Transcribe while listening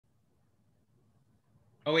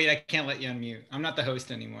Oh wait, I can't let you unmute. I'm not the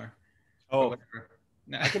host anymore. But Oh, whatever.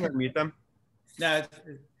 No, I can unmute them. no.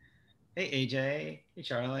 Hey AJ. Hey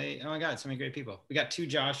Charlie. Oh my God, so many great people. We got two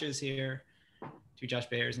Joshes here. Two Josh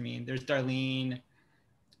Bayers. I mean, there's Darlene.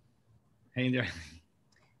 Hey Darlene.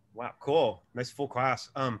 Wow, cool. Nice full class.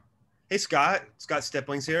 Hey Scott. Scott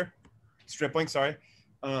Stipling's here. Stripling, sorry.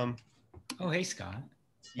 Um, Oh hey Scott. Oh,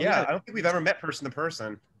 we yeah, got. I don't think we've ever met person to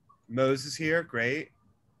person. Mose is here. Great.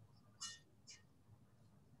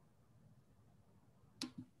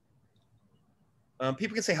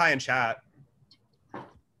 People can say hi in chat.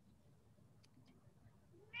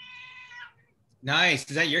 Nice.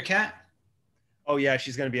 Is that your cat? Oh yeah,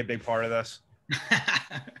 she's gonna be a big part of this.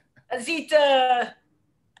 Azita.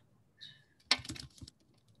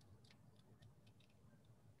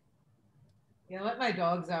 Yeah, I let my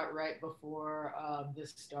dogs out right before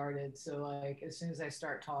this started. So like as soon as I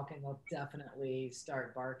start talking, they'll definitely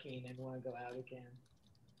start barking and want to go out again.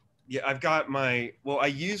 Yeah, I've got my. Well, I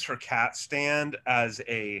use her cat stand as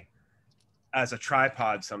a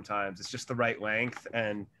tripod sometimes. It's just the right length,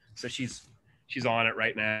 and so she's on it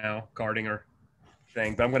right now, guarding her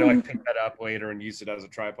thing. But I'm gonna like pick that up later and use it as a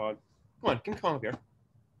tripod. Come on, come up here.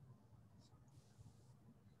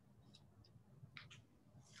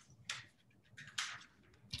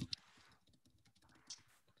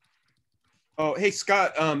 Oh, hey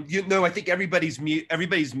Scott. You know, I think everybody's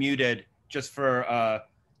muted just for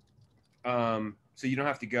so you don't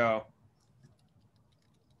have to go.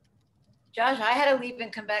 Josh, I had to leave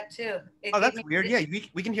and come back too. Oh, that's weird. Yeah,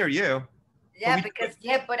 we can hear you. Yeah,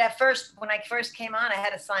 but at first, when I first came on, I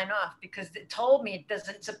had to sign off because it told me it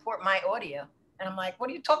doesn't support my audio. And I'm like,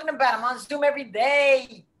 what are you talking about? I'm on Zoom every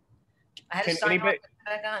day. I had to sign off.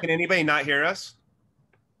 Can anybody not hear us?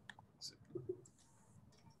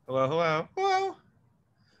 Hello, hello, hello.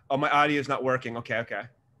 Oh, my audio is not working. Okay.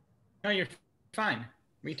 No, you're fine.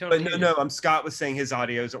 We totally. But no. Scott was saying his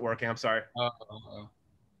audio isn't working. I'm sorry. Oh.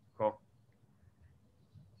 Cool.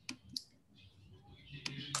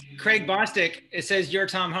 Craig Bostic, it says you're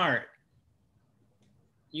Tom Hart.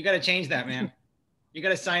 You got to change that, man. You got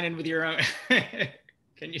to sign in with your own.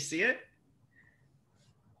 Can you see it?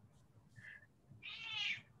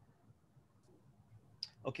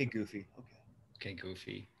 Okay, Goofy. Okay,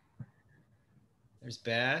 Goofy. There's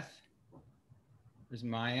Beth. There's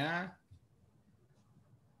Maya.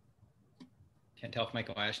 Can't tell if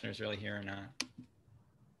Michael Ashner's really here or not.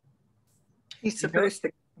 He's supposed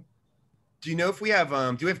to. Do you know if we have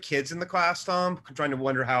do we have kids in the class, Tom? I'm trying to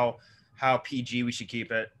wonder how PG we should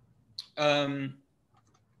keep it. I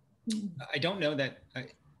don't know that.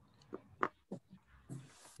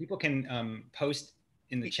 People can post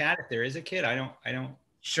in the chat if there is a kid. I don't.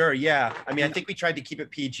 Sure, yeah. I mean, I think we tried to keep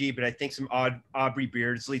it PG, but I think some Aubrey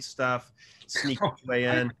Beardsley stuff sneak way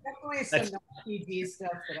in. Definitely some PG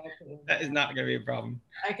stuff that is not going to be a problem.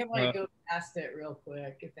 I can go past it real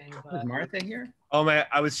quick if anybody. Is Martha here? Oh my!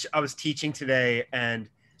 I was teaching today, and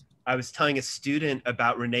I was telling a student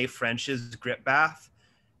about Renee French's grip bath.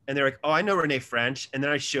 And they're like, oh, I know Renee French. And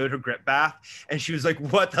then I showed her grip bath and she was like,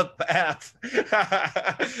 what the bath?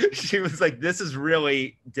 She was like, this is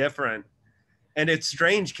really different. And it's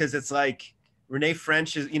strange because it's like Renee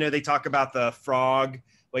French is, they talk about the frog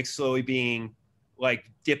like slowly being like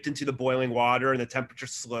dipped into the boiling water and the temperature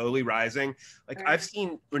slowly rising. Like right. I've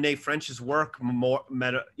seen Renee French's work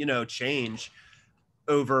change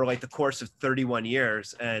over like the course of 31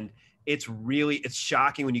 years. And it's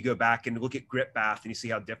shocking when you go back and look at grip bath and you see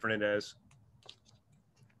how different it is.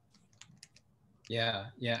 Yeah,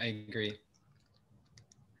 I agree.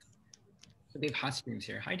 So Dave Hot Springs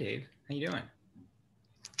here. Hi, Dave. How you doing?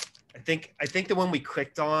 I think the one we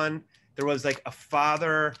clicked on, there was like a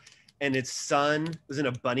father and his son was in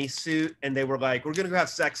a bunny suit, and they were like, "We're gonna go have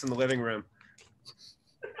sex in the living room."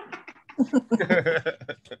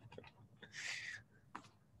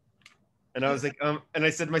 And I was like, and I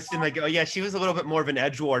said to my student, like, oh yeah, she was a little bit more of an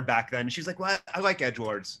edgelord back then. And she was like, well, I like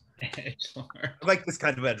edgelords. I like this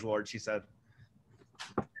kind of edgelord, she said.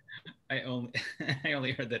 I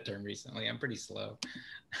only heard that term recently. I'm pretty slow.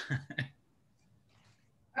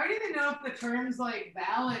 I don't even know if the term's like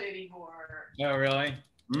valid anymore. Oh, really?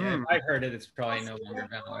 Yeah, if I've heard it, it's probably no longer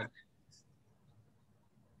valid.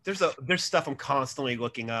 There's stuff I'm constantly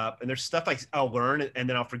looking up, and there's stuff I'll learn and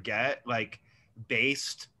then I'll forget, like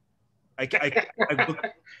based. I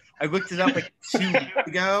looked it up like 2 weeks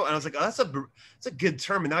ago, and I was like, "Oh, that's a good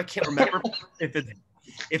term," and now I can't remember if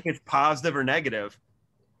it's positive or negative.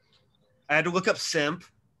 I had to look up simp.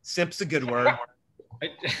 Simp's a good word.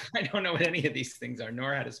 I don't know what any of these things are,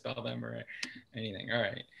 nor how to spell them or anything. All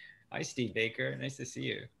right. Hi, Steve Baker. Nice to see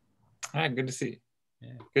you. Hi, good to see you.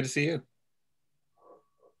 Yeah. Good to see you.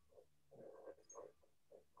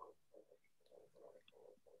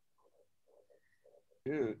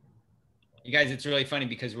 Dude. You guys, it's really funny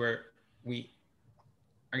because I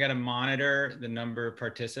got to monitor the number of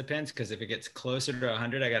participants because if it gets closer to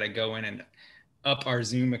 100, I got to go in and up our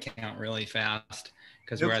Zoom account really fast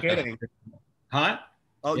because No we're at kidding. Huh?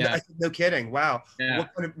 Oh, Yeah. no kidding. Wow. Yeah.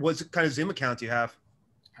 What kind of Zoom account do you have?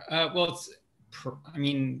 Well, it's Pro.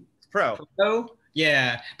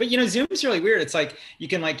 Yeah, but Zoom's really weird. It's like you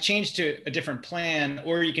can like change to a different plan,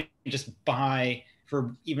 or you can just buy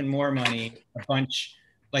for even more money a bunch,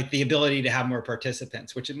 like the ability to have more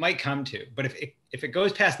participants, which it might come to. But if it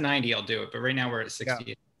goes past 90, I'll do it. But right now we're at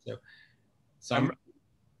 60. Yeah. So I'm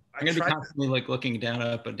gonna be constantly like looking down,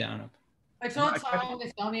 up, and down, up. I told Tom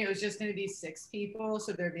to tell me it was just going to be 6 people,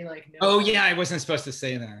 so there'd be like no. Oh yeah, I wasn't supposed to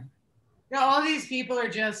say that. No, all these people are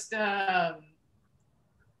just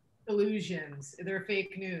illusions. They're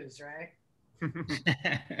fake news, right?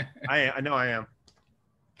 I know I am.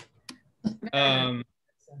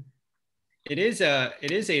 It is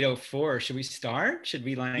 8:04. Should we start? Should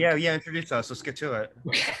we like? Yeah. Introduce us. Let's get to it.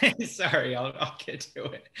 Okay, sorry, I'll get to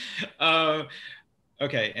it.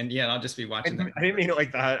 Okay, and yeah, I'll just be watching. I didn't mean it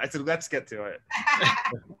like that. I said let's get to it.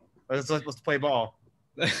 let's play ball.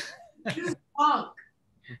 Just punk.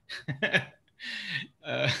 They're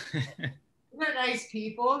nice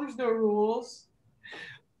people. There's no rules.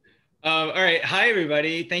 All right. Hi,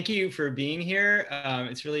 everybody. Thank you for being here.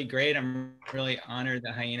 It's really great. I'm really honored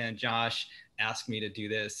that Hyena and Josh asked me to do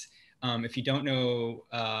this. If you don't know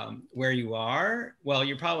where you are, well,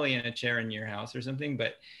 you're probably in a chair in your house or something,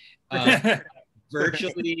 but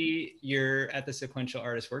virtually you're at the Sequential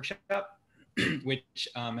Artist Workshop, which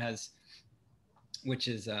has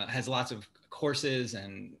lots of courses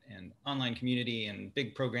and online community and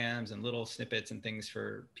big programs and little snippets and things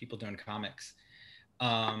for people doing comics.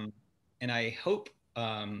 And I hope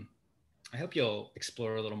you'll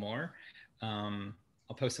explore a little more.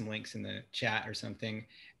 I'll post some links in the chat or something.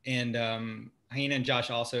 And Hyena and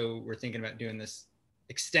Josh also were thinking about doing this,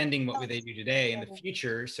 extending what they do today in the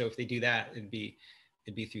future. So if they do that, it'd be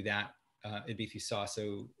through that. It'd be through SAW.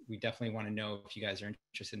 So we definitely want to know if you guys are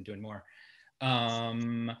interested in doing more.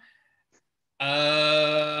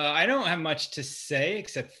 I don't have much to say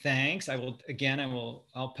except thanks. I'll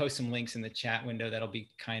post some links in the chat window. That'll be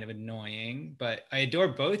kind of annoying, but I adore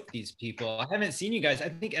both these people. I haven't seen you guys. I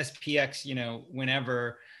think SPX,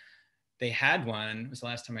 whenever they had one, was the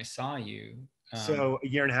last time I saw you. So a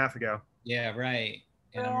year and a half ago. Yeah, right.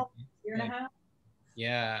 Year and a half?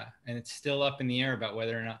 Yeah, and it's still up in the air about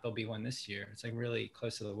whether or not there'll be one this year. It's like really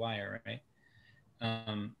close to the wire, right?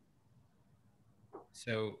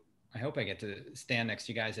 So I hope I get to stand next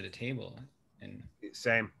to you guys at a table in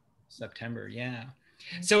September. Yeah.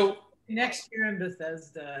 So next year in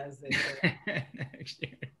Bethesda, as they say. Next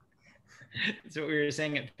year. That's what we were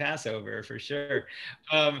saying at Passover for sure.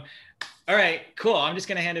 All right, cool. I'm just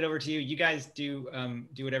gonna hand it over to you. You guys do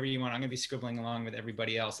whatever you want. I'm gonna be scribbling along with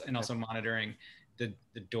everybody else and also monitoring the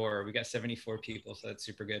door. We got 74 people, so that's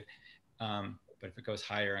super good. But if it goes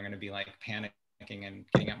higher, I'm gonna be like panicking and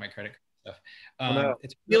getting out my credit card stuff.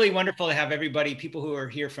 It's really wonderful to have everybody, people who are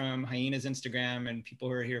here from Hyena's Instagram and people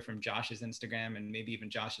who are here from Josh's Instagram and maybe even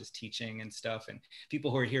Josh's teaching and stuff, and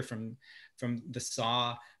people who are here from the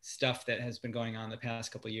SAW stuff that has been going on the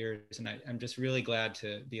past couple of years. And I'm just really glad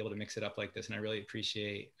to be able to mix it up like this. And I really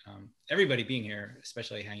appreciate everybody being here,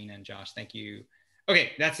 especially Hyena and Josh. Thank you.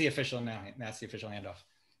 Okay, that's the official now. That's the official handoff.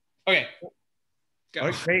 Okay, go.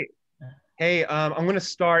 Okay, great. Hey, I'm going to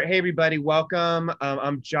start. Hey, everybody, welcome.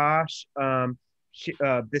 I'm Josh.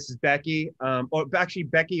 This is Becky. Actually,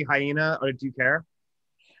 Becky, Hyena, or do you care?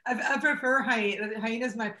 I prefer Hyena. Hyena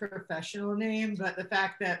is my professional name, but the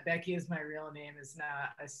fact that Becky is my real name is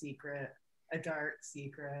not a secret, a dark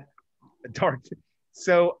secret. A dark.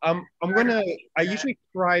 So I usually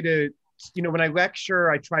try to, when I lecture,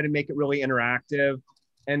 I try to make it really interactive.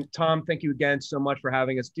 And Tom, thank you again so much for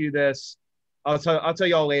having us do this. I'll tell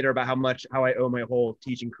you all later about how I owe my whole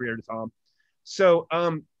teaching career to Tom. So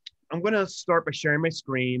I'm going to start by sharing my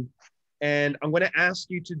screen, and I'm going to ask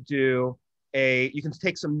you to do you can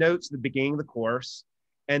take some notes at the beginning of the course.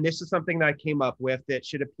 And this is something that I came up with that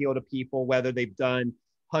should appeal to people, whether they've done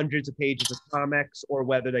hundreds of pages of comics or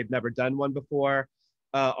whether they've never done one before.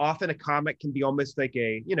 Often a comic can be almost like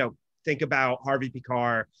think about Harvey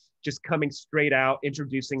Picard just coming straight out,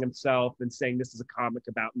 introducing himself and saying, this is a comic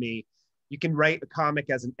about me. You can write a comic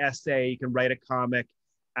as an essay. You can write a comic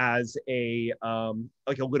as like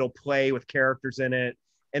a little play with characters in it.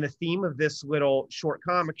 And the theme of this little short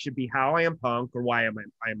comic should be how I am punk, or why am I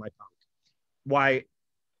punk? Why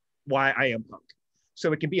I am punk.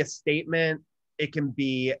 So it can be a statement. It can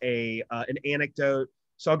be an anecdote.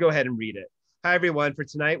 So I'll go ahead and read it. Hi, everyone. For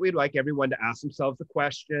tonight, we'd like everyone to ask themselves the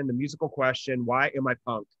question, the musical question, why am I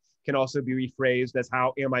punk? Can also be rephrased as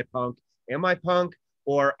how am I punk? Am I punk?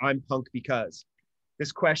 Or I'm punk because.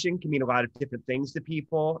 This question can mean a lot of different things to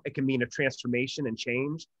people. It can mean a transformation and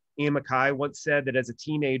change. Ian MacKaye once said that as a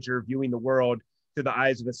teenager viewing the world through the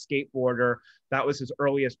eyes of a skateboarder, that was his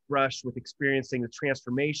earliest brush with experiencing the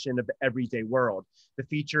transformation of the everyday world. The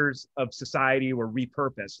features of society were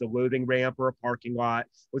repurposed. A loading ramp or a parking lot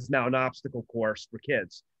was now an obstacle course for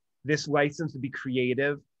kids. This license to be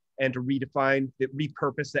creative and to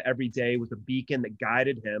repurpose the everyday was a beacon that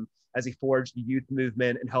guided him as he forged the youth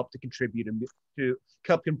movement and helped contribute to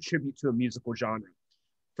a musical genre.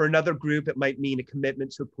 For another group, it might mean a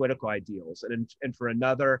commitment to political ideals. And for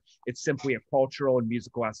another, it's simply a cultural and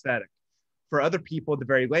musical aesthetic. For other people, the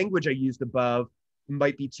very language I used above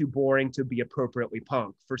might be too boring to be appropriately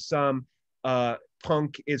punk. For some,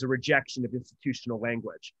 punk is a rejection of institutional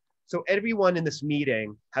language. So everyone in this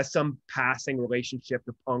meeting has some passing relationship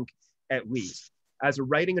to punk at least. As a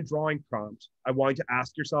writing a drawing prompt, I want you to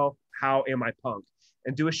ask yourself, how am I punk?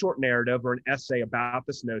 And do a short narrative or an essay about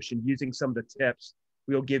this notion using some of the tips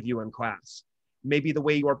we'll give you in class. Maybe the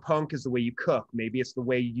way you are punk is the way you cook. Maybe it's the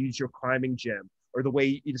way you use your climbing gym or the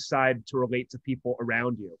way you decide to relate to people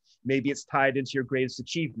around you. Maybe it's tied into your greatest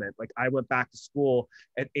achievement. Like I went back to school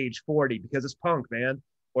at age 40 because it's punk, man.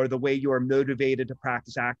 Or the way you are motivated to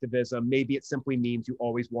practice activism. Maybe it simply means you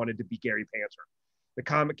always wanted to be Gary Panther. The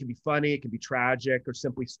comic can be funny, it can be tragic, or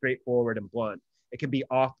simply straightforward and blunt. It can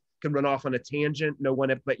run off on a tangent no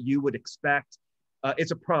one but you would expect.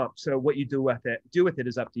 It's a prompt, so what you do with it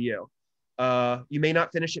is up to you. You may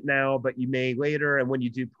not finish it now, but you may later. And when you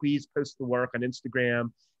do, please post the work on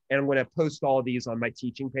Instagram. And I'm going to post all of these on my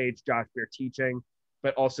teaching page, Josh Bear Teaching,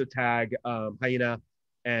 but also tag Hyena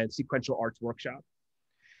and Sequential Arts Workshop.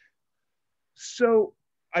 So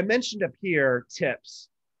I mentioned up here tips.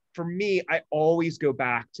 For me, I always go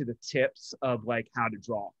back to the tips of like how to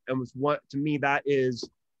draw. And was what to me that is,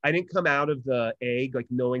 I didn't come out of the egg like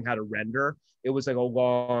knowing how to render. It was like a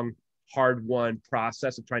long, hard-won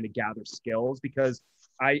process of trying to gather skills because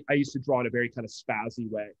I used to draw in a very kind of spazzy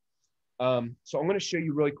way. So I'm going to show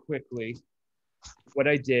you really quickly what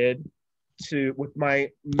I did with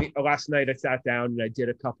my last night. I sat down and I did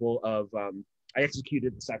a couple of I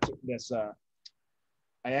executed this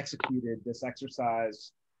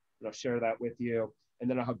exercise, and I'll share that with you. And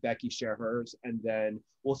then I'll have Becky share hers, and then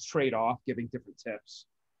we'll trade off giving different tips.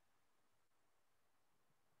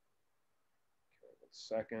 Okay, 1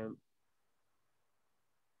 second.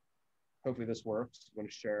 Hopefully this works. I'm going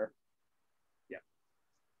to share. Yeah.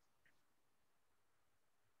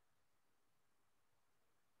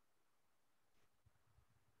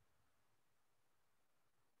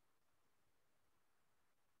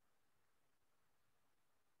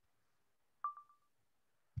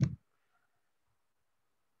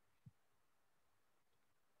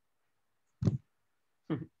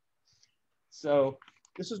 So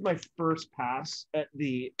this was my first pass at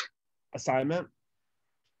the assignment.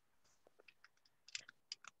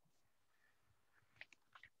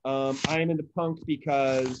 I am into punk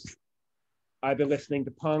because I've been listening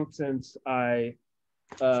to punk since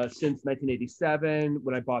 1987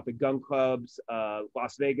 when I bought the Gun Club's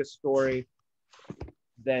Las Vegas story.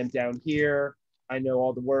 Then down here, I know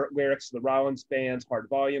all the lyrics to the Rollins Band's Hard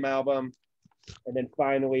Volume album. And then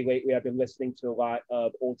finally, lately, I've been listening to a lot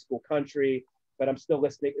of old school country, but I'm still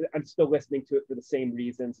listening to it for the same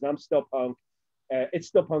reasons. And I'm still punk. It's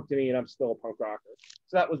still punk to me, and I'm still a punk rocker.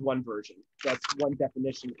 So that was one version. That's one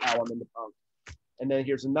definition of how I'm into punk. And then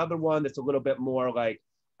here's another one that's a little bit more like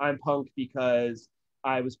I'm punk because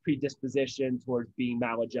I was predispositioned towards being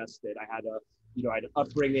maladjusted. I had an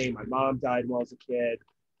upbringing. My mom died when I was a kid.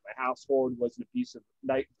 My household was an abusive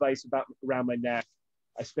vice around my neck.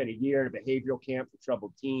 I spent a year in a behavioral camp for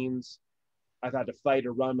troubled teens. I've had to fight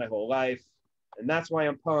or run my whole life. And that's why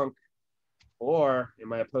I'm punk, or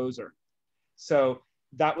am I a poser? So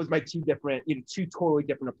that was my two totally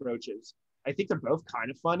different approaches. I think they're both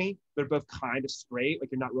kind of funny. They're both kind of straight.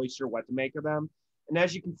 Like you're not really sure what to make of them. And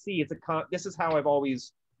as you can see, this is how I've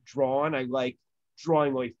always drawn. I like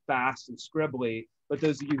drawing really fast and scribbly. But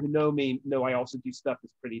those of you who know me know I also do stuff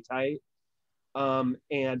that's pretty tight.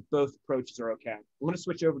 And both approaches are okay. I'm going to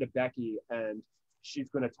switch over to Becky, and she's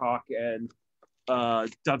going to talk and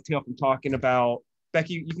dovetail from talking about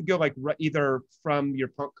Becky. You could go like either from your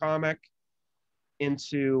punk comic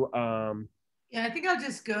into. Yeah, I think I'll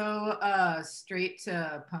just go straight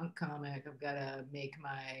to punk comic. I've got to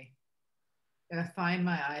find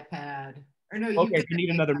my iPad. Or no, okay, if you need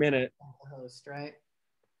another minute. The host, right?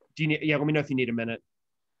 Do you need? Yeah, let me know if you need a minute.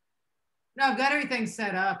 No, I've got everything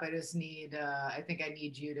set up. I just need, I think I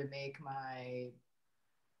need you to make my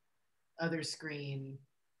other screen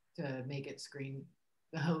to make it screen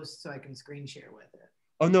the host so I can screen share with it.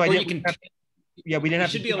 Oh no, I Or didn't. you can. Yeah, we didn't You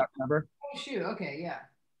have to should do be able. that, remember? Oh, shoot. Okay. Yeah.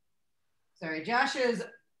 Sorry. Josh is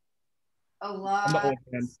a I'm the lot. old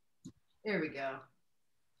man. There we go.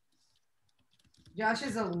 Josh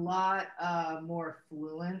is a lot more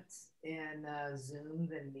fluent in Zoom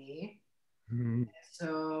than me. Mhm.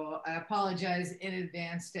 So I apologize in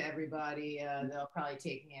advance to everybody. They'll probably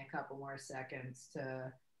take me a couple more seconds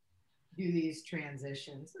to do these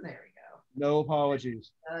transitions. So there we go. No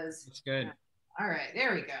apologies. That's good. All right,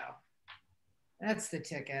 there we go. That's the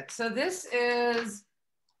ticket. So this is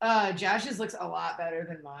Josh's looks a lot better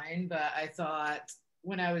than mine, but I thought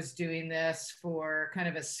when I was doing this for kind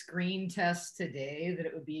of a screen test today that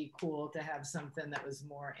it would be cool to have something that was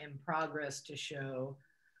more in progress to show,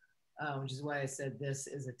 which is why I said this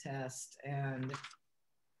is a test. And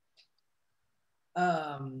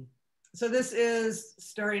so this is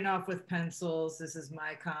starting off with pencils. This is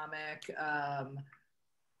my comic.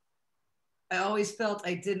 I always felt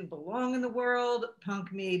I didn't belong in the world.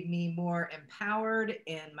 Punk made me more empowered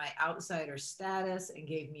in my outsider status and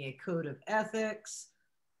gave me a code of ethics,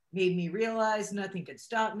 made me realize nothing could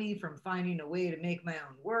stop me from finding a way to make my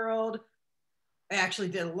own world. I actually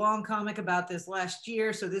did a long comic about this last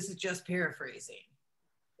year, so this is just paraphrasing,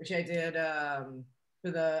 which I did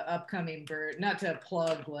for the upcoming bird, not to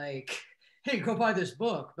plug like, hey, go buy this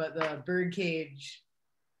book, but the Birdcage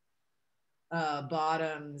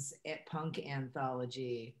Bottoms at Punk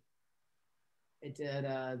anthology. It did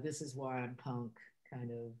This Is Why I'm Punk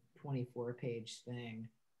kind of 24-page thing.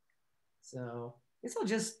 So I guess I'll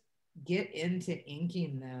just get into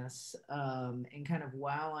inking this and kind of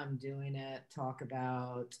while I'm doing it, talk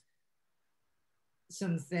about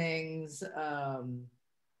some things. Like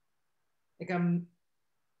I'm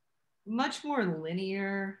much more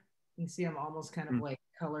linear. You can see I'm almost kind of like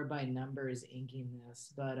color by numbers inking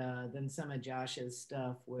this, but than some of Josh's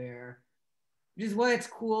stuff where, which is why it's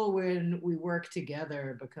cool when we work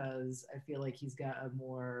together because I feel like he's got a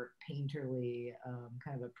more painterly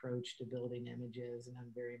kind of approach to building images, and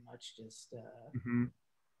I'm very much just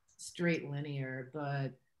straight linear.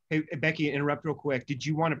 But Hey, Becky, interrupt real quick. Did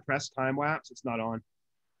you want to press time lapse? It's not on.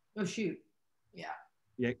 oh shoot, yeah,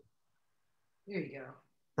 Yeah, there you go.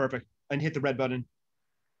 perfect. And hit the red button.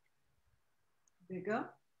 There you go.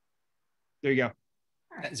 There you go.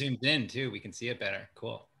 That zooms in too. We can see it better.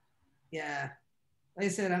 Cool. Yeah, like I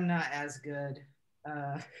said, I'm not as good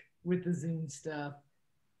with the Zoom stuff.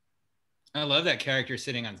 I love that character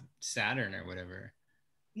sitting on Saturn or whatever.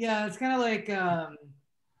 Yeah, it's kind of like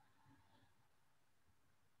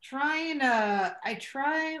I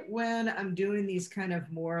try when I'm doing these kind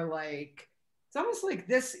of more like, it's almost like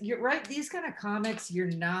this, you're right, these kind of comics,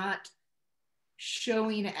 you're not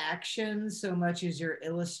showing action so much as you're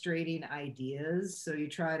illustrating ideas. So you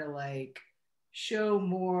try to like show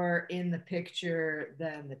more in the picture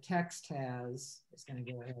than the text has. Just gonna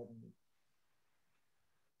go ahead and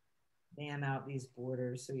bam out these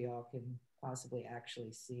borders so y'all can possibly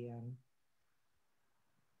actually see them.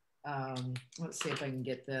 Let's see if I can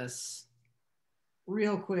get this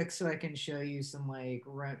real quick so I can show you some like,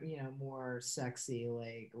 more sexy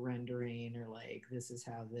like rendering or like, this is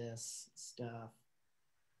how this stuff.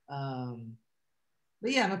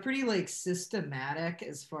 But yeah, I'm a pretty like systematic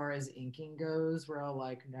as far as inking goes, where I'll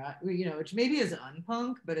like not, which maybe is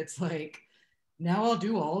unpunk, but it's like, now I'll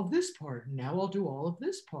do all of this part, and now I'll do all of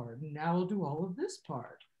this part, and now I'll do all of this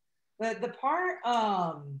part. But the part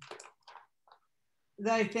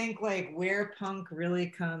that I think like where punk really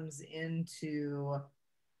comes into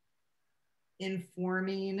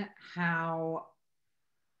informing how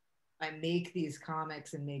I make these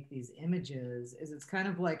comics and make these images is it's kind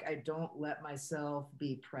of like I don't let myself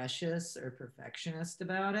be precious or perfectionist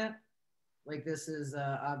about it. Like this is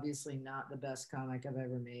obviously not the best comic I've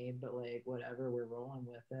ever made, but like whatever, we're rolling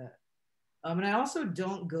with it. And I also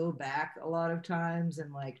don't go back a lot of times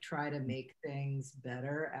and like try to make things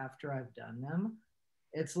better after I've done them.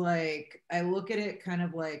 It's like I look at it kind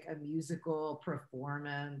of like a musical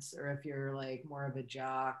performance, or if you're like more of a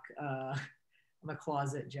jock, I'm a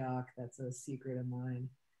closet jock. That's a secret of mine.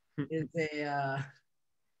 Is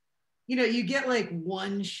you get like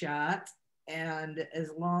one shot, and as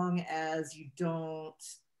long as you don't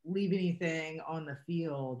leave anything on the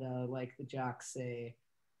field, like the jocks say,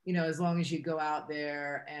 as long as you go out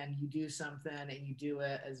there and you do something and you do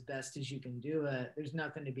it as best as you can do it, there's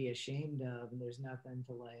nothing to be ashamed of, and there's nothing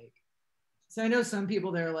to like. So I know some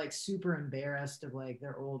people that are like super embarrassed of like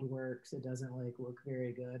their old works. It doesn't like look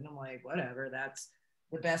very good, and I'm like, whatever.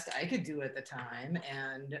 the best I could do at the time.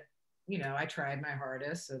 And, you know, I tried my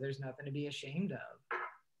hardest, so there's nothing to be ashamed of.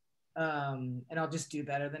 And I'll just do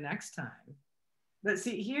better the next time. But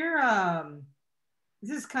see here,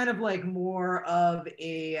 this is kind of like more of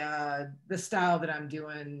a the style that I'm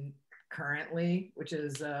doing currently, which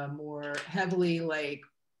is more heavily like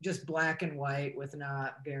just black and white with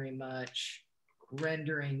not very much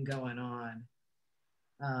rendering going on.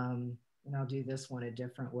 And I'll do this one a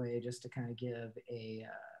different way just to kind of give a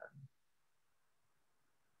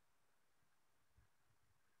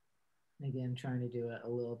again, trying to do it a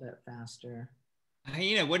little bit faster.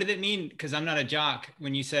 Hyena, what did it mean? Because I'm not a jock.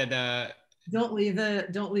 When you said don't leave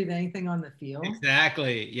anything on the field.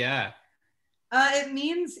 Exactly. Yeah. It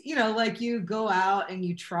means, you know, like you go out and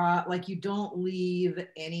you try, like you don't leave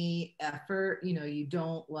any effort, you know, you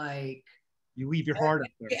don't like, you leave your heart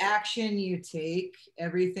up there. Action you take,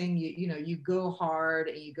 everything you know, you go hard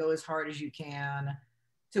and you go as hard as you can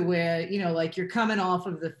to where, you know, like you're coming off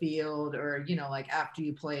of the field, or, you know, like after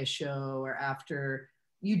you play a show or after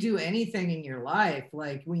you do anything in your life,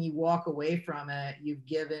 like when you walk away from it, you've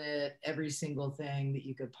given it every single thing that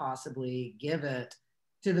you could possibly give it,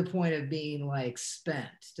 to the point of being like spent,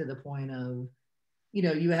 to the point of, you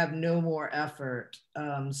know, you have no more effort.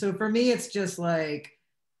 So for me, it's just like,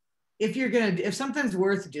 if something's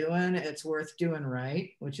worth doing, it's worth doing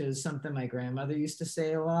right, which is something my grandmother used to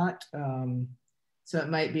say a lot. So it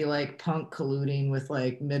might be like punk colluding with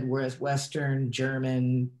like Midwest, Western,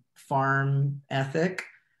 German farm ethic.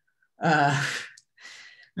 But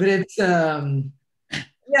it's,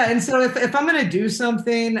 yeah, and so if I'm going to do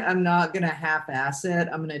something, I'm not going to half-ass it.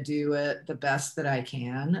 I'm going to do it the best that I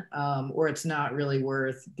can, or it's not really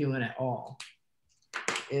worth doing at all,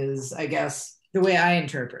 is, I guess, the way I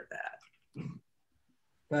interpret that.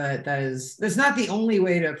 But that's not the only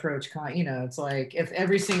way to approach, you know, it's like if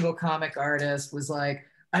every single comic artist was like,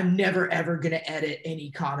 I'm never, ever going to edit any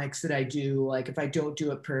comics that I do. Like if I don't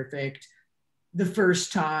do it perfect the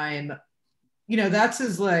first time, you know, that's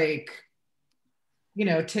as like, you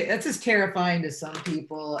know, that's as terrifying to some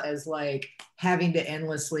people as like having to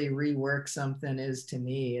endlessly rework something is to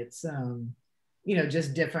me. It's, you know,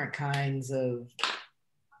 just different kinds of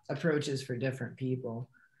approaches for different people.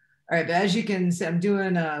 All right, but as you can see, I'm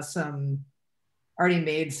doing already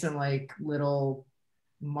made some like little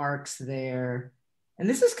marks there. And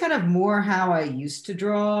this is kind of more how I used to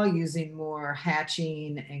draw, using more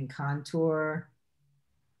hatching and contour.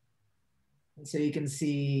 And so you can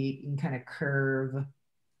see, you can kind of curve,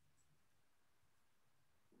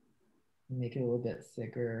 make it a little bit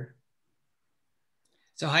thicker.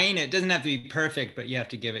 So Hyena, it doesn't have to be perfect, but you have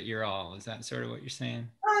to give it your all. Is that sort of what you're saying?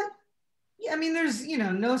 Yeah, I mean, there's, you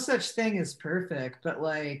know, no such thing as perfect, but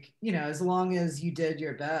like, you know, as long as you did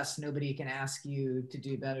your best, nobody can ask you to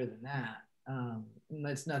do better than that.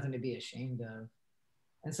 That's nothing to be ashamed of.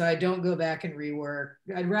 And so I don't go back and rework.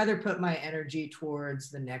 I'd rather put my energy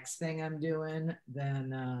towards the next thing I'm doing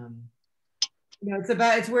than, you know,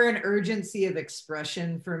 it's where an urgency of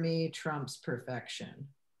expression for me trumps perfection,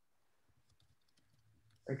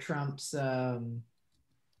 or trumps, let's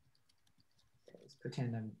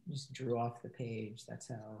pretend I'm just drew off the page. That's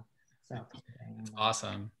how.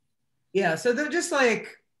 Awesome. Yeah, so they're just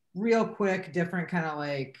like real quick, different kind of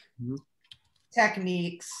like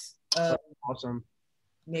techniques of awesome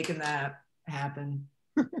making that happen.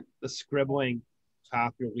 The scribbling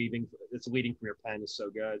path you're leaving, it's leading from your pen, is so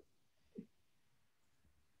good.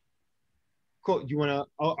 Cool. You want to?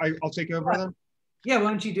 I'll take over then. Yeah,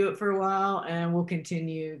 why don't you do it for a while and we'll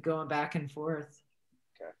continue going back and forth.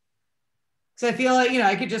 Okay. So I feel like, you know,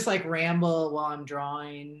 I could just like ramble while I'm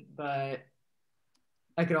drawing, but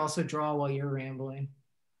I could also draw while you're rambling.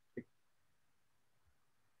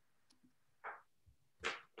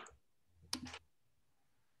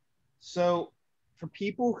 So for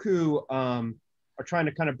people who are trying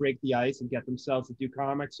to kind of break the ice and get themselves to do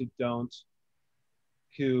comics,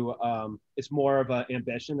 who it's more of an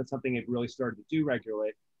ambition, that's something they've really started to do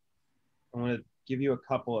regularly, I want to give you a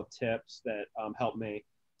couple of tips that help me.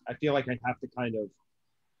 I feel like I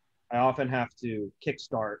often have to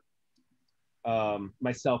kickstart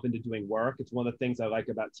myself into doing work. It's one of the things I like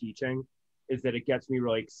about teaching, is that it gets me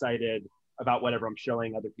really excited about whatever I'm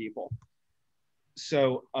showing other people.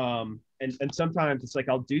 So, and sometimes it's like,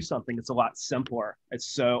 I'll do something that's a lot simpler.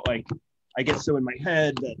 It's so like, I get so in my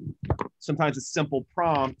head that sometimes a simple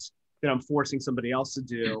prompt that I'm forcing somebody else to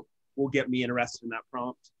do will get me interested in that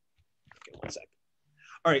prompt. Okay, 1 second.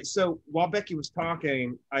 All right, so while Becky was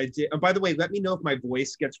talking, I did, and by the way, let me know if my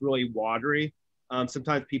voice gets really watery.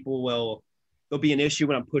 Sometimes there'll be an issue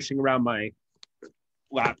when I'm pushing around my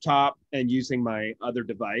laptop and using my other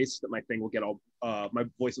device that my thing will get all, my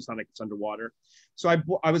voice will sound like it's underwater. So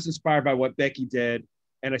I was inspired by what Becky did,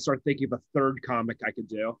 and I started thinking of a third comic I could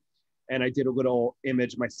do. And I did a little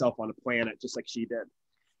image myself on a planet, just like she did.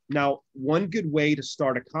 Now, one good way to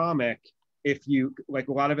start a comic, if you, like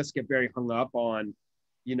a lot of us get very hung up on,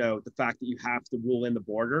 you know, the fact that you have to rule in the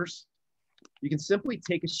borders, you can simply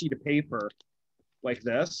take a sheet of paper like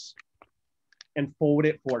this and fold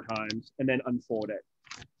it 4 times and then unfold it.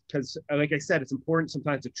 Because like I said, it's important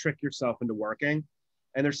sometimes to trick yourself into working.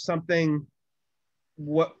 And there's something,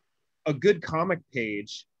 what a good comic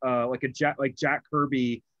page, like Jack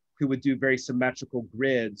Kirby, who would do very symmetrical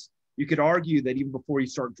grids, you could argue that even before you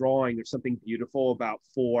start drawing, there's something beautiful about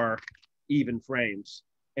 4 even frames.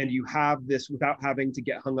 And you have this without having to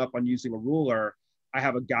get hung up on using a ruler. I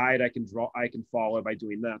have a guide I can follow by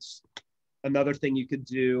doing this. Another thing you could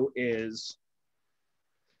do is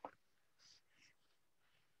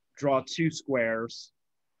draw 2 squares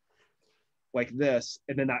like this,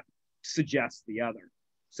 and then that suggests the other.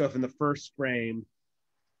 So if in the first frame,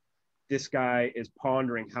 this guy is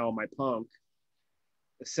pondering, how am I punk?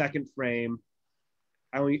 The second frame,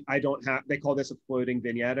 I don't have, they call this a floating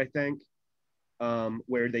vignette, I think,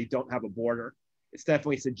 where they don't have a border. It's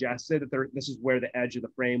definitely suggested that this is where the edge of the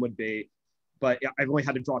frame would be, but I've only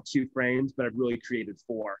had to draw 2 frames, but I've really created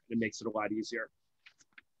 4, and it makes it a lot easier.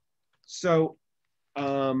 So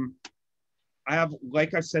I have,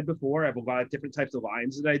 like I've said before, I have a lot of different types of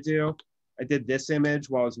lines that I do. I did this image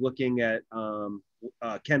while I was looking at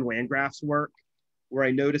Ken Landgraf's work, where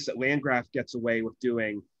I noticed that Landgraf gets away with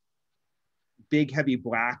doing big, heavy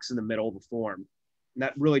blacks in the middle of the form. And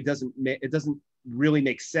that really doesn't really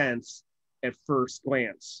make sense at first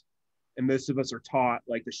glance. And most of us are taught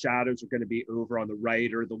like the shadows are going to be over on the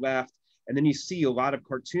right or the left. And then you see a lot of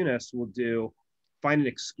cartoonists will find an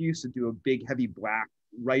excuse to do a big, heavy black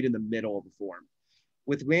right in the middle of the form.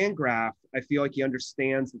 With Landgraf, I feel like he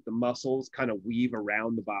understands that the muscles kind of weave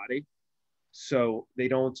around the body. So they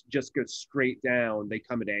don't just go straight down, they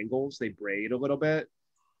come at angles, they braid a little bit.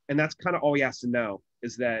 And that's kind of all he has to know,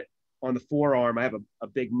 is that on the forearm, I have a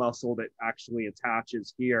big muscle that actually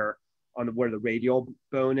attaches here on where the radial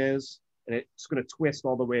bone is. And it's going to twist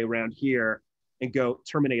all the way around here and go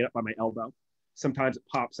terminate up by my elbow. Sometimes it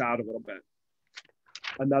pops out a little bit.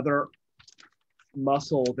 Another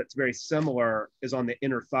muscle that's very similar is on the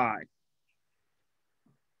inner thigh.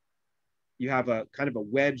 You have a kind of a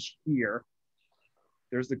wedge here.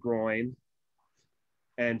 There's the groin.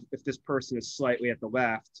 And if this person is slightly at the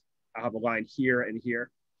left, I'll have a line here and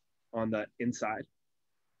here on the inside.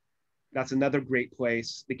 That's another great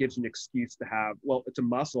place that gives you an excuse to have, well, it's a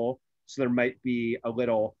muscle, so there might be a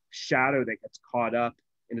little shadow that gets caught up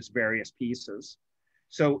in its various pieces.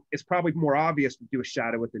 So it's probably more obvious to do a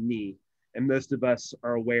shadow at the knee. And most of us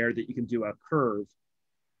are aware that you can do a curve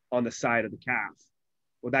on the side of the calf.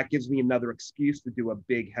 Well, that gives me another excuse to do a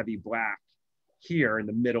big, heavy black here in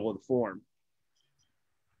the middle of the form.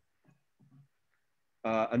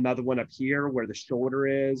 Another one up here where the shoulder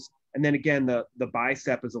is. And then again, the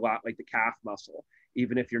bicep is a lot like the calf muscle.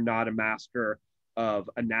 Even if you're not a master of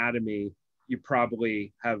anatomy, you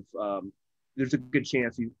probably have, there's a good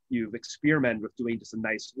chance you've experimented with doing just a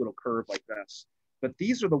nice little curve like this. But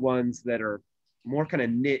these are the ones that are more kind of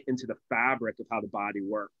knit into the fabric of how the body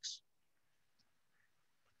works.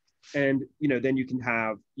 And, you know, then you can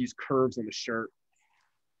use curves on the shirt.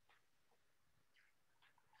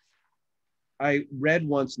 I read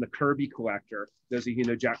once in the Kirby Collector, those of you who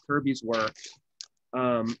know Jack Kirby's work,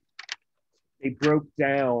 they broke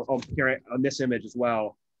down, here on this image as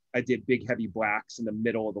well, I did big heavy blacks in the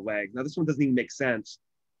middle of the leg. Now this one doesn't even make sense,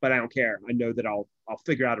 but I don't care. I know that I'll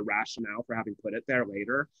figure out a rationale for having put it there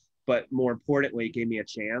later. But more importantly, it gave me a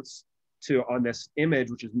chance to, on this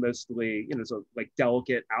image, which is mostly, you know, so like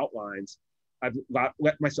delicate outlines, I've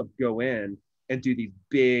let myself go in and do these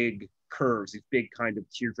big curves, these big kind of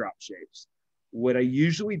teardrop shapes. What I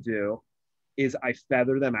usually do is I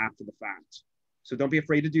feather them after the fact. So don't be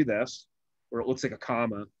afraid to do this, or it looks like a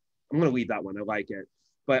comma. I'm going to leave that one. I like it.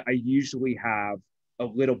 But I usually have a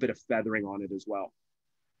little bit of feathering on it as well.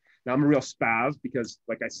 Now I'm a real spaz because,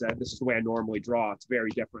 like I said, this is the way I normally draw. It's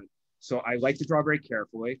very different. So I like to draw very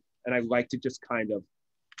carefully, and I like to just kind of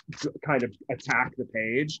attack the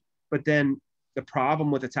page. But then the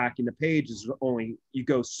problem with attacking the page is only you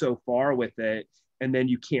go so far with it, and then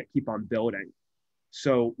you can't keep on building.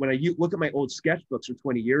 So when I look at my old sketchbooks from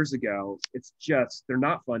 20 years ago, it's just, they're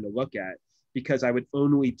not fun to look at because I would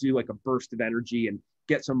only do like a burst of energy and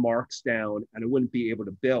get some marks down, and I wouldn't be able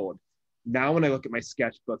to build. Now, when I look at my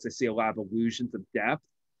sketchbooks, I see a lot of illusions of depth.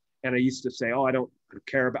 And I used to say, oh, I don't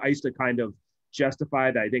care about, I used to kind of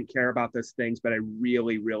justify that I didn't care about those things, but I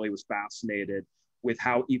really, really was fascinated with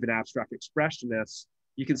how even abstract expressionists,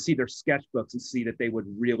 you can see their sketchbooks and see that they would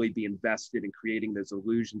really be invested in creating those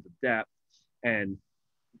illusions of depth. And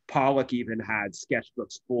Pollock even had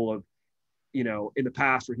sketchbooks full of, you know, in the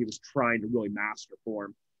past where he was trying to really master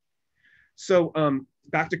form. So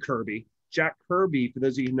back to Kirby. Jack Kirby, for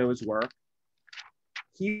those of you who know his work,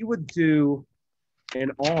 he would do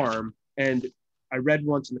an arm, and I read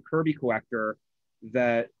once in the Kirby Collector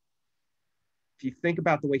that if you think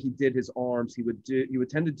about the way he did his arms, he would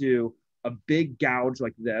tend to do a big gouge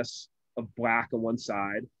like this of black on one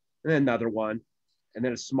side, and then another one, and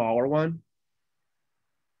then a smaller one,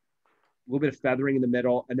 a little bit of feathering in the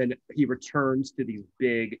middle, and then he returns to these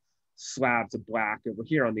big slabs of black over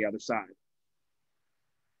here on the other side.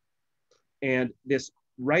 And this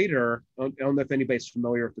writer, I don't know if anybody's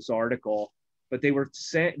familiar with this article, but they were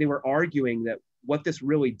arguing that what this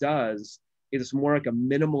really does is it's more like a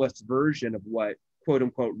minimalist version of what quote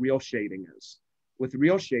unquote real shading is. With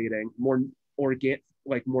real shading, more organic,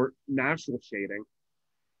 like more natural shading,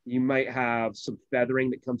 you might have some feathering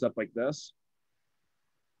that comes up like this,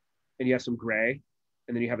 and you have some gray,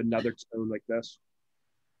 and then you have another tone like this,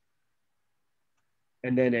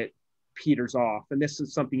 and then it peters off. And this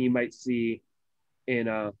is something you might see in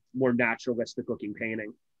a more naturalistic looking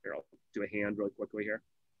painting. Here, I'll do a hand really quickly here.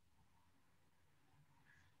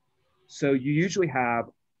 So you usually have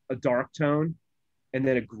a dark tone and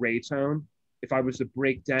then a gray tone. If I was to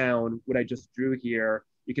break down what I just drew here,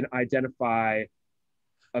 you can identify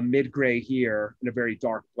a mid-gray here and a very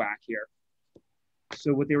dark black here.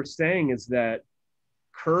 So what they were saying is that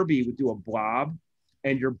Kirby would do a blob,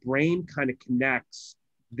 and your brain kind of connects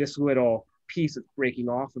this little piece that's breaking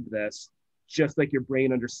off of this, just like your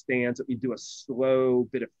brain understands that we do a slow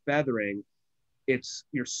bit of feathering. I'm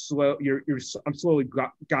slowly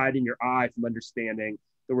guiding your eye from understanding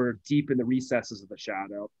that we're deep in the recesses of the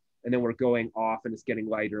shadow, and then we're going off and it's getting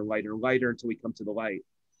lighter and lighter and lighter until we come to the light.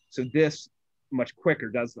 So this much quicker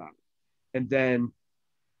does that. And then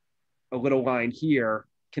a little line here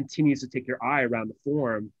continues to take your eye around the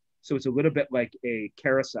form. So it's a little bit like a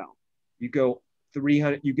carousel. You go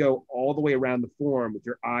all the way around the form with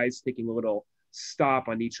your eyes taking a little stop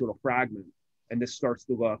on each little fragment. And this starts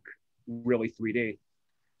to look really 3D.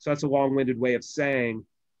 So that's a long-winded way of saying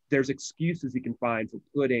there's excuses you can find for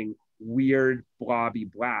putting weird blobby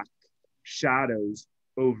black shadows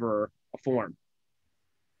over a form.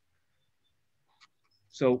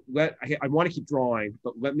 So I want to keep drawing,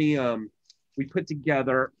 but let me, we put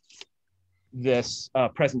together this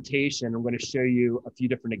presentation. I'm going to show you a few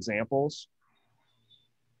different examples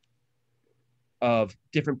of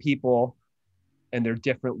different people and their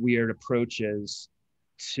different weird approaches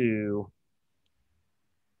to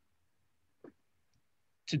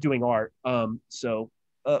doing art. So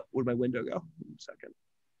where'd my window go? 1 second.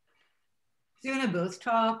 Do you want to both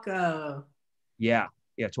talk? Yeah,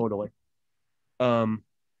 totally. I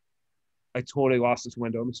totally lost this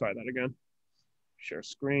window. Let me try that again. Share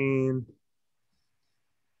screen.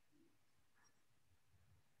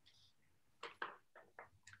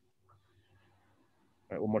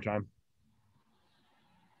 All right, one more time.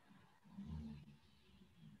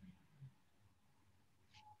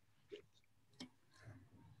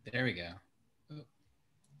 There we go.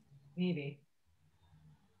 Maybe.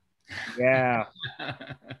 Yeah.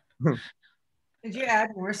 Did you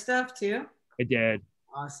add more stuff too? I did.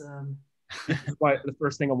 Awesome. This is the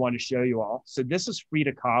first thing I wanted to show you all. So this is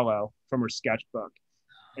Frida Kahlo from her sketchbook.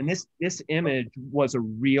 And this image was a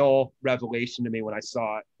real revelation to me when I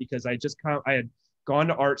saw it, because I had gone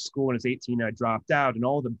to art school when I was 18 and I dropped out, and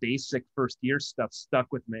all the basic first year stuff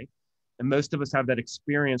stuck with me. And most of us have that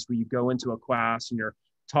experience where you go into a class and you're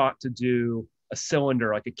taught to do a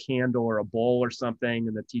cylinder, like a candle or a bowl or something,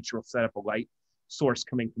 and the teacher will set up a light source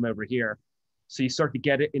coming from over here. So you start to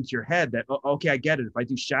get it into your head that, okay, I get it. If I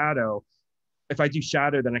do shadow,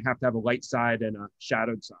 then I have to have a light side and a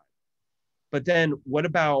shadowed side. But then what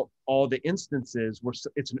about all the instances where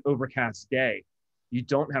it's an overcast day? You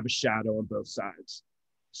don't have a shadow on both sides.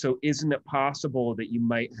 So isn't it possible that you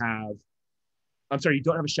don't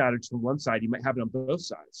have a shadow just on one side, you might have it on both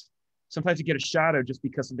sides. Sometimes you get a shadow just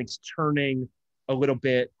because something's turning a little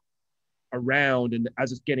bit around, and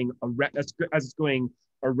as it's going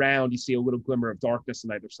around, you see a little glimmer of darkness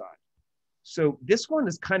on either side. So this one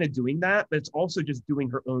is kind of doing that, but it's also just doing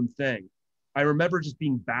her own thing. I remember just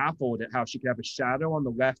being baffled at how she could have a shadow on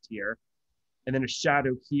the left here, and then a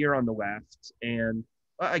shadow here on the left. And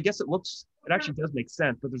I guess it actually does make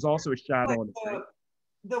sense, but there's also a shadow on the right.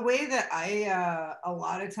 The way that I a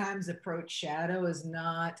lot of times approach shadow is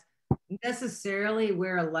not necessarily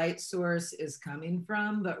where a light source is coming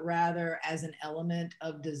from, but rather as an element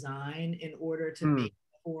of design in order to make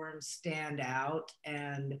the form stand out,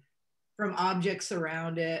 and from objects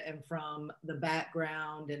around it and from the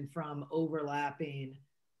background and from overlapping.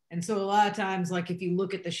 And so a lot of times, like if you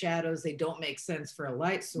look at the shadows, they don't make sense for a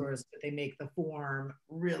light source, but they make the form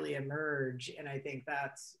really emerge. And I think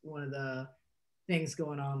that's one of the things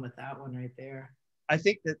going on with that one right there. I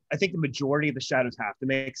think the majority of the shadows have to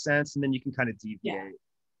make sense, and then you can kind of deviate.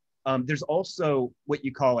 Yeah. There's also what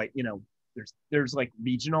you call, like, there's like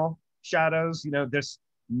regional shadows. This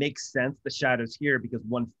makes sense, the shadows here, because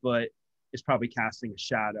 1 foot is probably casting a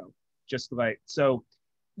shadow, just like so.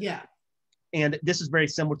 Yeah. And this is very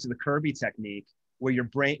similar to the Kirby technique, where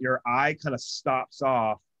your eye kind of stops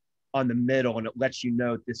off on the middle, and it lets you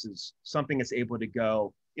know this is something that's able to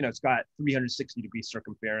go, it's got 360-degree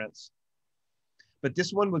circumference. But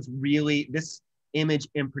this image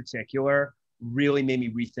in particular really made me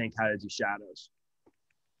rethink how to do shadows.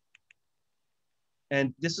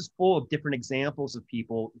 And this is full of different examples of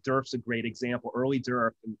people. Durf's a great example. Early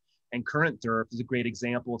Durf and current Durf is a great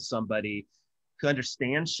example of somebody who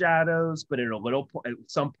understands shadows, but at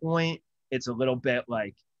some point, it's a little bit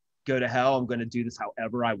like, go to hell, I'm going to do this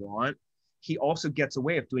however I want. He also gets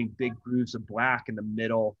away with doing big grooves of black in the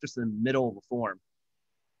middle, just in the middle of the form.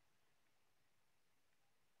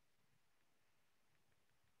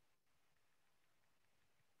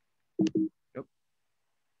 Yep.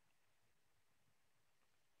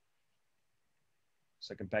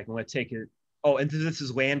 Second back, I'm going to take it. Oh, and this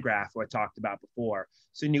is Landgraf, who I talked about before.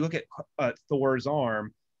 So when you look at Thor's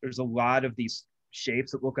arm, there's a lot of these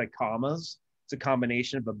shapes that look like commas. It's a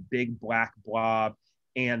combination of a big black blob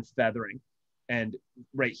and feathering. And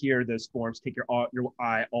right here, those forms take your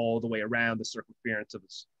eye all the way around the circumference of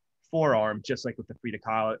his forearm, just like with the Frida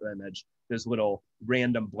Kahlo image. Those little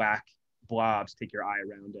random black blobs take your eye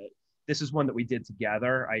around it. This is one that we did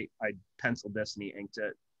together. I penciled this and he inked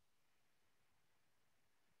it.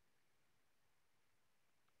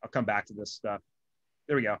 I'll come back to this stuff.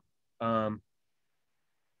 There we go.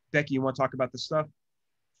 Becky, you want to talk about this stuff?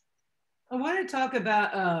 I want to talk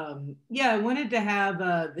about, I wanted to have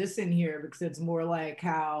this in here because it's more like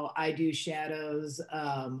how I do shadows,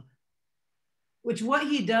 which what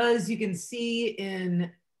he does, you can see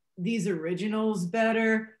in these originals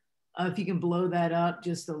better. If you can blow that up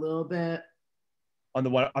just a little bit. On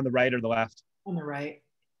the right or the left? On the right.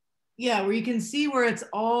 Yeah, where you can see where it's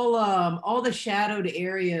all the shadowed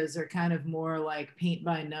areas are kind of more like paint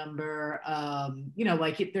by number,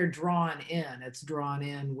 like they're drawn in. It's drawn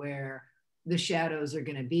in where the shadows are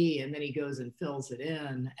going to be, and then he goes and fills it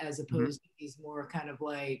in, as opposed to these more kind of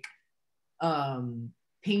like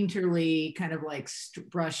painterly kind of like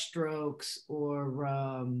brush strokes,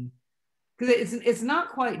 or because it's not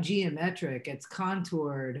quite geometric, it's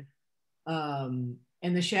contoured.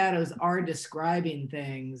 And the shadows are describing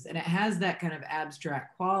things, and it has that kind of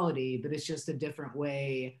abstract quality, but it's just a different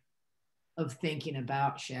way of thinking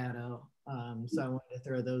about shadow. So I wanted to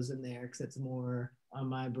throw those in there because it's more on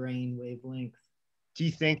my brain wavelength. Do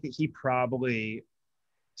you think that he probably,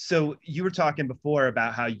 so you were talking before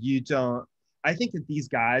about how I think that these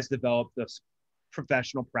guys developed this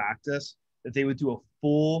professional practice that they would do a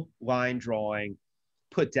full line drawing,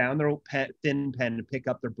 put down their thin pen and pick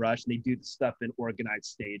up their brush, and they do the stuff in organized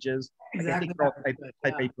stages. Exactly. I think they're all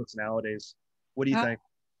type A personalities. What do you think?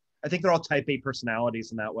 I think they're all type A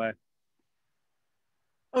personalities in that way.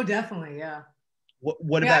 Oh, definitely, yeah.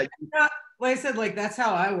 What about you? Like I said, like that's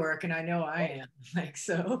how I work, and I know I am. Like,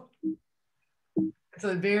 so it's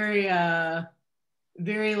a very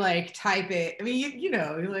very like type A. I mean, you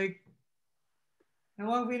know, like, how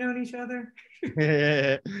long have we known each other?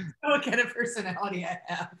 What kind of personality I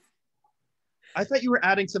have. I thought you were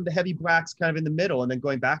adding some of the heavy blacks kind of in the middle and then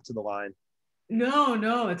going back to the line.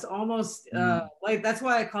 No, it's almost like, that's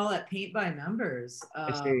why I call it paint by numbers.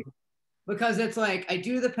 I see. Because it's like I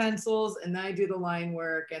do the pencils and then I do the line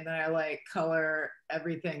work and then I like color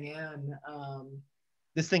everything in.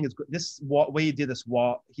 This thing is this wall. Way he did this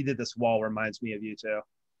wall reminds me of you too.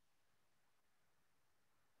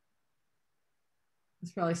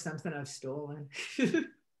 It's probably something I've stolen. And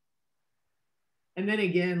then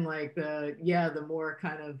again, like the more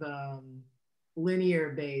kind of linear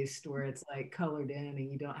based, where it's like colored in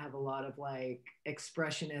and you don't have a lot of like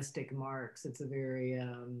expressionistic marks. It's a very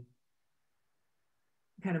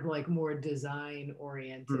kind of like more design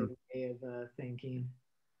oriented way of thinking.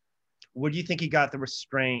 What do you think he got the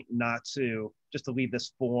restraint not to just to leave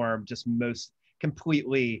this form just most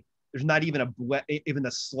completely? There's not even even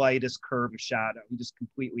the slightest curve of shadow. He just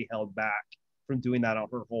completely held back from doing that on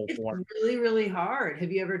her whole form. It's really, really hard. Have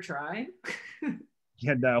you ever tried?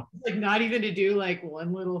 Yeah, no. Like not even to do like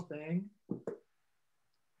one little thing.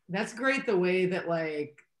 That's great the way that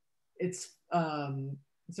like it's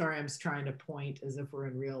sorry, I'm just trying to point as if we're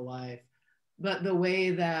in real life. But the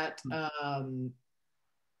way that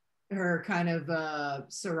her kind of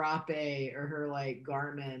serape or her like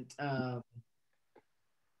garment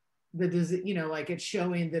like it's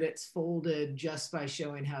showing that it's folded just by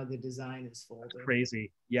showing how the design is folded. That's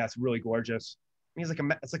crazy. Yeah, it's really gorgeous. I mean,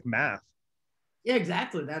 it's like math. Yeah,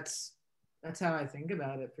 exactly. That's how I think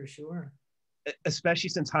about it for sure. Especially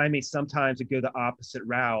since Jaime sometimes would go the opposite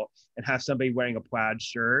route and have somebody wearing a plaid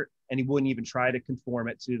shirt and he wouldn't even try to conform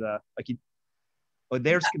it to the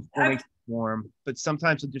there's conforming to form, but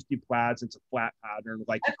sometimes he'll just do plaids. It's a flat pattern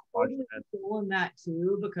like I'm totally cool in that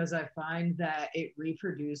too, because I find that it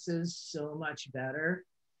reproduces so much better.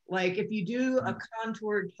 Like if you do a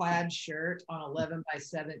contoured plaid shirt on 11 by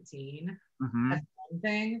 17, that's one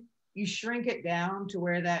thing. You shrink it down to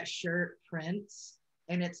where that shirt prints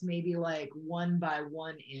and it's maybe like 1 by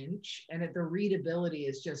 1 inch, and the readability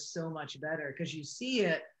is just so much better because you see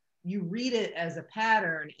it, you read it as a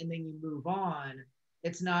pattern, and then you move on.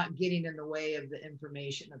 It's not getting in the way of the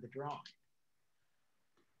information of the drawing.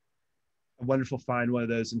 A wonderful find one of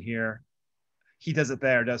those in here. He does it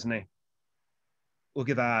there, doesn't he? Look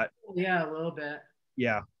at that. Yeah, a little bit.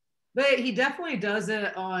 Yeah. But he definitely does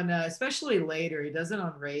it on, especially later, he does it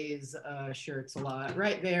on Ray's shirts a lot.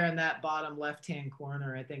 Right there in that bottom left-hand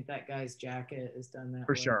corner, I think that guy's jacket is done that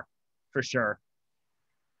For way. sure. For sure.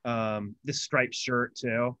 This striped shirt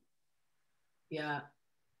too. Yeah.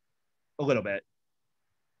 A little bit.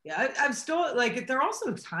 Yeah, I've still like they're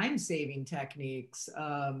also time-saving techniques,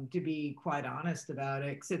 to be quite honest about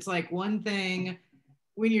it. 'Cause it's like one thing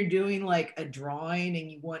when you're doing like a drawing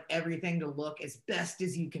and you want everything to look as best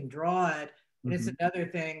as you can draw it. And it's another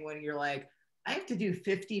thing when you're like, I have to do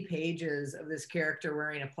 50 pages of this character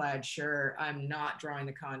wearing a plaid shirt. I'm not drawing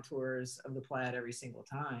the contours of the plaid every single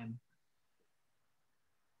time.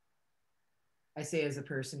 I say as a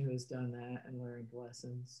person who has done that and learned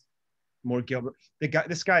lessons. More Gilbert.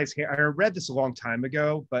 This guy's hair. I read this a long time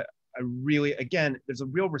ago, but I really, again, there's a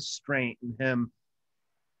real restraint in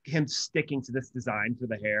him sticking to this design for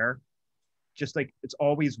the hair. Just like it's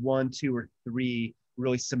always 1, 2, or 3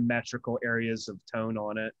 really symmetrical areas of tone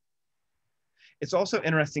on it. It's also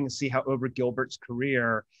interesting to see how over Gilbert's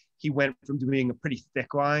career, he went from doing a pretty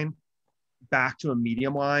thick line back to a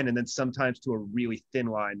medium line, and then sometimes to a really thin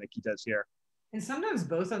line like he does here. And sometimes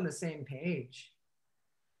both on the same page.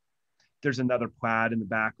 There's another plaid in the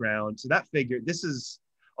background. So that figure, this is,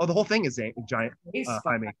 the whole thing is a giant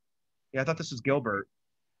Jaime. Yeah, I thought this was Gilbert,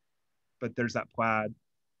 but there's that plaid.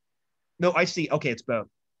 No, I see. Okay, it's both.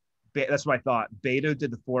 That's what I thought. Beto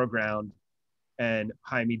did the foreground and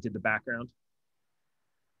Jaime did the background.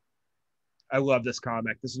 I love this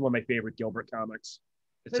comic. This is one of my favorite Gilbert comics.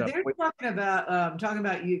 But they're talking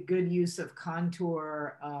about good use of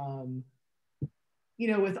contour,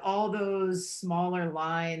 with all those smaller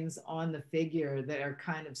lines on the figure that are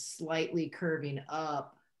kind of slightly curving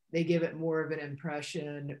up. They give it more of an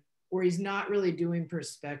impression, or he's not really doing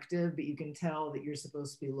perspective, but you can tell that you're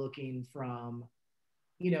supposed to be looking from,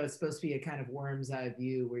 it's supposed to be a kind of worm's eye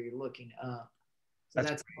view where you're looking up. So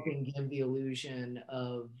that's helping give the illusion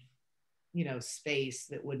of, space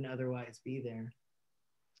that wouldn't otherwise be there.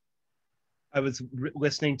 I was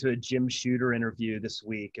listening to a Jim Shooter interview this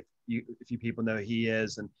week, if you people know who he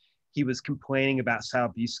is, and he was complaining about Sal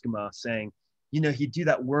Buscema, saying, he'd do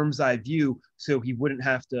that worm's eye view so he wouldn't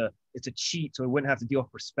have to, it's a cheat, so he wouldn't have to deal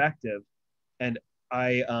with perspective. And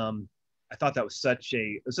I thought that was such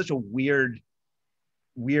a weird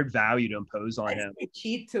value to impose on him.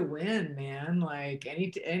 Cheat to win, man. Like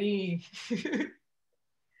any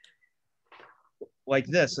like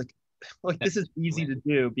this, like this is easy to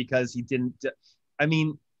do because he didn't. I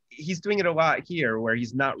mean, he's doing it a lot here where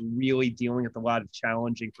he's not really dealing with a lot of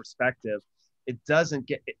challenging perspective. It doesn't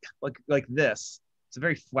get like this. It's a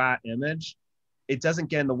very flat image. It doesn't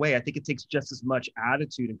get in the way. I think it takes just as much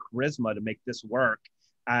attitude and charisma to make this work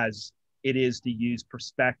as it is to use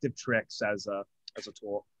perspective tricks as a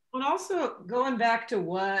tool. And also going back to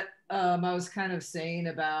what I was kind of saying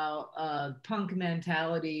about punk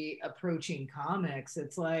mentality approaching comics,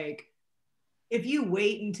 it's like, if you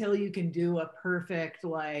wait until you can do a perfect,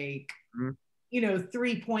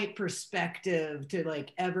 3-point perspective to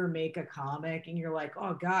like ever make a comic, and you're like,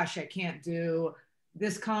 oh gosh, I can't do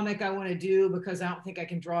this comic I want to do because I don't think I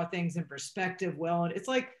can draw things in perspective well. And it's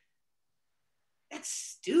like, That's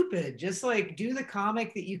stupid. Just like do the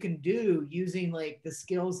comic that you can do using like the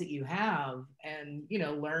skills that you have, and you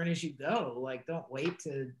know, learn as you go. Like don't wait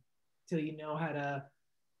till you know how to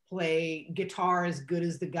play guitar as good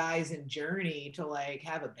as the guys in Journey to like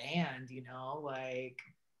have a band, you know, like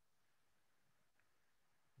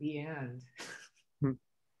the end.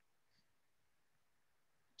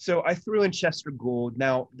 So I threw in Chester Gould.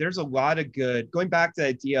 Now there's a lot of good, going back to the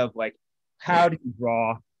idea of like, how do you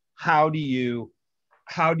draw? How do you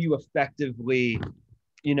effectively,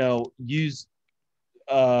 you know, use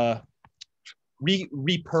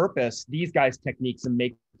repurpose these guys' techniques and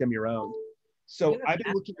make them your own. So I've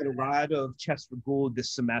been looking at a lot of Chester Gould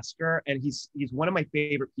this semester, and he's one of my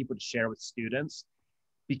favorite people to share with students,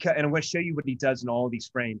 because, and I'm going to show you what he does in all of these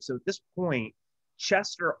frames. So at this point,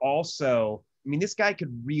 Chester also, I mean, this guy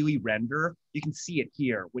could really render. You can see it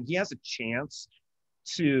here. When he has a chance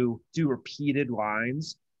to do repeated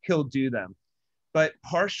lines, he'll do them. But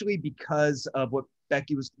partially because of what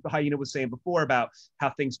Hyena was saying before about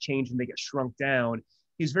how things change and they get shrunk down,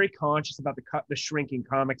 he's very conscious about the shrinking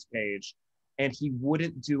comics page, and he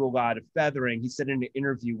wouldn't do a lot of feathering. He said in an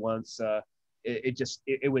interview once,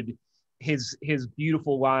 it would, his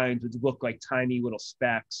beautiful lines would look like tiny little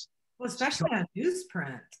specks. Well, especially on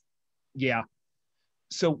newsprint. Yeah.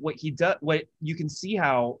 So what he does, what you can see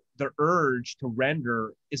how the urge to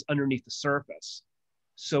render is underneath the surface.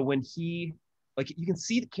 So when he, like, you can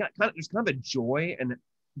see there's kind of a joy and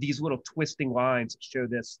these little twisting lines that show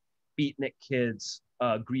this beatnik kid's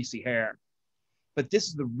greasy hair. But this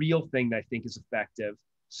is the real thing that I think is effective.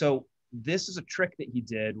 So this is a trick that he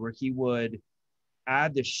did where he would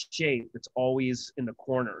add this shape that's always in the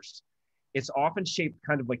corners. It's often shaped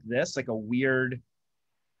kind of like this, like a weird,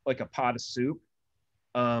 like a pot of soup.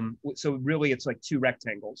 So really it's like two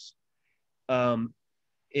rectangles.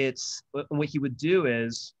 It's what he would do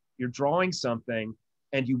is you're drawing something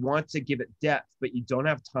and you want to give it depth, but you don't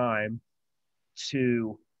have time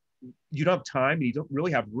and you don't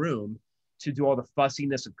really have room to do all the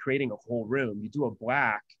fussiness of creating a whole room. You do a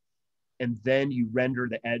black and then you render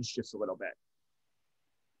the edge just a little bit.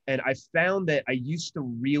 And I found that I used to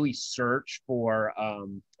really search for, I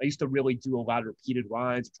used to really do a lot of repeated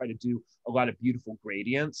lines, try to do a lot of beautiful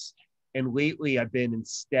gradients. And lately I've been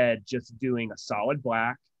instead just doing a solid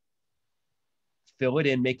black, fill it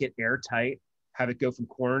in, make it airtight, have it go from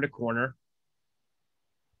corner to corner.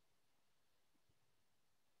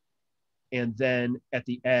 And then at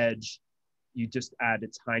the edge, you just add a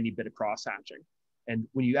tiny bit of cross hatching. And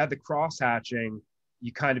when you add the cross hatching,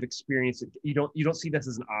 you kind of experience it. You don't see this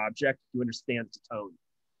as an object. You understand it's a tone.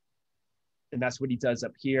 And that's what he does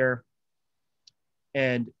up here.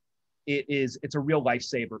 And it's a real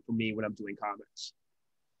lifesaver for me when I'm doing comics.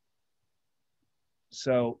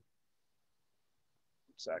 So,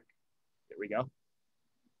 sec, there we go.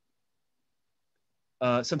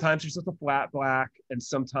 Sometimes there's just a flat black, and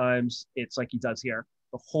sometimes it's like he does here.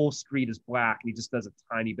 The whole street is black, and he just does a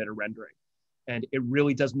tiny bit of rendering. And it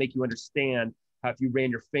really does make you understand how if you ran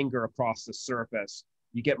your finger across the surface,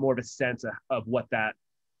 you get more of a sense of what the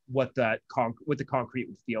concrete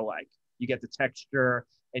would feel like. You get the texture,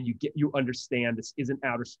 and you understand this isn't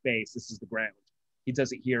outer space. This is the ground. He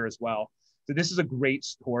does it here as well. So this is a great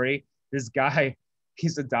story. This guy,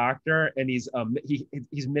 he's a doctor, and he's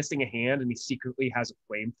missing a hand, and he secretly has a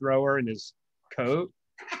flamethrower in his coat.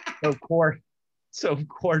 So of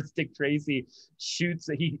course, Dick Tracy shoots.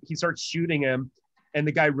 He starts shooting him, and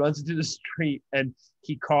the guy runs into the street, and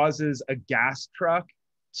he causes a gas truck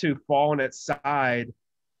to fall on its side,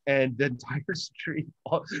 and the entire street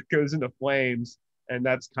goes into flames. And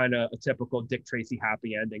that's kind of a typical Dick Tracy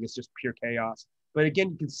happy ending. It's just pure chaos. But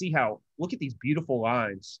again, you can see how, look at these beautiful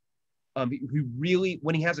lines. He really,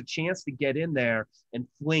 when he has a chance to get in there and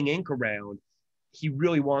fling ink around, he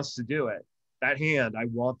really wants to do it. That hand, I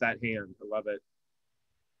want that hand. I love it.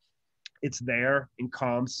 It's there in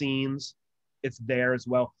calm scenes. It's there as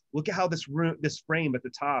well. Look at how this frame at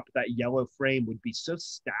the top, that yellow frame, would be so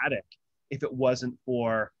static if it wasn't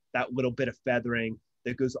for that little bit of feathering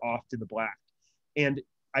that goes off to the black. And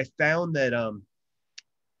I found that, I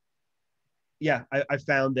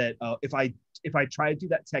found that if I try to do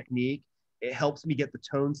that technique, it helps me get the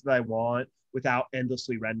tones that I want without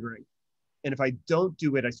endlessly rendering. And if I don't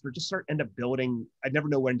do it, I end up building. I never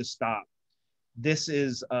know when to stop. This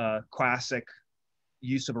is a classic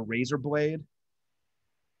use of a razor blade.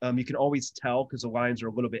 You can always tell because the lines are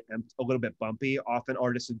a little bit bumpy. Often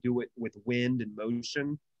artists will do it with wind and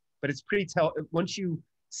motion, but it's pretty once you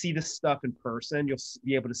see this stuff in person, you'll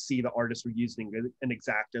be able to see the artists were using an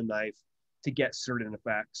X-Acto knife to get certain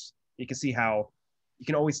effects. You can see how you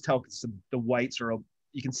can always tell because the whites are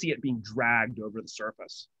you can see it being dragged over the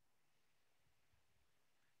surface.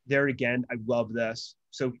 There again, I love this.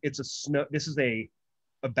 So it's a snow. This is a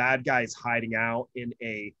bad guy is hiding out in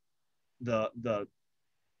the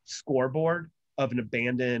scoreboard of an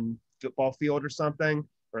abandoned football field or something,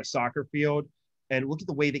 or a soccer field. And look at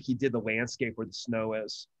the way that he did the landscape where the snow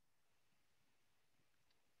is.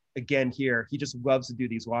 Again, here, he just loves to do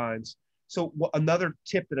these lines. So another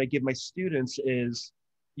tip that I give my students is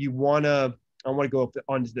I don't want to go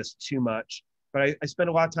onto this too much, but I spend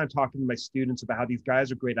a lot of time talking to my students about how these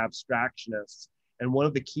guys are great abstractionists. And one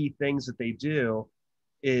of the key things that they do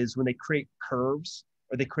is when they create curves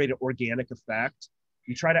or they create an organic effect,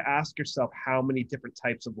 you try to ask yourself how many different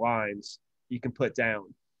types of lines you can put down,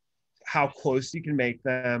 how close you can make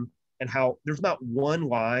them, and how there's not one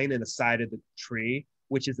line in the side of the tree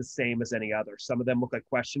which is the same as any other. Some of them look like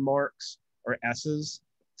question marks or S's.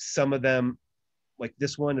 Some of them, like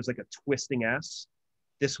this one is like a twisting S.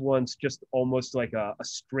 This one's just almost like a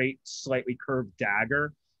straight, slightly curved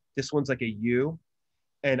dagger. This one's like a U.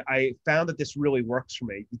 And I found that this really works for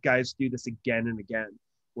me. You guys do this again and again.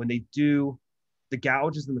 When they do, the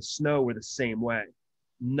gouges in the snow were the same way.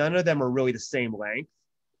 None of them are really the same length.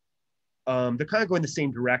 They're kind of going the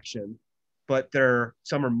same direction, but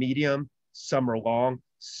some are medium, some are long,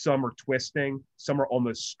 some are twisting, some are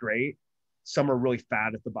almost straight, some are really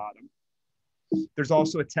fat at the bottom. There's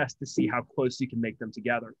also a test to see how close you can make them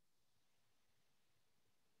together.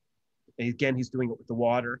 And again, he's doing it with the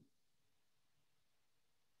water.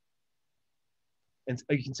 And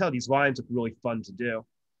you can tell these lines look really fun to do.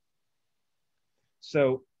 So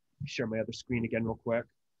let me share my other screen again real quick.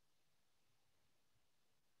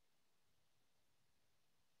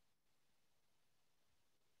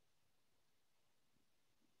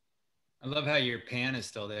 I love how your pan is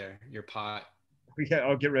still there, your pot. Yeah,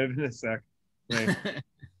 I'll get rid of it in a sec. Right.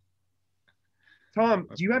 Tom,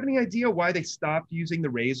 do you have any idea why they stopped using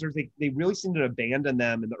the razors? They really seemed to abandon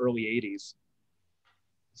them in the early 80s.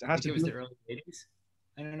 I think it was the early 80s.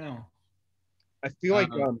 I don't know. I feel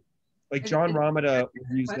like John Romita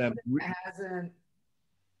used them.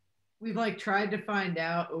 We've like tried to find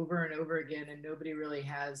out over and over again, and nobody really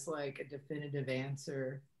has like a definitive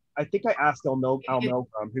answer. I think I asked Al Milgram,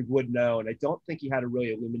 who would know, and I don't think he had a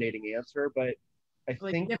really illuminating answer, but I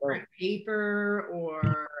like think different paper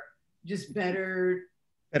or just better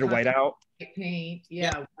whiteout paint,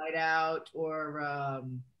 whiteout, or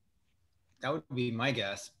that would be my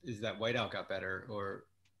guess, is that whiteout got better, or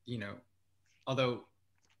although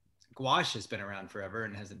gouache has been around forever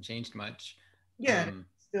and hasn't changed much.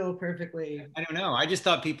 Still perfectly. I don't know. I just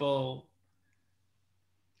thought people,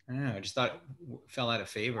 I don't know, I just thought it fell out of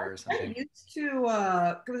favor or something. I used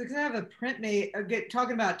to, because I have a printmate,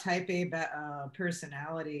 talking about type A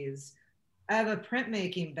personalities, I have a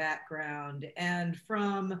printmaking background, and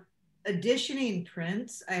from editioning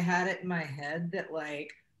prints, I had it in my head that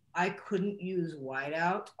like I couldn't use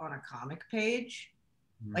whiteout on a comic page.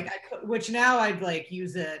 Like I could, which now I'd like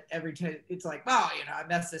use it every time. It's like, oh, I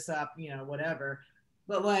messed this up, whatever.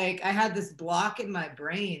 But like I had this block in my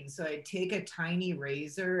brain, so I'd take a tiny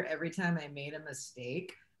razor every time I made a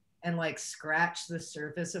mistake and like scratch the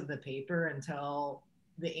surface of the paper until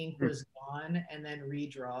the ink was gone, and then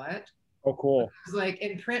redraw it. Oh, cool. Because like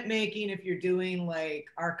in printmaking, if you're doing like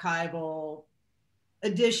archival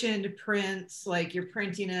editioned prints, like you're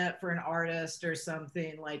printing it for an artist or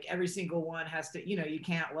something, like every single one has to, you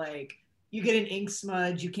can't like, you get an ink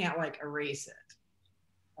smudge, you can't like erase it.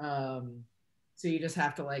 So you just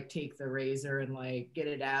have to like take the razor and like get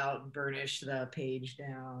it out and burnish the page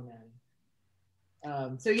down.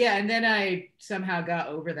 And so yeah, and then I somehow got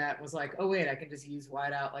over that, was like, oh wait, I can just use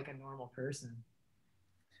whiteout like a normal person.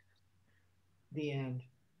 The end.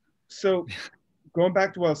 So going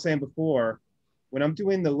back to what I was saying before, when I'm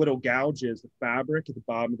doing the little gouges, the fabric at the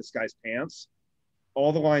bottom of this guy's pants,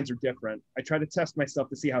 all the lines are different. I try to test myself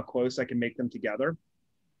to see how close I can make them together.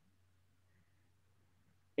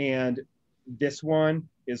 And this one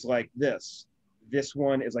is like this. This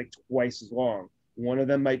one is like twice as long. One of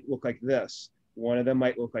them might look like this. One of them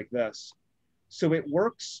might look like this. So it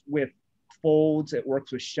works with folds, it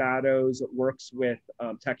works with shadows, it works with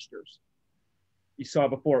textures. You saw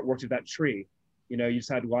before, it worked with that tree. You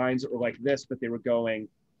just had lines that were like this, but they were going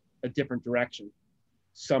a different direction.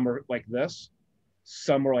 Some are like this,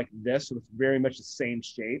 some are like this, so it's very much the same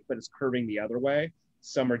shape, but it's curving the other way.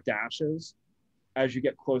 Some are dashes. As you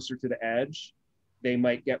get closer to the edge, they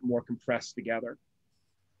might get more compressed together.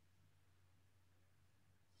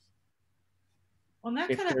 Well, that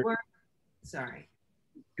kind of works. Sorry.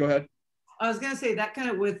 Go ahead. I was going to say that kind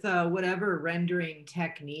of with whatever rendering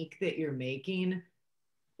technique that you're making,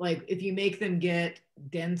 like if you make them get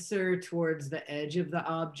denser towards the edge of the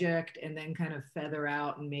object and then kind of feather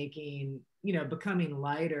out and making, you know, becoming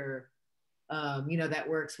lighter, you know, that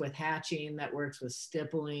works with hatching, that works with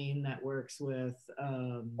stippling, that works with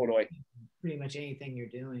Totally. pretty much anything you're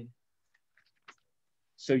doing.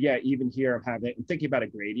 So yeah, even here I'm thinking about a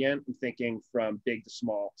gradient. I'm thinking from big to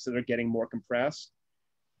small. So they're getting more compressed.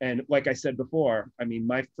 And like I said before, I mean,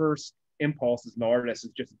 my first impulse as an artist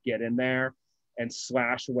is just get in there and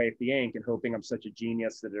slash away at the ink and hoping I'm such a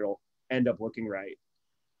genius that it'll end up looking right.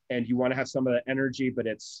 And you want to have some of the energy, but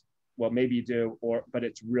it's, well, maybe you do, but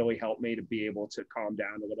it's really helped me to be able to calm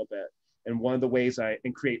down a little bit. And one of the ways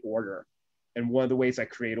and create order. And one of the ways I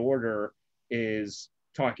create order is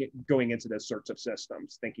going into those sorts of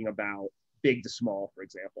systems, thinking about big to small, for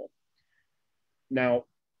example. Now,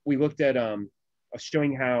 we looked at, I was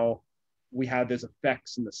showing how we had those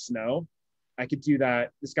effects in the snow. I could do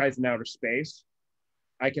that. This guy's in outer space.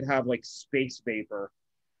 I could have like space vapor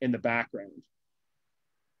in the background.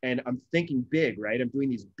 And I'm thinking big, right? I'm doing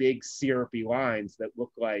these big syrupy lines that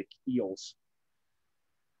look like eels.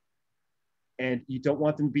 And you don't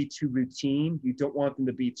want them to be too routine. You don't want them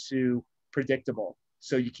to be too predictable.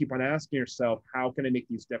 So you keep on asking yourself, how can I make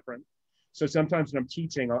these different? So sometimes when I'm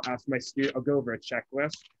teaching, I'll ask my student, I'll go over a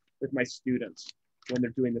checklist with my students when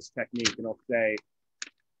they're doing this technique, and I'll say,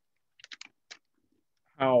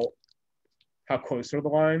 how close are the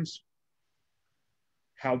lines?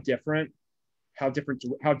 How different are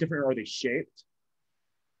they shaped?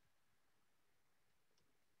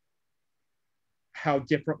 How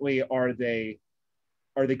differently are they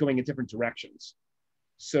going in different directions?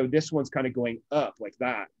 So this one's kind of going up like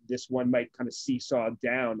that. This one might kind of seesaw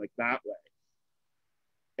down like that way.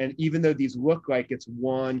 And even though these look like it's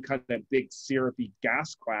one kind of big syrupy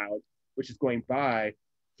gas cloud, which is going by,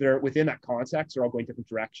 they're within that context, they're all going different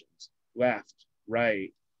directions. Left,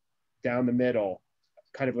 right, down the middle,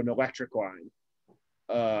 kind of an electric line.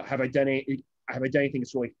 Have I done anything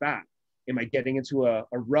that's really fat? Am I getting into a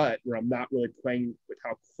rut where I'm not really playing with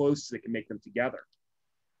how close they can make them together?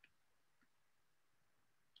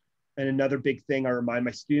 And another big thing I remind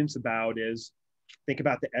my students about is think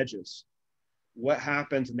about the edges. What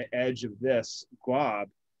happens in the edge of this glob,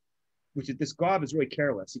 this glob is really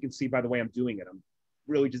careless. You can see by the way I'm doing it. I'm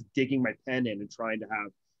really just digging my pen in and trying to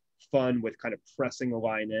have fun with kind of pressing the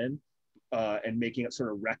line in and making it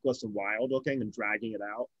sort of reckless and wild looking and dragging it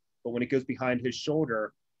out. But when it goes behind his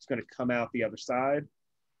shoulder, it's going to come out the other side.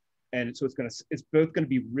 And so it's both going to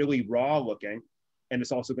be really raw looking, and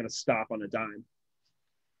it's also going to stop on a dime.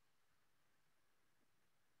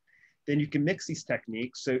 Then you can mix these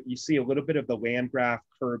techniques. So you see a little bit of the Landgraf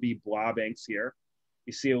Kirby blob inks here.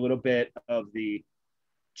 You see a little bit of the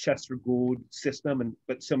Chester Gould system,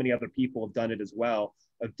 but so many other people have done it as well,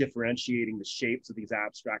 of differentiating the shapes of these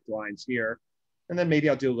abstract lines here. And then maybe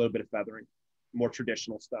I'll do a little bit of feathering, more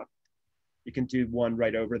traditional stuff. You can do one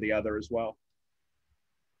right over the other as well.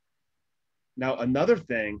 Now, another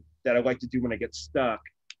thing that I like to do when I get stuck,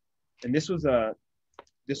 and I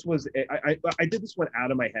did this one out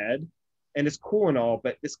of my head, and it's cool and all,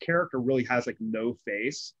 but this character really has like no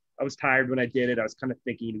face. I was tired when I did it. I was kind of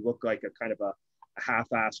thinking he looked like a kind of a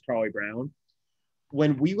half-assed Charlie Brown.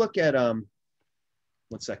 When we look at, 1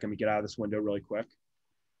 second, let me get out of this window really quick.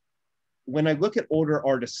 When I look at older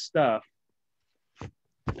artist stuff,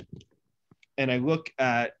 and I look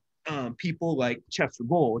at people like Chester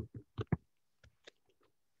Gould.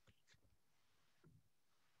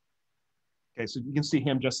 Okay, so you can see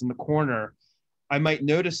him just in the corner. I might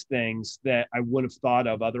notice things that I would have thought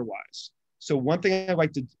of otherwise. So one thing I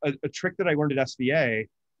like to, a trick that I learned at SVA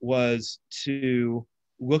was to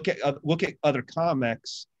look at other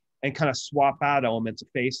comics and kind of swap out elements of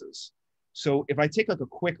faces. So if I take like a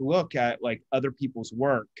quick look at like other people's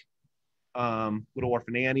work, Little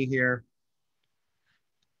Orphan Annie here.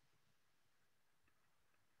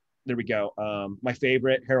 There we go. My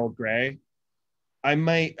favorite, Harold Gray. I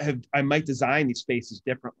might design these faces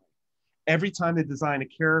differently. Every time they design a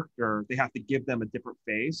character, they have to give them a different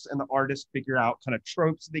face, and the artists figure out kind of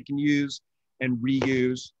tropes they can use and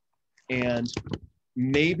reuse. And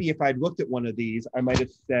maybe if I'd looked at one of these, I might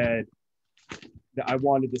have said that I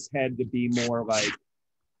wanted this head to be more like,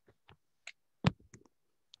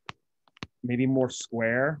 maybe more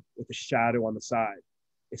square with a shadow on the side.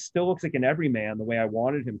 It still looks like an everyman the way I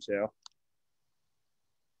wanted him to,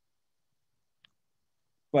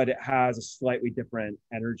 but it has a slightly different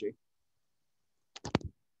energy.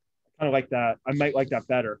 I kind of like that. I might like that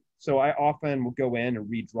better. So I often will go in and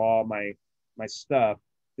redraw my stuff.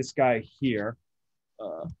 This guy here,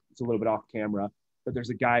 it's a little bit off camera, but there's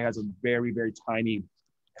a guy who has a very, very tiny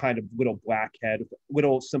kind of little black head, with a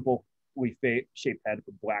little simply shaped head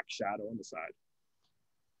with a black shadow on the side.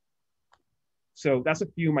 So that's a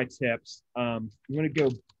few of my tips. I'm going to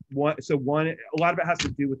go one, a lot of it has to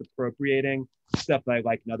do with appropriating stuff that I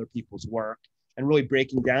like in other people's work and really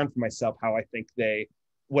breaking down for myself how I think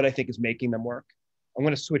what I think is making them work. I'm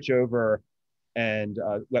going to switch over and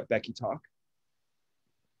let Becky talk.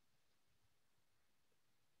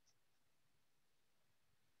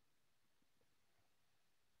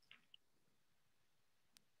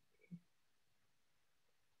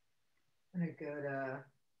 I'm gonna go to.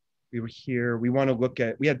 We were here. We want to look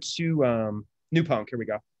at. We had two new punk. Here we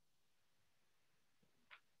go.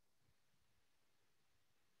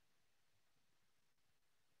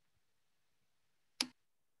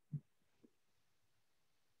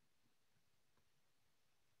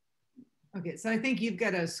 Okay, so I think you've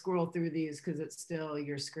got to scroll through these because it's still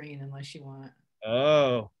your screen unless you want.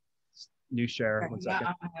 Oh, new share. Okay, 1 second.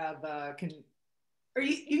 I have or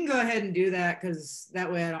you can go ahead and do that because that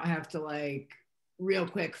way I don't have to like real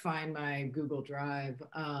quick find my Google Drive.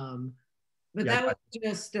 But Yeah, that was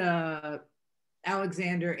just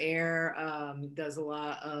Alexander Ayer does a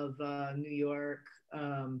lot of New York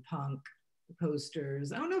punk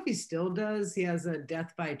posters. I don't know if he still does. He has a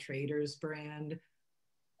Death by Traders brand.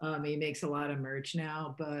 He makes a lot of merch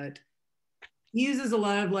now, but he uses a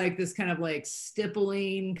lot of like this kind of like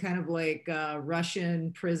stippling, kind of like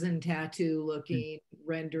Russian prison tattoo looking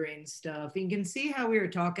rendering stuff. You can see how we were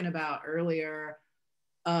talking about earlier,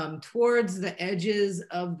 towards the edges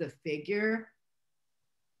of the figure,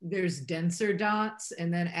 there's denser dots.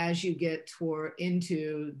 And then as you get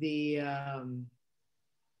into the,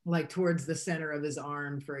 like towards the center of his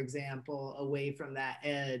arm, for example, away from that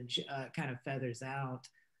edge, kind of feathers out.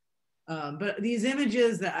 But these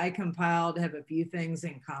images that I compiled have a few things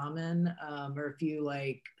in common, or a few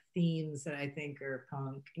like themes that I think are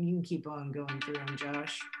punk. And you can keep on going through them,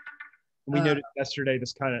 Josh. We noticed yesterday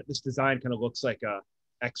this design kind of looks like a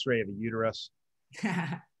X-ray of a uterus.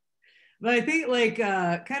 But I think like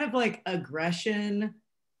kind of like aggression,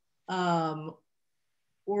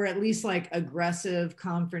 or at least like aggressive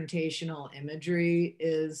confrontational imagery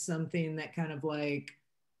is something that kind of like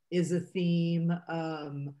is a theme.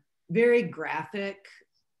 Very graphic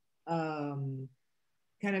kind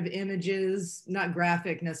of images, not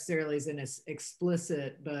graphic necessarily as in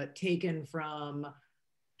explicit, but taken from,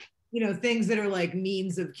 you know, things that are like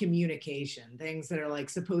means of communication, things that are like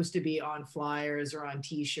supposed to be on flyers or on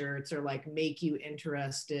t-shirts or like make you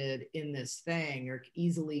interested in this thing or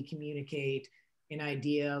easily communicate an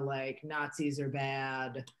idea like Nazis are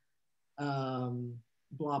bad, blah,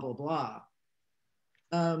 blah, blah.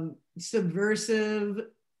 Subversive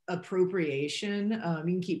appropriation. You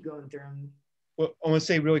can keep going through them. Well, I want to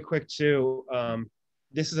say really quick too.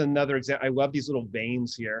 This is another example. I love these little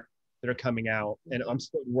veins here that are coming out, and I'm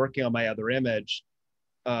still working on my other image.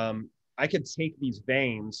 I could take these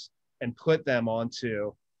veins and put them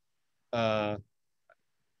onto that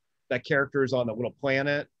characters on the little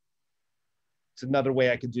planet. It's another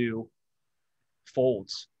way I could do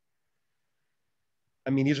folds. I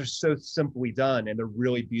mean, these are so simply done, and they're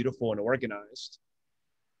really beautiful and organized.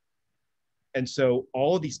 And so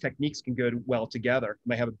all of these techniques can go well together. You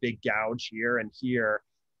might have a big gouge here and here,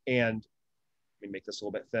 and let me make this a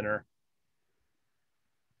little bit thinner.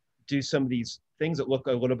 Do some of these things that look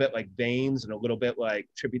a little bit like veins and a little bit like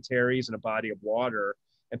tributaries in a body of water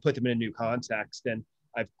and put them in a new context. And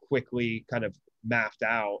I've quickly kind of mapped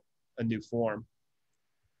out a new form.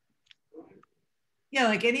 Yeah,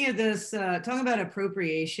 like any of this, talking about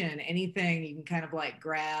appropriation, anything you can kind of like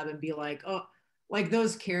grab and be like, oh, like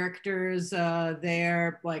those characters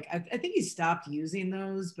there, like I think he stopped using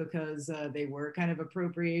those because they were kind of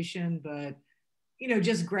appropriation, but you know,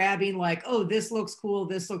 just grabbing like, oh, this looks cool,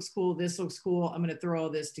 this looks cool, this looks cool. I'm gonna throw all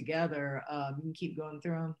this together. You can keep going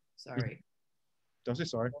through them. Sorry. Don't say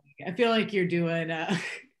sorry. I feel like you're doing,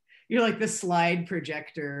 you're like the slide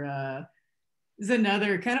projector. Is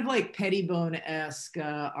another kind of like Pettibone-esque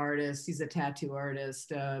artist. He's a tattoo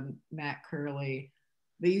artist, Matt Curley.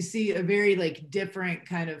 But you see a very like different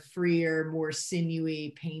kind of freer, more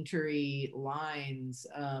sinewy, paintery lines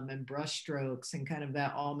and brush strokes and kind of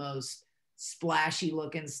that almost splashy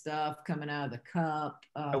looking stuff coming out of the cup.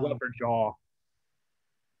 I love her jaw.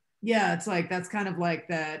 Yeah, it's like that's kind of like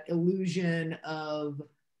that illusion of,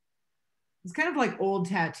 it's kind of like old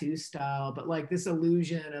tattoo style, but like this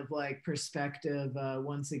illusion of like perspective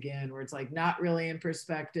once again, where it's like not really in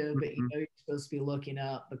perspective, but you know you're supposed to be looking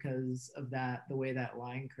up because of that, the way that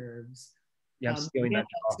line curves. Yeah, I'm stealing that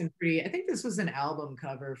jaw. I think this was an album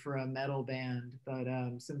cover for a metal band, but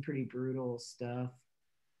some pretty brutal stuff.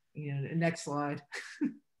 You know, next slide.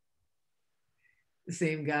 the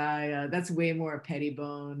same guy. That's way more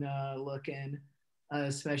Pettibone looking,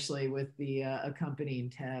 especially with the accompanying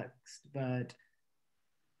text. But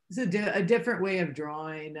it's a different way of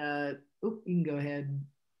drawing. You can go ahead.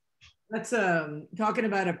 That's talking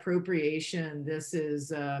about appropriation. This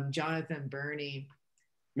is Jonathan Burney.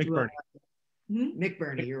 McBurney. Mick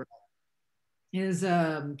Burney, you're right. His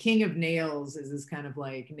King of Nails is this kind of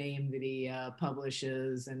like name that he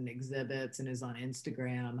publishes and exhibits and is on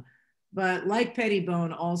Instagram. But like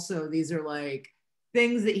Pettibone, also these are like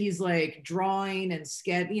things that he's like drawing and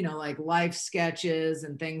sketch, you know, like life sketches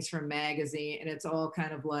and things from magazine, and it's all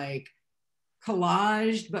kind of like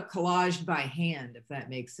collaged, but collaged by hand, if that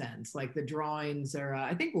makes sense. Like the drawings are,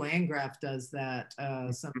 I think Landgraf does that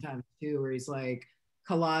sometimes too, where he's like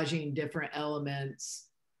collaging different elements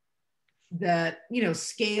that, you know,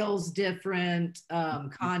 scales different,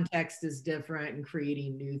 context is different, and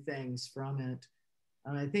creating new things from it.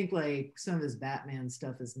 I think like some of his Batman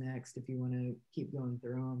stuff is next if you want to keep going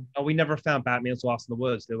through them. Oh, we never found Batman's Lost in the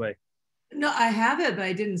Woods, did we? No, I have it, but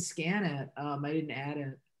I didn't scan it. I didn't add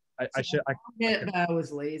it. I should. I it, but I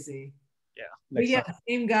was lazy. Yeah. But yeah,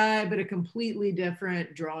 same guy, but a completely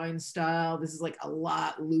different drawing style. This is like a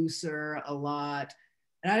lot looser, a lot.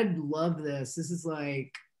 And I love this. This is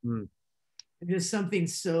like just something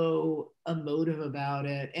so emotive about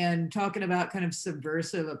it. And talking about kind of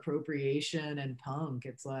subversive appropriation and punk,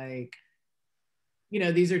 it's like, you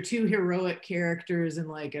know, these are two heroic characters and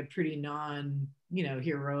like a pretty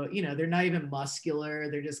heroic, you know, they're not even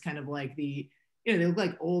muscular. They're just kind of like the, you know, they look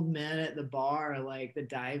like old men at the bar, like the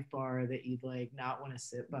dive bar that you'd like not want to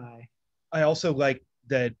sit by. I also like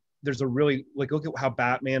that there's a really, like, look at how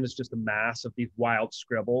Batman is just a mass of these wild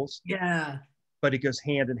scribbles. Yeah. But it goes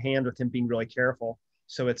hand in hand with him being really careful.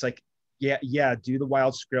 So it's like, yeah, do the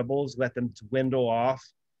wild scribbles, let them dwindle off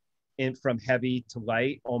from heavy to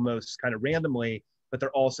light, almost kind of randomly, but they're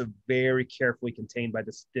also very carefully contained by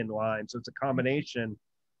this thin line. So it's a combination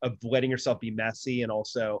of letting yourself be messy and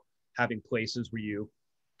also having places where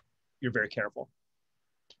you're very careful.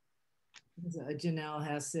 Janelle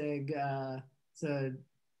Hessig. So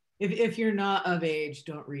if you're not of age,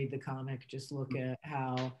 don't read the comic. Just look at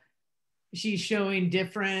how she's showing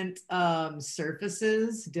different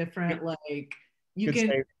surfaces, different like you Good can.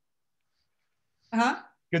 Save. Huh?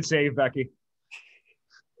 Good save, Becky.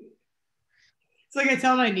 It's like I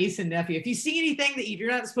tell my niece and nephew, if you see anything that you're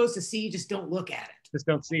not supposed to see, just don't look at it. Just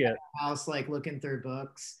don't see it. House, like looking through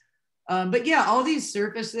books. But yeah, all these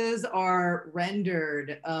surfaces are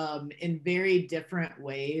rendered in very different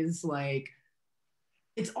ways. Like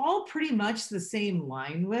it's all pretty much the same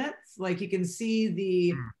line width. Like you can see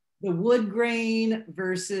the wood grain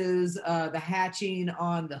versus the hatching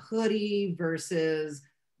on the hoodie versus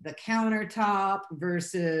the countertop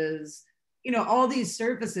versus, you know, all these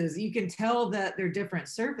surfaces. You can tell that they're different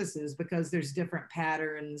surfaces because there's different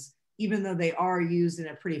patterns, even though they are used in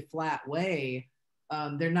a pretty flat way.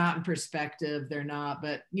 They're not in perspective, they're not,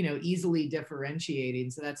 but, you know, easily differentiating.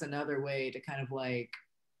 So that's another way to kind of like,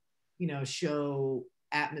 you know, show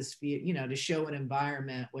atmosphere, you know, to show an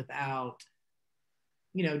environment without,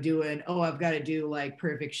 you know, doing, oh, I've got to do like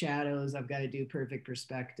perfect shadows, I've got to do perfect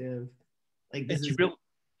perspective. Like this is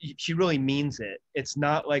she really means it. It's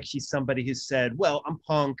not like she's somebody who said, well, I'm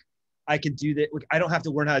punk, I can do that. I don't have to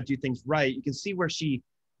learn how to do things right. You can see where she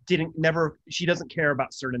doesn't care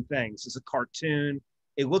about certain things. It's a cartoon.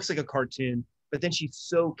 It looks like a cartoon, but then she's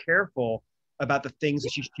so careful about the things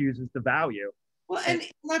that she chooses to value. Well, and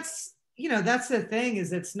that's, you know, that's the thing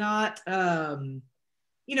is it's not,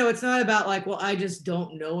 you know, it's not about like, well, I just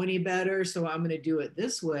don't know any better, so I'm going to do it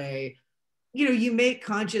this way. You know, you make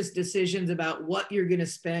conscious decisions about what you're going to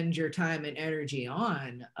spend your time and energy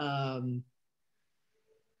on,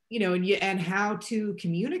 you know, and how to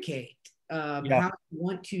communicate, how you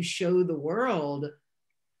want to show the world.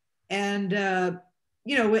 And,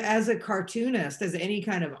 you know, as a cartoonist, as any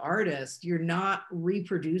kind of artist, you're not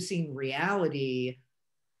reproducing reality.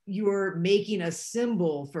 You're making a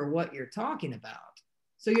symbol for what you're talking about.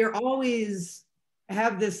 So you're always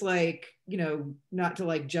have this like, you know, not to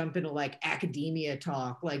like jump into like academia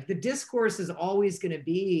talk, like the discourse is always going to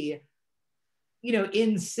be, you know,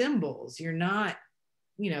 in symbols. You're not,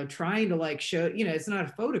 you know, trying to like show, you know, it's not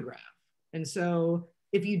a photograph. And so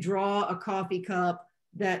if you draw a coffee cup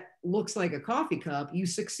that looks like a coffee cup, you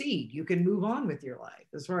succeed. You can move on with your life,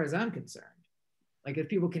 as far as I'm concerned. Like if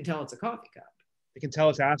people can tell it's a coffee cup. They can tell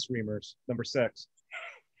it's ass reamers, number 6.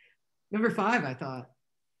 Number 5, I thought.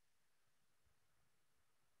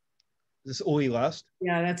 Is this Uli Lust?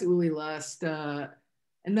 Yeah, that's Uli Lust. And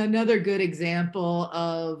another good example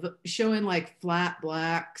of showing like flat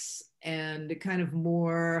blacks and kind of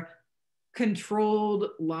more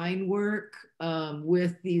controlled line work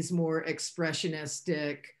with these more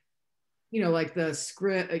expressionistic, you know, like the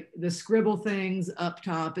scribble things up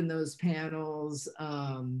top in those panels,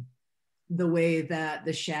 the way that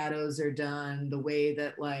the shadows are done, the way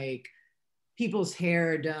that like people's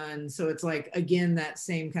hair are done. So it's like, again, that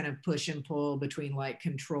same kind of push and pull between like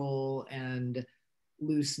control and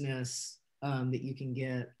looseness that you can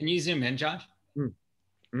get. Can you zoom in, Josh?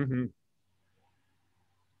 Mm-hmm.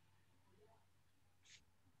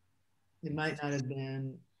 It might not have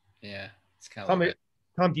been. Yeah, it's kind of like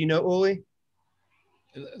Tom, do you know Uli?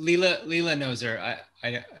 Leela knows her.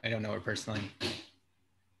 I don't know her personally.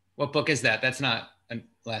 What book is that? That's not a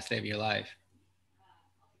Last Day of Your Life.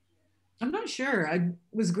 I'm not sure. I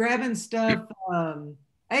was grabbing stuff. I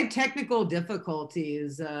had technical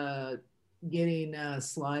difficulties getting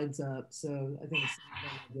slides up, so I think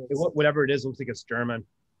Whatever it is, looks like it's German.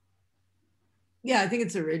 yeah, I think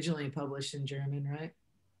it's originally published in German, right?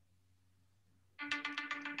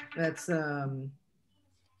 That's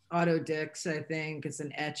Otto Dix, I think. It's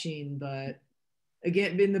an etching, but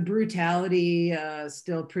again, in the brutality,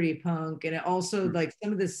 still pretty punk, and it also like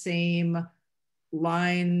some of the same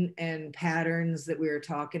line and patterns that we were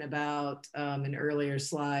talking about in earlier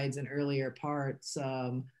slides and earlier parts,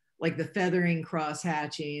 like the feathering, cross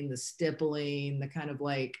hatching, the stippling, the kind of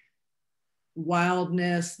like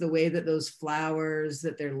wildness, the way that those flowers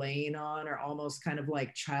that they're laying on are almost kind of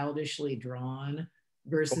like childishly drawn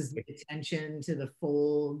versus the attention to the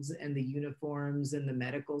folds and the uniforms and the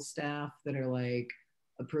medical staff that are like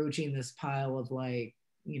approaching this pile of like,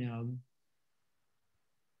 you know,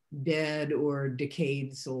 dead or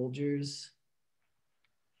decayed soldiers.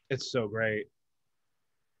 It's so great.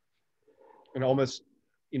 And almost,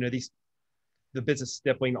 you know, the bits of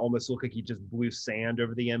stippling almost look like he just blew sand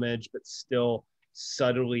over the image, but still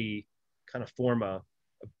subtly kind of form a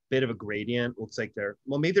bit of a gradient. Looks like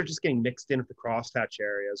maybe they're just getting mixed in with the crosshatch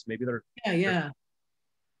areas. Maybe they're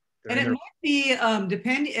and it might be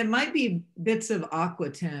it might be bits of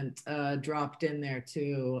aqua tint dropped in there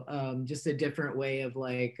too, just a different way of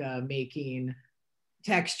like making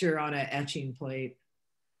texture on an etching plate.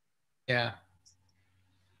 Yeah,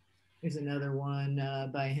 there's another one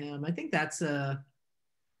by him. I think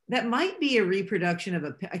that might be a reproduction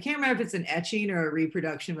of I can't remember if it's an etching or a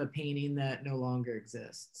reproduction of a painting that no longer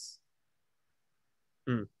exists.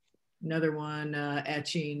 Another one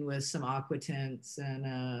etching with some aqua tints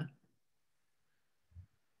and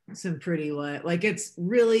some pretty like it's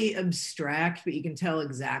really abstract, but you can tell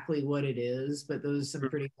exactly what it is. But those are some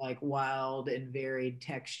pretty like wild and varied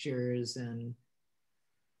textures,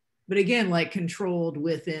 but again, like controlled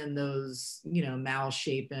within those, you know,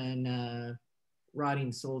 malshapen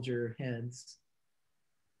rotting soldier heads.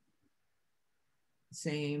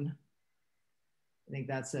 Same. I think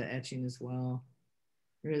that's an etching as well.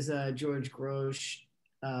 There's George Grosz.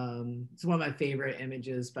 It's one of my favorite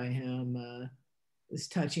images by him. This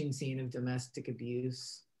touching scene of domestic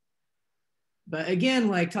abuse. But again,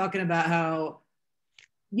 like talking about how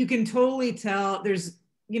you can totally tell there's,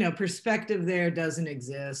 you know, perspective there doesn't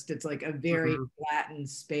exist. It's like a very flattened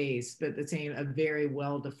space, but the same, a very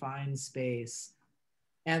well-defined space.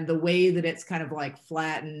 And the way that it's kind of like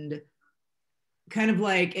flattened, kind of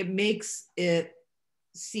like it makes it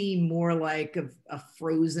seem more like a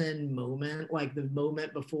frozen moment, like the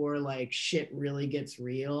moment before like shit really gets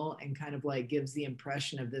real, and kind of like gives the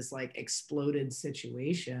impression of this like exploded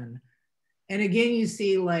situation. And again, you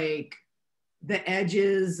see like the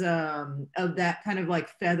edges of that kind of like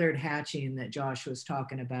feathered hatching that Josh was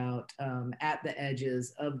talking about at the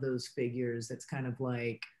edges of those figures. That's kind of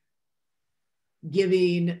like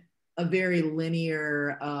giving a very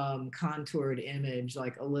linear contoured image,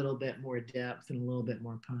 like a little bit more depth and a little bit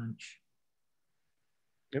more punch.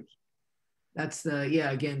 Yep. That's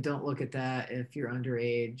again, don't look at that if you're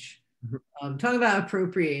underage. Talking about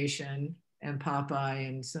appropriation and Popeye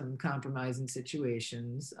and some compromising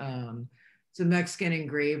situations. It's a Mexican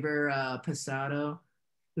engraver, Pasado,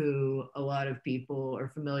 who a lot of people are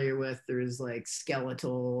familiar with. There's like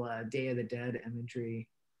skeletal Day of the Dead imagery.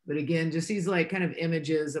 But again, just these like kind of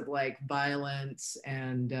images of like violence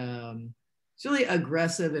and it's really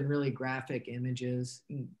aggressive and really graphic images.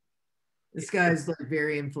 This guy's like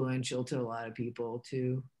very influential to a lot of people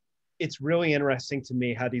too. It's really interesting to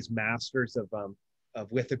me how these masters of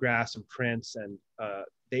lithographs and prints, and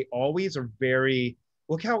they always are very,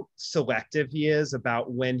 look how selective he is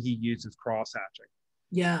about when he uses cross hatching.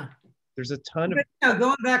 Yeah. There's a ton of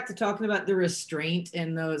going back to talking about the restraint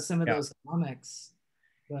in some of those comics.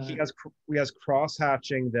 But he has cross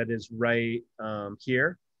hatching that is right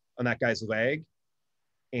here on that guy's leg,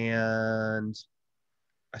 and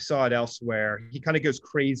I saw it elsewhere. He kind of goes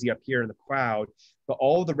crazy up here in the crowd, but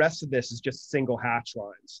all the rest of this is just single hatch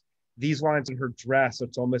lines. These lines in her dress, so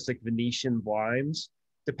it's almost like Venetian blinds.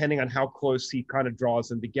 Depending on how close he kind of draws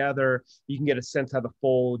them together, you can get a sense how the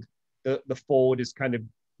fold is kind of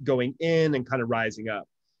going in and kind of rising up.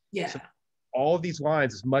 Yeah. So all of these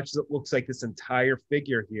lines, as much as it looks like this entire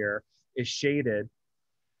figure here is shaded,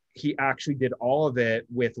 he actually did all of it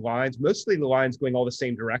with lines, mostly the lines going all the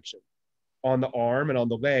same direction. On the arm and on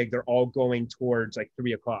the leg, they're all going towards like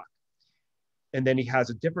 3 o'clock. And then he has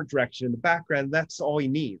a different direction in the background. That's all he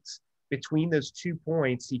needs. Between those 2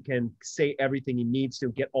 points, he can say everything he needs to,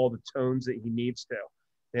 get all the tones that he needs to.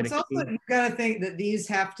 And it's also, you've got to think that these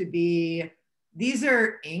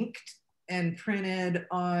are inked and printed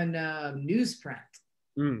on newsprint.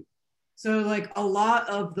 Mm. So like a lot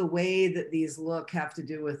of the way that these look have to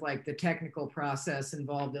do with like the technical process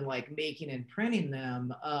involved in like making and printing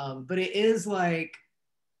them. But it is like,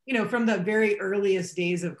 you know, from the very earliest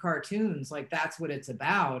days of cartoons, like that's what it's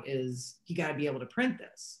about, is you got to be able to print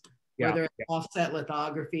this. Whether it's offset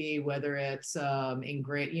lithography, whether it's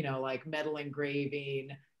you know, like metal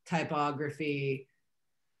engraving, typography,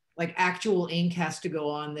 like actual ink has to go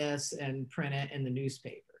on this and print it in the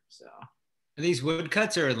newspaper. So are these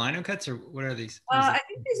woodcuts or lino cuts, or what are these? I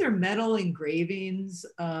think these are metal engravings.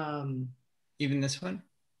 Even this one?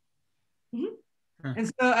 Mm-hmm. Huh. And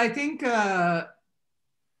so I think the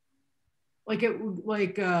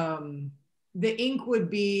ink would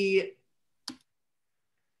be,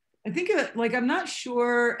 I think like, I'm not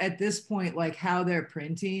sure at this point like how they're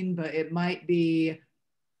printing, but it might be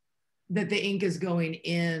that the ink is going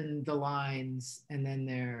in the lines and then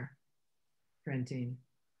they're printing.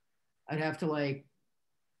 I'd have to like,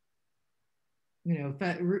 you know,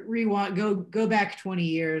 rewind, go back 20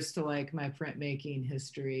 years to like my printmaking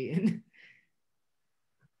history and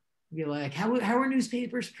be like, how are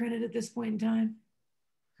newspapers printed at this point in time?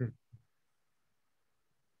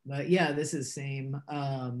 But yeah, this is same.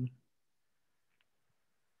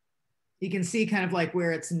 You can see kind of like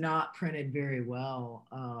where it's not printed very well,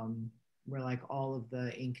 where like all of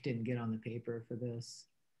the ink didn't get on the paper for this.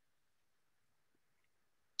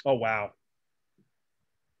 Oh, wow.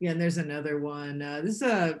 Yeah, and there's another one. This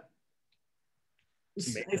is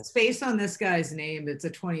it's based on this guy's name. It's a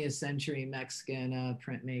 20th century Mexican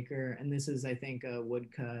printmaker. And this is, I think, a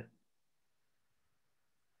woodcut,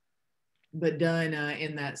 but done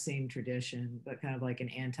in that same tradition, but kind of like an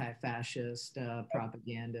anti-fascist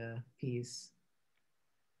propaganda piece.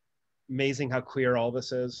 Amazing how clear all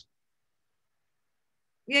this is.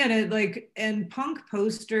 Yeah, and punk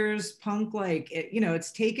posters, you know,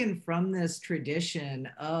 it's taken from this tradition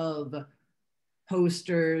of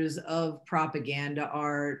posters, of propaganda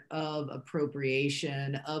art, of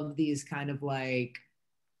appropriation, of these kind of like,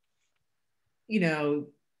 you know,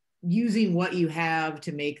 using what you have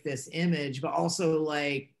to make this image, but also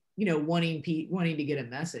like, you know, wanting to get a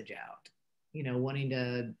message out, you know, wanting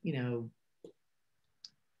to, you know,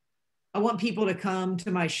 I want people to come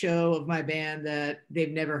to my show of my band that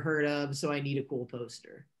they've never heard of, so I need a cool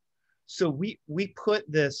poster. So we put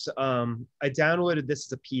this, I downloaded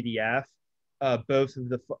this as a PDF, both of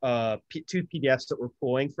the 2 PDFs that we're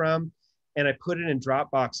pulling from, and I put it in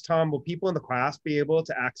Dropbox. Tom, will people in the class be able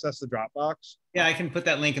to access the Dropbox? Yeah, I can put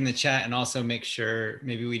that link in the chat and also make sure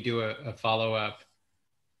maybe we do a follow-up.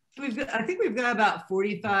 I think we've got about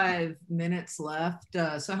 45 minutes left.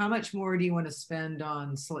 So how much more do you want to spend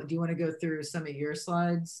on, do you want to go through some of your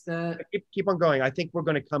slides? Keep on going. I think we're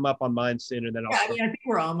going to come up on mine soon, and then I think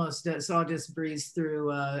we're almost done, so I'll just breeze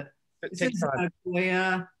through. This is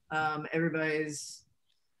Goya, everybody's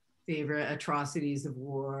favorite, Atrocities of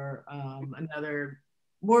War. Another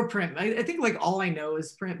more print. I think like all I know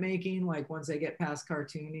is printmaking, like once I get past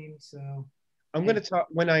cartooning. So I'm going to talk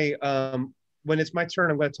when it's my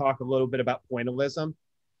turn. I'm going to talk a little bit about pointillism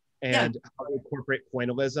and how to incorporate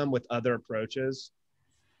pointillism with other approaches.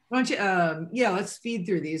 Why don't you, let's speed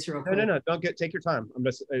through these real quick. No, take your time.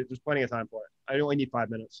 There's plenty of time for it. I only need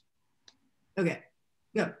 5 minutes. Okay,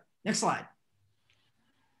 good. Next slide.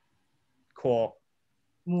 Cool.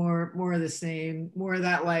 More of the same, more of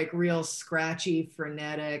that like real scratchy,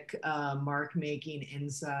 frenetic mark making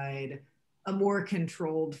inside a more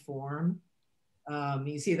controlled form.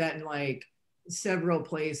 You see that in like several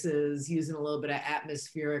places, using a little bit of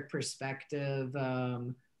atmospheric perspective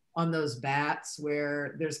on those bats,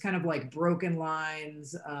 where there's kind of like broken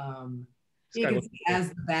lines. You can see as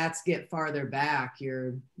the bats get farther back,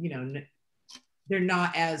 they're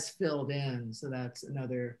not as filled in. So that's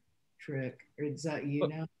another trick. Or is that you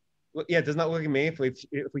now? Yeah, it does not look at me if we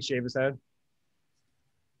shave his head.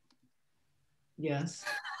 Yes.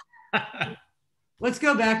 Let's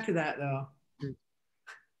go back to that though.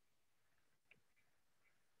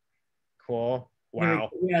 Cool. Wow.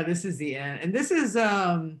 Yeah, this is the end. And this is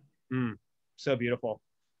So beautiful.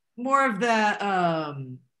 more of that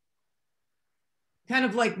kind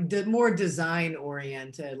of like more design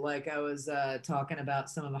oriented. Like I was talking about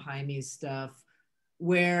some of the Hyena stuff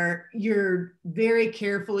where you're very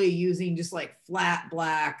carefully using just like flat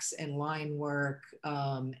blacks and line work,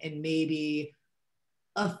 and maybe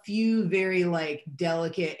a few very like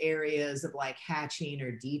delicate areas of like hatching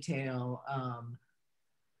or detail,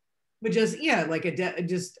 but just yeah, like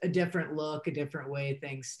just a different look, a different way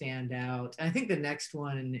things stand out. And I think the next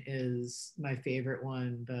one is my favorite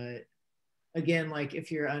one, but again, like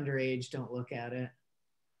if you're underage, don't look at it.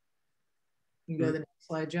 You can go to the next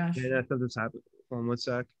slide, Josh. Yeah, that doesn't happen. Hold on 1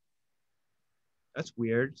 sec. That's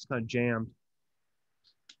weird. It's kind of jammed.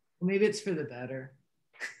 Well, maybe it's for the better.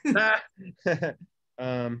 Yeah,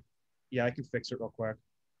 I can fix it real quick.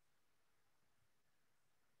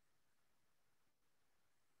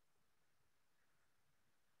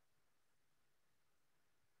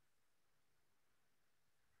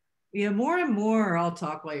 Yeah, more and more, I'll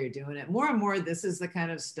talk while you're doing it. More and more, this is the kind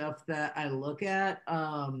of stuff that I look at.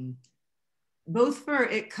 Both for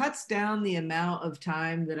it cuts down the amount of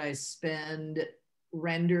time that I spend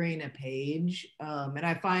rendering a page. And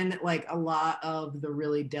I find that like a lot of the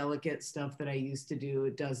really delicate stuff that I used to do,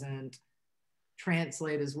 it doesn't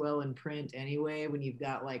translate as well in print anyway when you've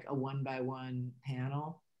got like a 1x1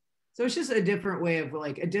 panel. So it's just a different way of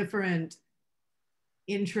like a different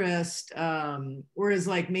interest, whereas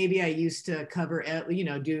like maybe I used to cover, you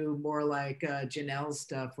know, do more like Janelle's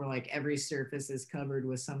stuff where like every surface is covered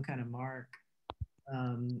with some kind of mark.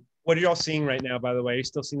 What are y'all seeing right now, by the way? Are you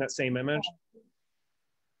still seeing that same image?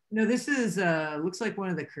 No, this is looks like one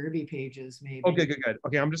of the Kirby pages maybe. Okay, good.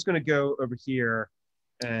 Okay, I'm just going to go over here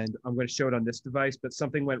and I'm going to show it on this device, but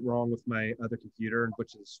something went wrong with my other computer,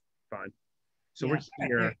 which is fine. So yeah, we're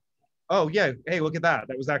here. Oh yeah, hey, look at that.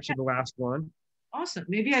 That was actually the last one. Awesome.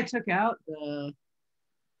 Maybe I took out the,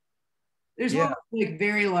 there's one with like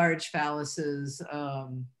very large phalluses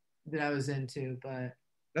that I was into, but.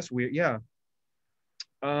 That's weird, yeah.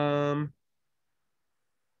 Or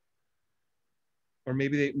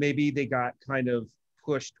maybe they got kind of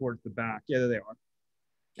pushed towards the back. Yeah, there they are.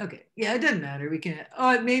 Okay, yeah, it doesn't matter. We can,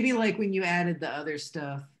 maybe like when you added the other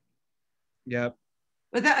stuff. Yep.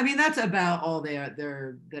 But that, I mean, that's about all there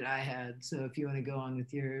that I had. So if you want to go on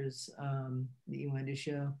with yours, that you wanted to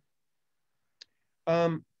show.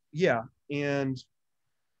 Yeah, and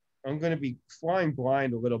I'm going to be flying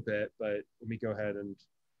blind a little bit, but let me go ahead and.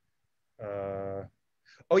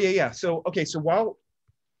 Oh yeah. So okay, so while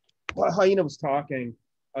Hyena was talking,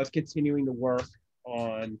 I was continuing to work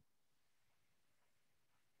on.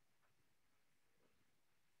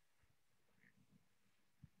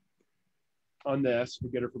 On this, for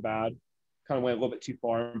good or for bad, kind of went a little bit too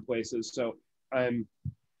far in places. So I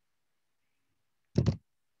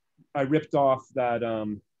ripped off that I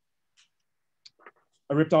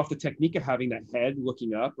ripped off the technique of having that head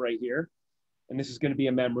looking up right here, and this is going to be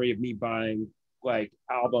a memory of me buying like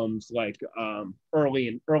albums like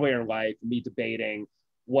earlier in life, me debating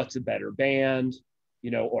what's a better band,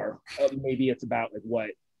 you know, or maybe it's about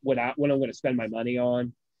like what I'm going to spend my money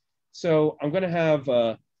on. So I'm going to have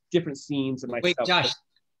different scenes of myself. Wait, Josh.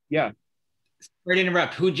 Yeah. Sorry to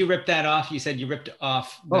interrupt. Who'd you rip that off? You said you ripped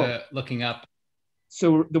off the looking up.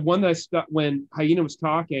 So the one that I stuck when Hyena was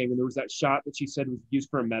talking, and there was that shot that she said was used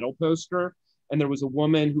for a metal poster, and there was a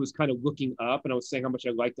woman who was kind of looking up, and I was saying how much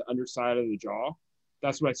I liked the underside of the jaw.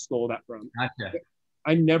 That's what I stole that from. Gotcha.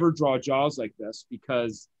 I never draw jaws like this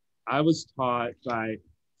because I was taught by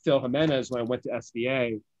Phil Jimenez when I went to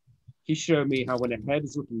SVA. He showed me how when a head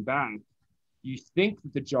is looking back, you think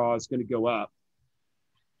that the jaw is going to go up,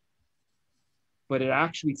 but it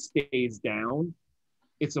actually stays down.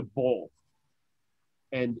 It's a bowl.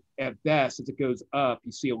 And at best, as it goes up,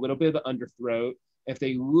 you see a little bit of the underthroat. If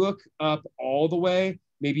they look up all the way,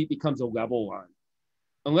 maybe it becomes a level line.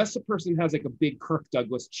 Unless the person has like a big Kirk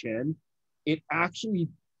Douglas chin, it actually,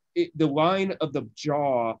 the line of the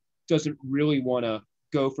jaw doesn't really want to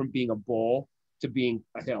go from being a bowl to being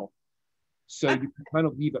a hill. So you can kind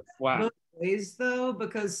of leave it flat. Both ways though,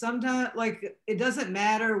 because sometimes like it doesn't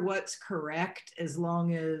matter what's correct as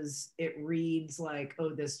long as it reads like, oh,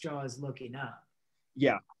 this jaw is looking up.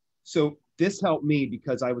 Yeah. So this helped me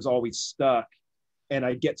because I was always stuck, and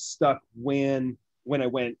I get stuck when I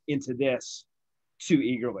went into this too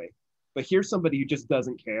eagerly. But here's somebody who just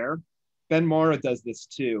doesn't care. Ben Mara does this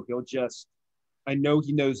too. He'll just, I know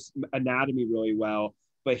he knows anatomy really well,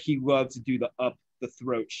 but he loves to do the up the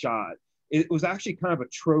throat shot. It was actually kind of a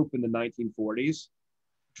trope in the 1940s,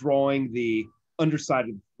 drawing the underside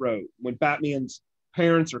of the throat. When Batman's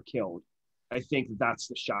parents are killed, I think that's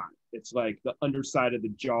the shot. It's like the underside of the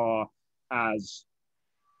jaw as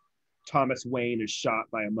Thomas Wayne is shot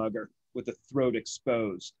by a mugger with the throat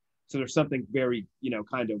exposed. So there's something very,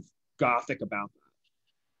 kind of gothic about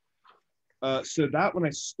that. So that one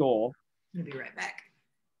I stole. I'm gonna be right back.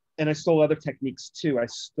 And I stole other techniques too. I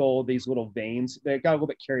stole these little veins. They got a little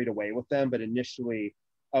bit carried away with them, but initially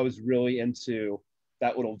I was really into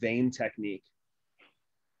that little vein technique.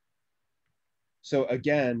 So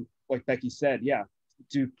again, like Becky said, yeah,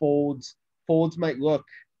 do folds. Folds might look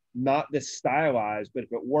not this stylized, but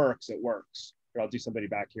if it works, it works. Or I'll do somebody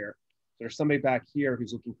back here. There's somebody back here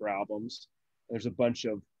who's looking for albums. There's a bunch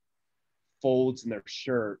of folds in their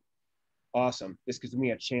shirt. Awesome. This gives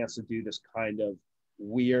me a chance to do this kind of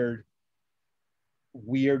weird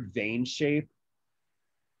vein shape,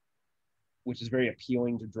 which is very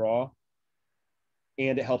appealing to draw.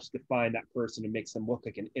 And it helps define that person and makes them look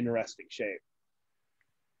like an interesting shape.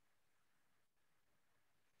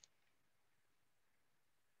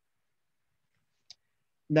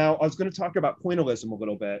 Now, I was going to talk about pointillism a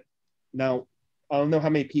little bit. Now, I don't know how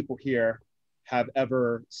many people here have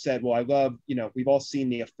ever said, well, I love, we've all seen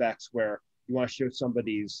the effects where you want to show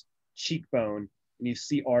somebody's cheekbone and you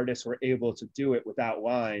see artists who are able to do it without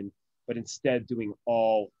line, but instead doing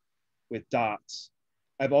all with dots.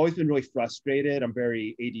 I've always been really frustrated. I'm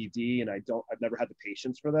very ADD and I've never had the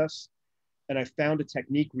patience for this. And I found a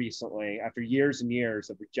technique recently after years and years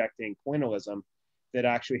of rejecting pointillism that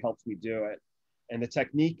actually helps me do it. And the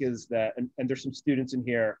technique is that, and there's some students in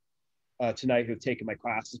here tonight who've taken my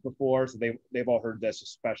classes before, so they've all heard this,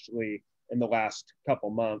 especially in the last couple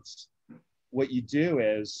months. What you do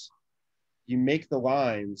is you make the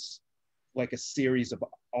lines like a series of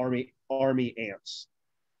army ants.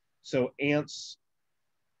 So ants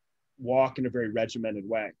walk in a very regimented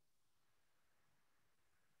way.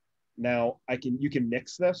 Now you can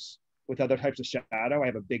mix this with other types of shadow. I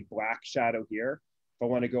have a big black shadow here. If I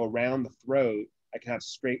want to go around the throat, I can have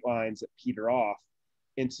straight lines that peter off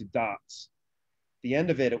into dots. The end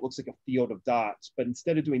of it looks like a field of dots, but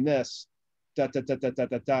instead of doing this, dot, dot, dot, dot, dot,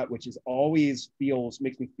 dot, dot, which is always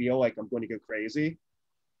makes me feel like I'm going to go crazy,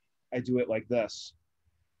 I do it like this.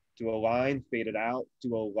 Do a line, fade it out,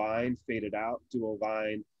 do a line, fade it out, do a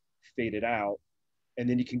line, fade it out, and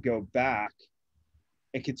then you can go back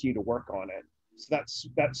and continue to work on it. So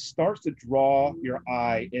that starts to draw your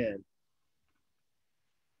eye in.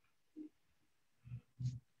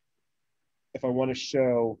 If I want to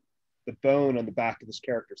show the bone on the back of this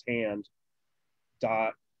character's hand,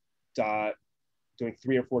 dot, dot, doing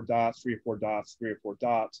 3 or 4 dots, 3 or 4 dots, 3 or 4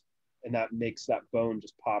 dots, and that makes that bone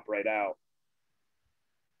just pop right out.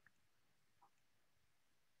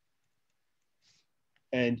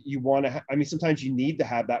 And you want to, sometimes you need to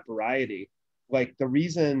have that variety. Like the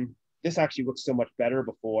reason this actually looks so much better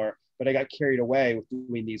before, but I got carried away with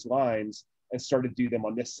doing these lines and started to do them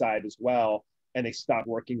on this side as well. And they stopped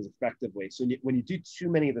working as effectively. So when you do too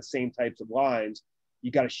many of the same types of lines, you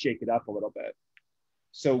got to shake it up a little bit.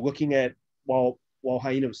 So looking at, while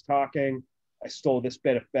Hyena was talking, I stole this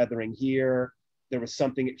bit of feathering here. There was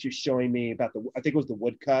something that she was showing me about I think it was the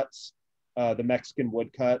woodcuts, the Mexican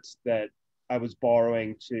woodcuts that I was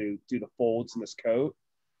borrowing to do the folds in this coat.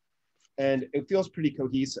 And it feels pretty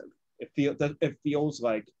cohesive. It feels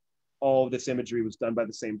like all of this imagery was done by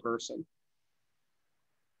the same person.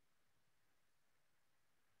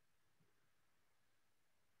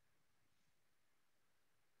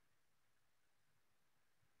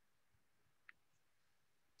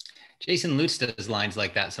 Jason Lutz does lines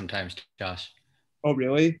like that sometimes, Josh. Oh,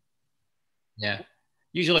 really? Yeah.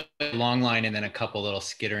 Usually a long line and then a couple little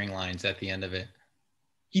skittering lines at the end of it.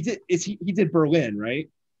 He did Berlin, right?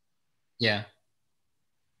 Yeah.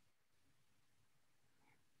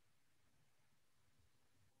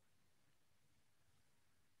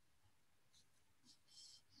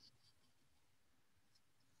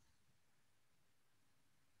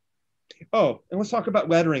 Oh, and let's talk about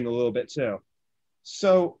lettering a little bit too.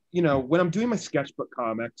 So, when I'm doing my sketchbook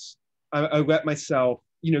comics, I let myself,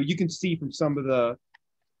 you can see from some of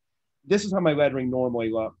this is how my lettering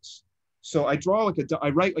normally looks. So I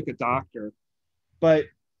write like a doctor, but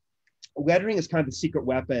lettering is kind of the secret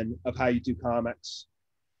weapon of how you do comics.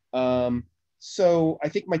 So I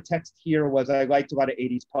think my text here was I liked a lot of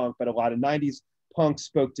 80s punk, but a lot of 90s punk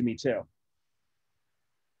spoke to me too.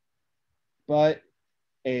 But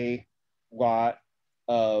a lot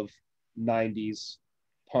of 90s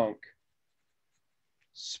punk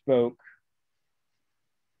spoke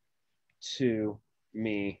to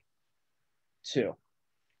me too.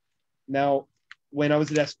 Now, when I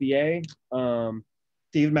was at SBA,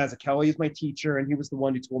 David Mazzucchelli is my teacher, and he was the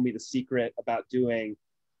one who told me the secret about doing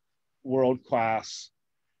world-class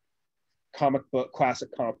classic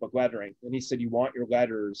comic book lettering. And he said, you want your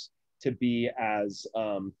letters to be as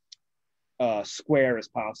square as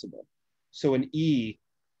possible. So an E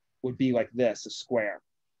would be like this, a square,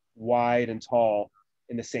 wide and tall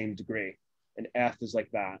in the same degree. An F is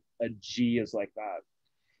like that. A G is like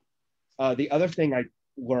that. The other thing I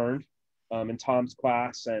learned in Tom's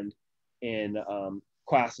class and in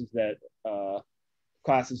classes that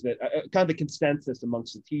kind of the consensus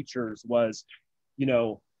amongst the teachers was,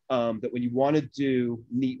 that when you want to do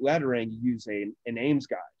neat lettering, you use an Ames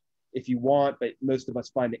guide. If you want, but most of us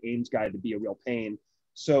find the Ames guide to be a real pain.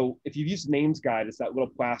 So if you use an Ames guide, it's that little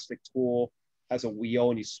plastic tool, has a wheel,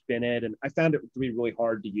 and you spin it. And I found it to be really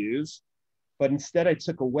hard to use. But instead, I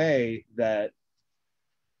took away that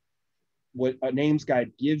what an Ames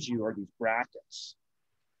guide gives you are these brackets.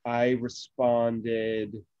 I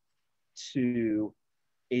responded to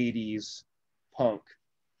 80s punk.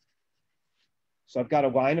 So I've got a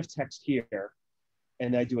line of text here,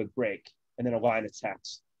 and then I do a break, and then a line of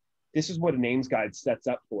text. This is what a Ames guide sets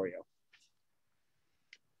up for you.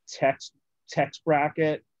 Text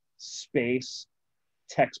bracket, space,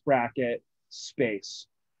 text bracket, space.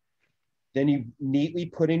 Then you neatly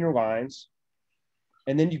put in your lines,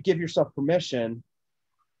 and then you give yourself permission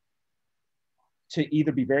to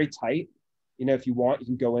either be very tight. If you want, you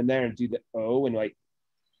can go in there and do the O in like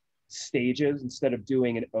stages instead of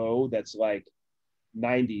doing an O that's like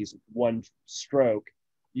 90s, one stroke.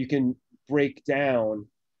 You can break down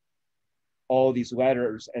all these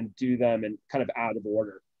letters and do them in kind of out of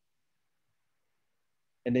order.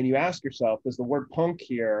 And then you ask yourself, does the word punk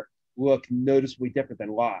here look noticeably different than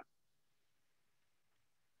lot?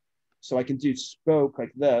 So I can do spoke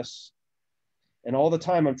like this. And all the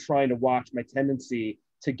time I'm trying to watch my tendency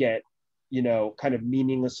to get, kind of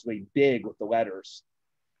meaninglessly big with the letters.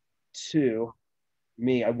 To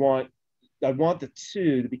me, I want the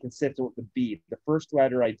two to be consistent with the B. The first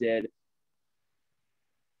letter I did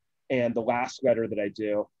and the last letter that I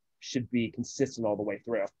do should be consistent all the way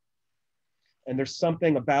through. And there's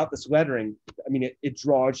something about this lettering, it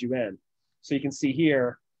draws you in. So you can see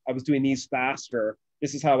here, I was doing these faster.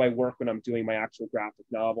 This is how I work when I'm doing my actual graphic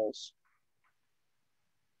novels.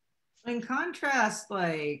 In contrast,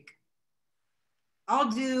 I'll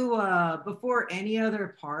do, before any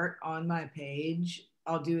other part on my page,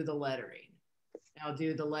 I'll do the lettering. I'll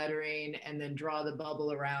do the lettering and then draw the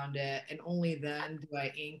bubble around it. And only then do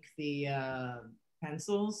I ink the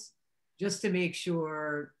pencils, just to make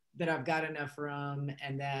sure that I've got enough room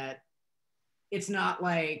and that it's not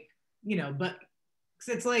like, but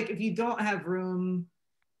it's like if you don't have room,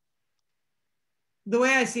 the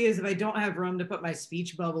way I see it is if I don't have room to put my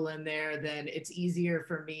speech bubble in there, then it's easier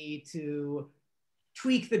for me to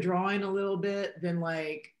tweak the drawing a little bit than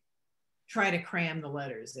try to cram the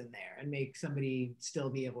letters in there and make somebody still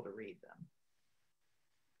be able to read them.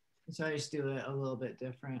 So I just do it a little bit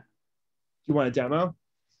different. Do you want a demo?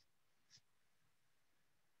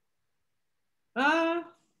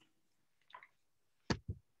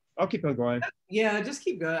 I'll keep on going. Yeah, just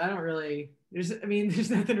keep going. I don't really, there's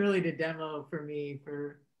nothing really to demo for me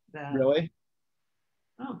for that. Really?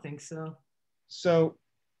 I don't think so. So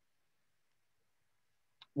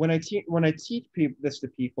when I teach this to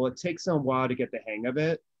people, it takes them a while to get the hang of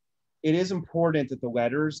it. It is important that the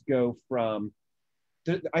letters go from,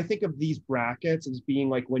 I think of these brackets as being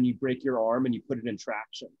like when you break your arm and you put it in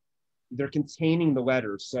traction. They're containing the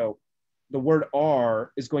letters. So the word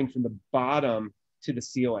R is going from the bottom to the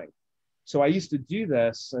ceiling. So I used to do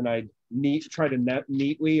this, and I'd try to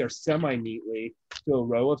neatly or semi-neatly do a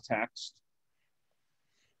row of text.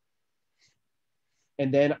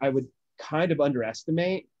 And then I would kind of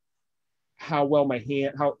underestimate how well my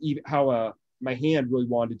hand really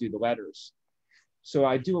wanted to do the letters. So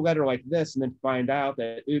I do a letter like this and then find out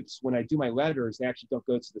that, oops, when I do my letters, they actually don't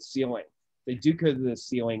go to the ceiling. They do go to the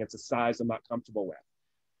ceiling. It's a size I'm not comfortable with.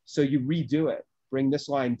 So you redo it, bring this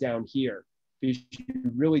line down here, because you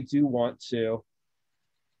really do want to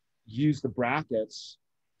use the brackets,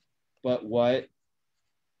 but what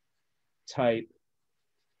type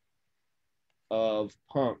of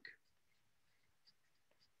punk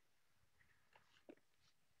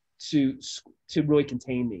to really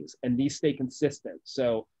contain these, and these stay consistent.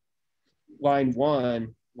 So line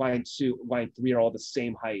 1, line 2, line 3 are all the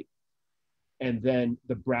same height. And then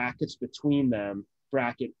the brackets between them,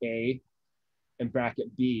 bracket A and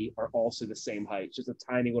bracket B, are also the same height, just a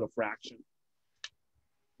tiny little fraction.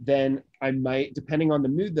 Then I might, depending on the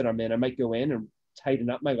mood that I'm in, I might go in and tighten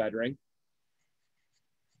up my lettering.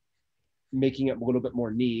 making it a little bit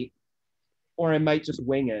more neat, or I might just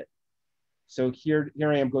wing it. So here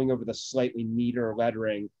I am going over the slightly neater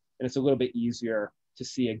lettering, and it's a little bit easier to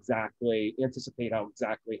see anticipate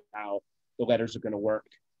exactly how the letters are going to work.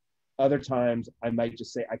 Other times I might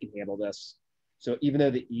just say, I can handle this. So even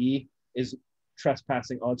though the E is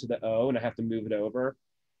trespassing onto the O and I have to move it over,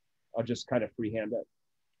 I'll just kind of freehand it.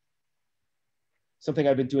 Something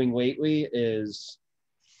I've been doing lately is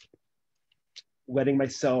letting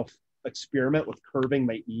myself experiment with curving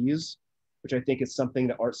my E's, which I think is something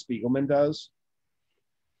that Art Spiegelman does.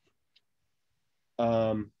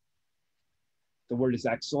 The word is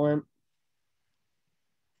excellent.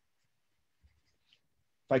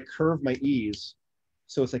 If I curve my E's,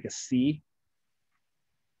 so it's like a C.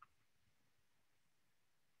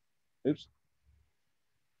 Oops.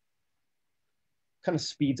 Kind of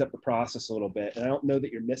speeds up the process a little bit. And I don't know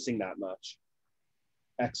that you're missing that much.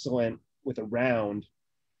 Excellent with a round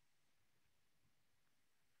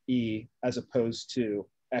E as opposed to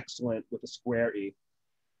excellent with a square E.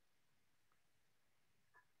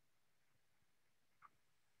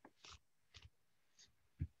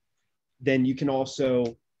 Then you can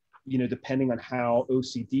also, depending on how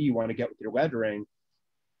OCD you want to get with your lettering,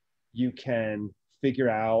 you can figure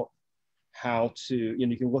out how to,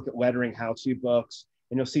 you can look at lettering how-to books,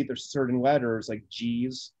 and you'll see there's certain letters like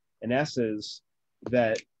G's and S's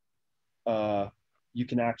that you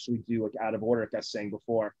can actually do like out of order, like I was saying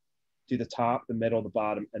before. Do the top, the middle, the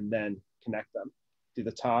bottom, and then connect them. Do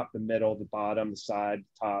the top, the middle, the bottom, the side,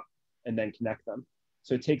 the top, and then connect them.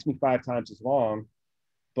 So it takes me 5 times as long,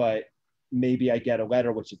 but maybe I get a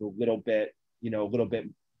letter which is a little bit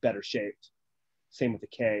better shaped. Same with the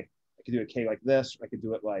K. I could do a K like this, or I could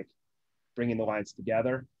do it like bringing the lines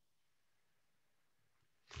together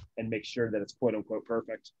and make sure that it's quote unquote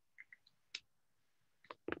perfect.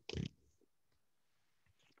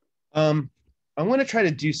 I want to try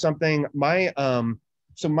to do something.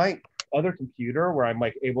 So my other computer where I'm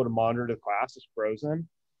like able to monitor the class is frozen,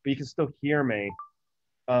 but you can still hear me.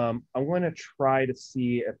 I want to try to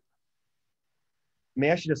see if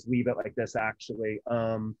maybe I should just leave it like this actually.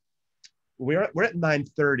 We're at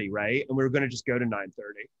 9:30, right? And we're going to just go to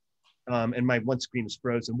 9:30. And my one screen is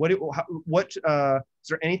frozen. Is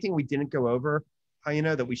there anything we didn't go over,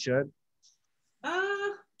 Hyena, that we should?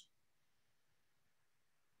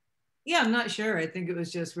 Yeah, I'm not sure. I think it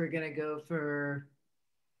was just we're gonna go for,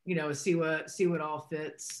 see what all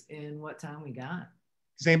fits in what time we got.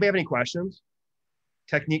 Does anybody have any questions?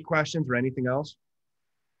 Technique questions or anything else?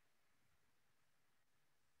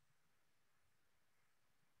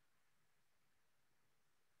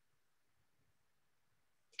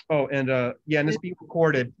 Oh, and and it's being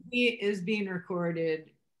recorded. It is being recorded.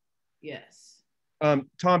 Yes.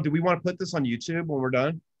 Tom, do we want to put this on YouTube when we're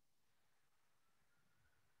done?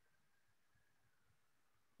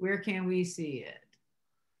 Where can we see it?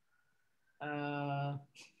 Oh,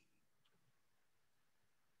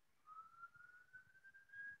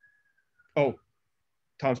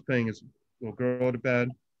 Tom's putting his little girl to bed.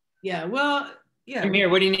 Yeah, well, yeah. I'm here.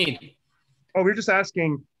 What do you need? Oh, we're just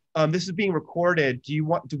asking. This is being recorded. Do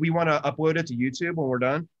we want to upload it to YouTube when we're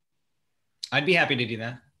done? I'd be happy to do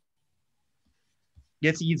that.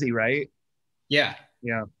 It's easy, right? Yeah.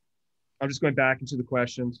 Yeah. I'm just going back into the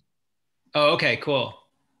questions. Oh, okay, cool.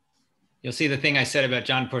 You'll see the thing I said about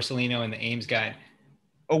John Porcellino in the Ames guide.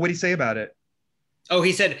 Oh, what did he say about it? Oh,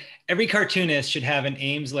 he said every cartoonist should have an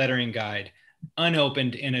Ames lettering guide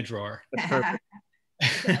unopened in a drawer. That's perfect.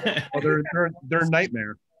 Oh, they're a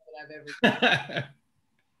nightmare.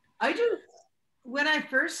 When I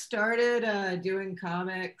first started doing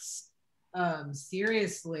comics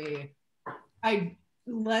seriously, I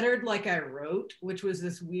lettered like I wrote, which was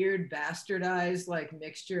this weird bastardized like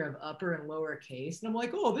mixture of upper and lower case. And I'm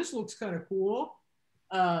like, oh, this looks kind of cool.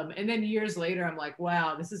 And then years later, I'm like,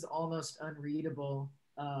 wow, this is almost unreadable.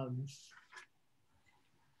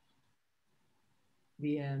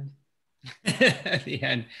 The end. The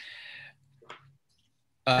end.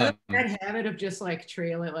 That habit of just like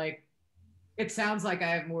trailing, like it sounds like I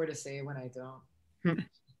have more to say when I don't.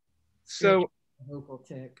 So vocal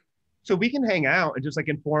tick. So we can hang out and just like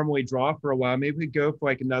informally draw for a while. Maybe we go for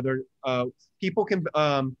like another. People can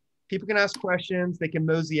ask questions. They can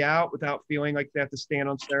mosey out without feeling like they have to stand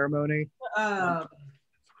on ceremony. I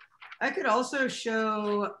could also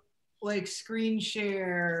show like screen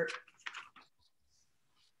share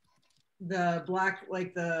the black,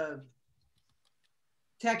 like the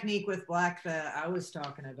technique with black that I was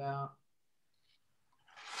talking about.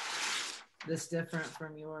 This different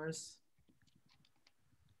from yours.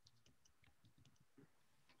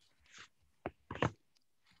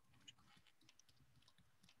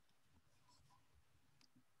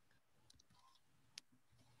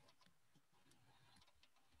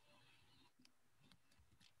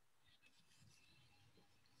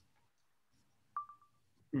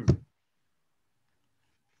 Hmm.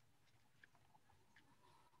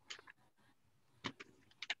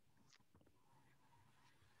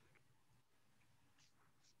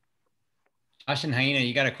 Josh and Hyena,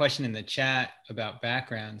 you got a question in the chat about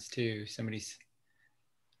backgrounds too. Somebody's,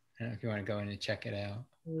 I don't know if you want to go in and check it out.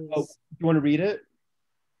 Oh, you want to read it?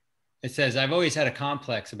 It says, I've always had a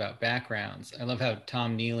complex about backgrounds. I love how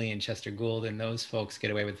Tom Neely and Chester Gould and those folks get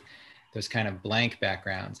away with those kind of blank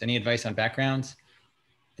backgrounds. Any advice on backgrounds?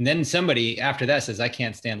 And then somebody after that says, I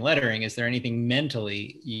can't stand lettering. Is there anything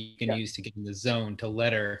mentally you can use to get in the zone to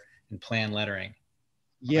letter and plan lettering?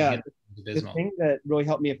 Yeah, the thing that really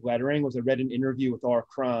helped me with lettering was I read an interview with R.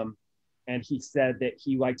 Crumb, and he said that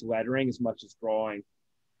he liked lettering as much as drawing.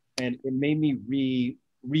 And it made me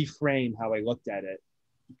reframe how I looked at it.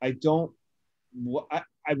 I don't,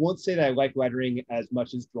 I won't say that I like lettering as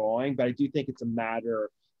much as drawing, but I do think it's a matter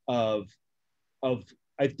of,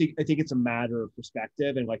 I think it's a matter of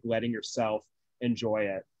perspective and like letting yourself enjoy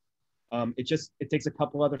it. It takes a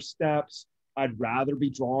couple other steps. I'd rather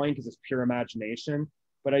be drawing because it's pure imagination,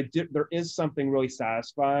 but there is something really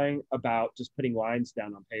satisfying about just putting lines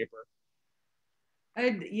down on paper.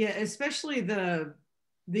 Yeah, especially the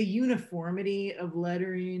uniformity of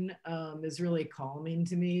lettering is really calming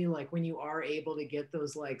to me. Like when you are able to get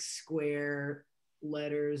those like square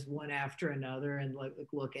letters one after another and like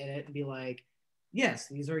look at it and be like, yes,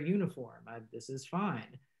 these are uniform. This is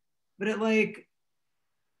fine. But it like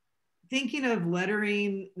thinking of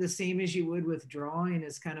lettering the same as you would with drawing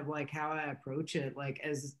is kind of like how I approach it, like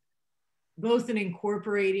as both in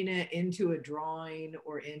incorporating it into a drawing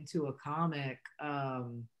or into a comic.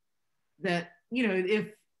 That, you know,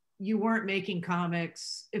 if you weren't making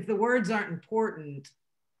comics, if the words aren't important,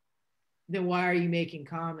 then why are you making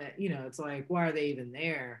comic? You know, it's like, why are they even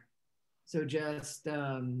there? So just,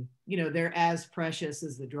 you know, they're as precious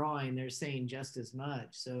as the drawing. They're saying just as much.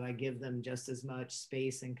 So I give them just as much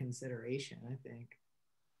space and consideration, I think.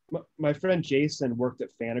 My friend Jason worked at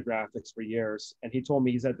Fantagraphics for years, and he told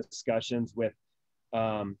me he's had discussions with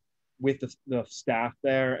the staff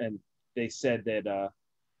there, and they said that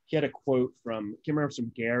he had a quote from, I can't remember,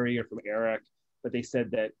 from Gary or from Eric, but they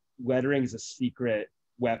said that lettering is a secret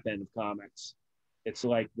weapon of comics. It's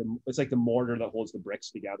like the mortar that holds the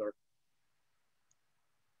bricks together.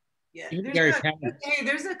 Yeah,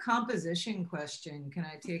 there's a composition question. Can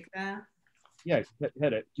I take that? Yeah,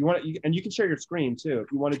 hit it. Do you want to, and you can share your screen too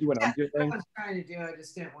if you want to do what I'm doing. I was trying to do. I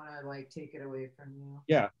just didn't want to like take it away from you.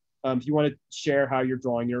 Yeah, if you want to share how you're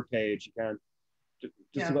drawing your page, you can.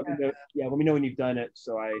 Just let me know. Yeah, let me know when you've done it,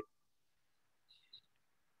 so I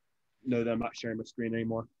know that I'm not sharing my screen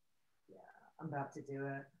anymore. Yeah, I'm about to do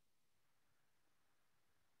it.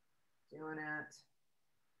 Doing it.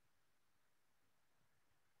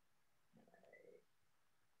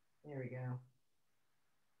 There we go.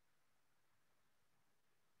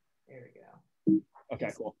 There we go.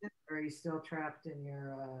 Okay, cool. Or are you still trapped in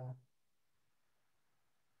your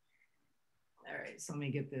all right, so let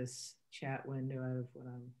me get this chat window out of what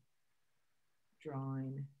I'm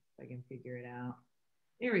drawing, if I can figure it out.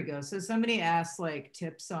 There we go. So somebody asked like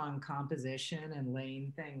tips on composition and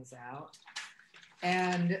laying things out.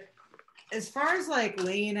 And as far as like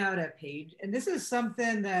laying out a page, and this is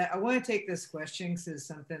something that I want to take this question because it's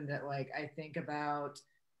something that like I think about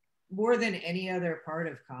more than any other part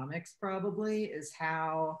of comics probably, is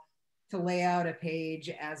how to lay out a page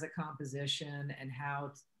as a composition and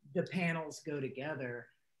how the panels go together.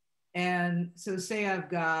 And so say I've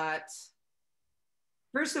got,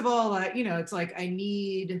 first of all, you know, it's like I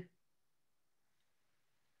need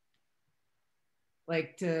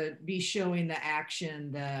like to be showing the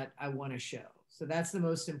action that I want to show. So that's the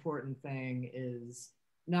most important thing, is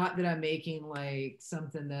not that I'm making like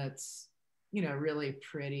something that's, you know, really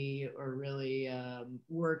pretty or really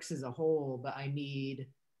works as a whole, but I need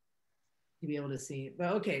to be able to see.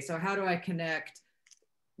 But okay, so how do I connect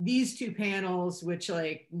these two panels, which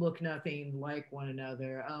like look nothing like one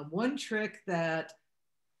another? One trick that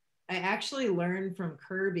I actually learned from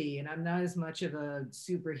Kirby, and I'm not as much of a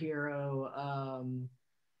superhero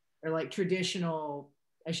or like traditional,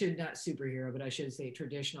 I should not superhero, but I should say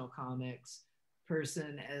traditional comics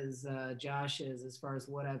person as Josh is, as far as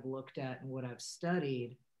what I've looked at and what I've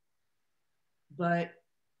studied. But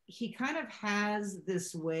he kind of has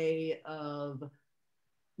this way of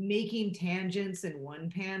making tangents in one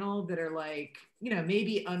panel that are like, you know,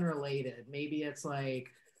 maybe unrelated. Maybe it's like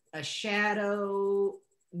a shadow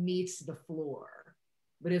meets the floor,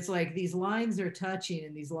 but it's like these lines are touching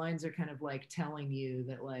and these lines are kind of like telling you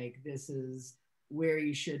that like this is where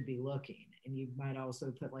you should be looking. And you might also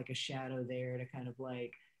put like a shadow there to kind of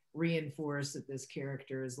like reinforce that this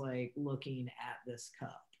character is like looking at this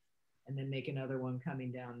cup, and then make another one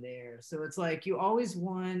coming down there. So it's like you always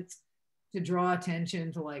want to draw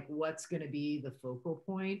attention to like what's going to be the focal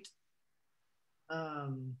point.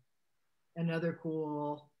 Another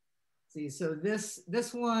cool, see, so this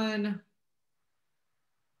one,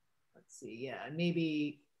 let's see, yeah,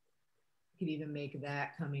 maybe you could even make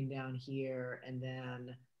that coming down here and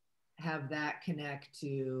then have that connect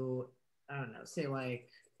to, I don't know, say like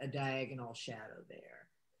a diagonal shadow there.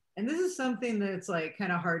 And this is something that's like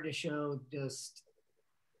kind of hard to show just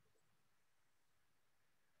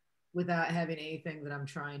without having anything that I'm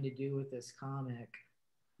trying to do with this comic.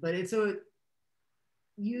 But it's a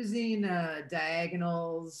using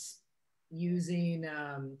diagonals, using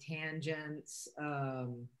tangents.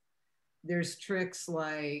 There's tricks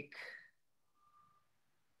like,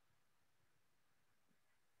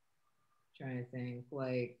 trying to think,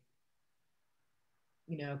 like,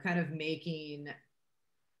 you know, kind of making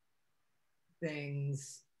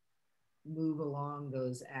things move along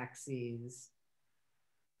those axes.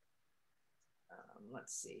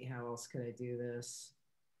 Let's see, how else could I do this?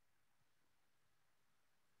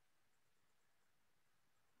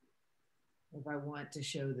 If I want to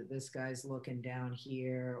show that this guy's looking down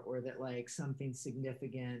here, or that like something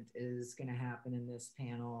significant is going to happen in this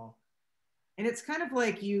panel. And it's kind of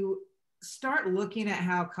like you start looking at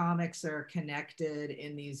how comics are connected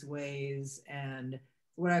in these ways, and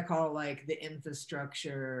what I call like the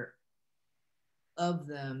infrastructure of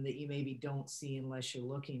them that you maybe don't see unless you're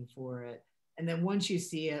looking for it. And then once you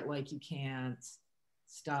see it, like you can't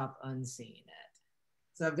stop unseeing it.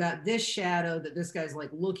 So I've got this shadow that this guy's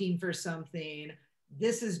like looking for something.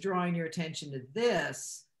 This is drawing your attention to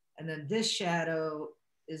this. And then this shadow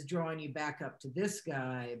is drawing you back up to this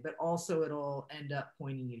guy, but also it'll end up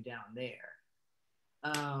pointing you down there.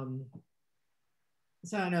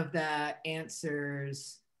 So I don't know if that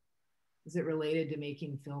answers, is it related to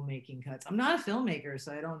making filmmaking cuts? I'm not a filmmaker,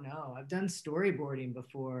 so I don't know. I've done storyboarding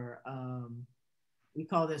before. We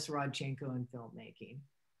call this Rodchenko in filmmaking.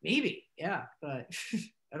 Maybe, yeah, but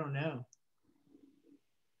I don't know.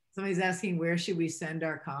 Somebody's asking, where should we send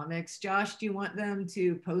our comics? Josh, do you want them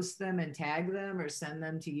to post them and tag them, or send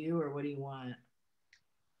them to you, or what do you want?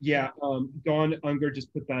 Yeah, Dawn Unger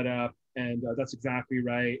just put that up, and that's exactly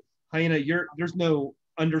right. Hyena, there's no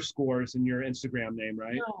underscores in your Instagram name,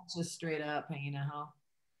 right? No, just straight up Hyena.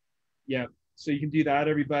 Yeah, so you can do that,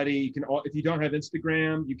 everybody. You can, if you don't have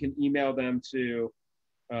Instagram, you can email them to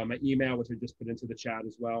my email, which I just put into the chat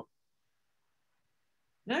as well.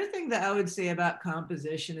 Another thing that I would say about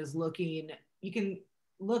composition is looking, you can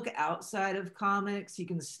look outside of comics. You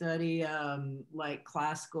can study like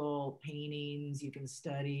classical paintings. You can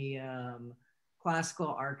study classical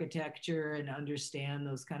architecture and understand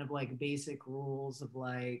those kind of like basic rules of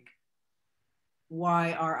like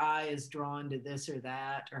why our eye is drawn to this or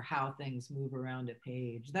that, or how things move around a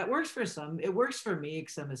page. That works for some. It works for me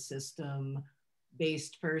because I'm a system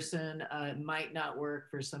based person. It might not work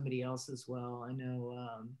for somebody else as well. I know,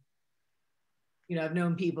 you know, I've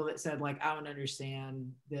known people that said like, I don't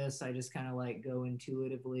understand this. I just kind of like go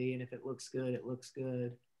intuitively. And if it looks good, it looks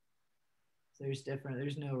good. So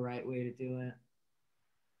there's no right way to do it.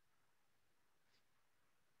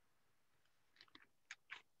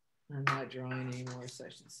 I'm not drawing anymore, so I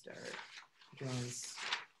should start drawing.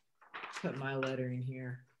 Put my lettering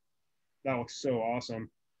here. That looks so awesome.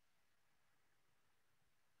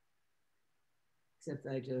 Except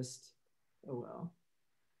I just, oh well.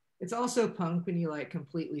 It's also punk when you like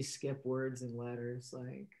completely skip words and letters.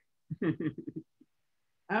 Like,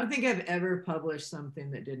 I don't think I've ever published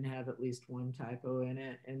something that didn't have at least one typo in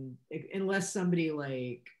it, and unless somebody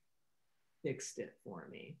like fixed it for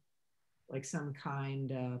me, like some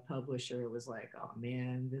kind publisher was like, "Oh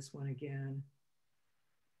man, this one again."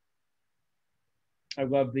 I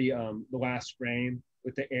love the last frame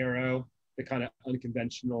with the arrow, the kind of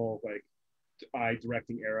unconventional like eye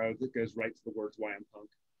directing arrow that goes right to the words "Why I'm Punk."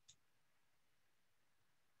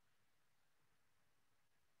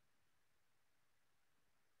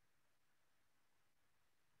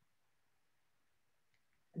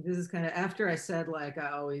 This is kind of after I said like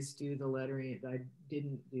I always do the lettering. I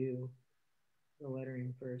didn't do the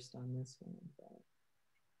lettering first on this one, but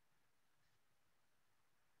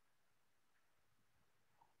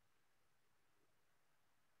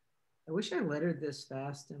I wish I lettered this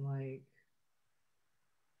fast in like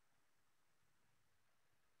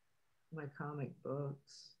my comic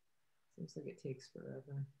books. Seems like it takes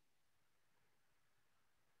forever.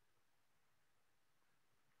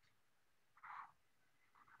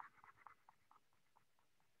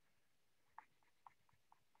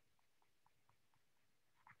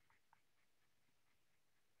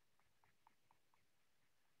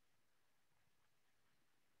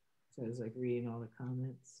 So I was like reading all the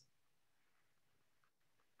comments.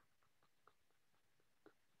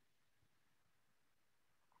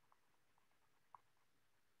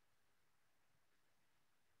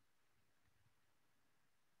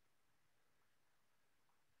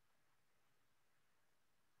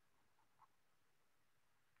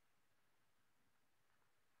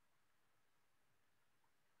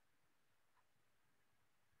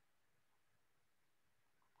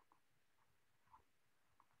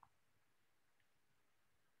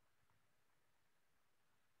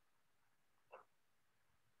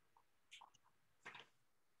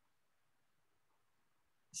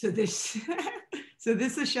 So this so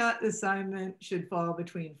this assignment should fall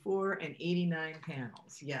between 4 and 89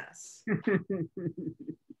 panels. Yes.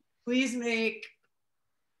 Please make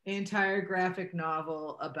an entire graphic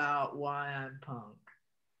novel about why I'm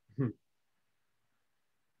punk.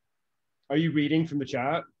 Are you reading from the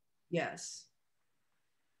chat? Yes.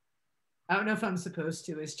 I don't know if I'm supposed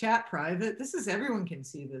to. Is chat private? This is everyone can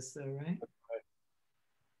see this though, right?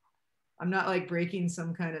 I'm not like breaking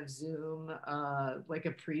some kind of Zoom, like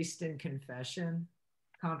a priest in confession,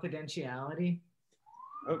 confidentiality.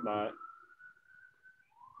 Hope not.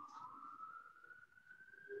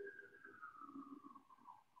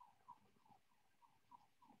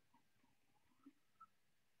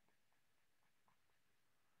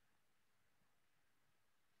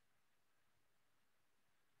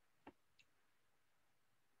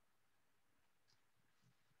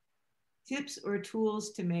 Tips or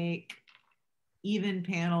tools to make even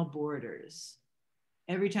panel borders.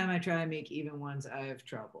 Every time I try to make even ones, I have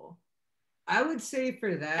trouble. I would say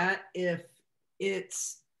for that, if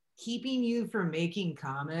it's keeping you from making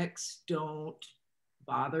comics, don't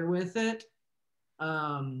bother with it.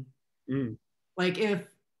 Like if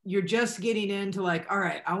you're just getting into like, all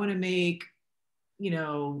right, I want to make,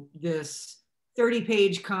 this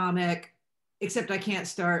 30-page comic, except I can't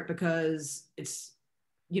start because it's,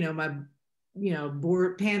 my,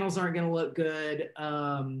 board panels aren't going to look good.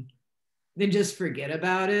 Then just forget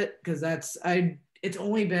about it. Cause it's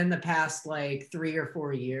only been the past like 3 or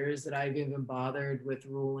 4 years that I've even bothered with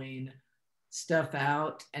ruling stuff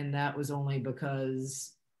out. And that was only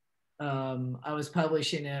because I was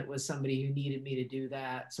publishing it with somebody who needed me to do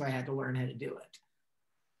that. So I had to learn how to do it.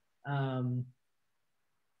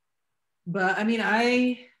 But I mean,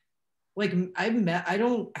 I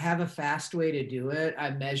don't have a fast way to do it.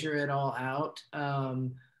 I measure it all out.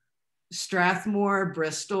 Strathmore,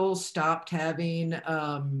 Bristol stopped having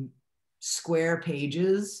square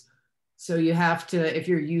pages. So you have to, if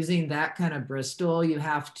you're using that kind of Bristol, you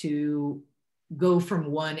have to go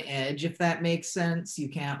from one edge, if that makes sense. You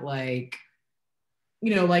can't like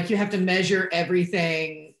you have to measure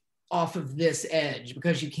everything off of this edge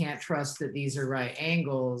because you can't trust that these are right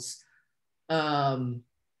angles.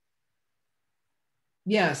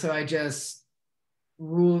 Yeah, so I just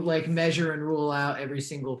measure and rule out every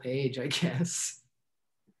single page, I guess.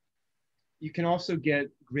 You can also get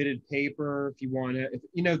gridded paper if you want to.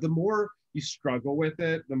 The more you struggle with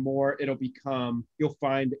it, the more it'll become, you'll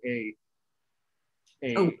find a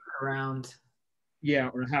around. Yeah,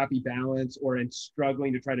 or a happy balance, or in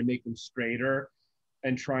struggling to try to make them straighter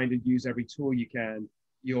and trying to use every tool you can,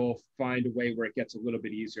 you'll find a way where it gets a little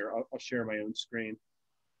bit easier. I'll share my own screen.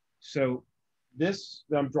 So this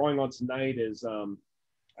that I'm drawing on tonight is, I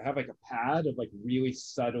have like a pad of like really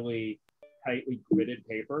subtly, tightly gridded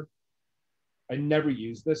paper. I never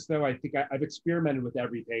use this though. I think I've experimented with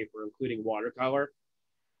every paper, including watercolor.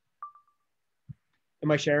 Am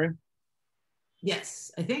I sharing?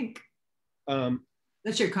 Yes, I think.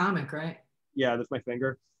 That's your comic, right? Yeah, that's my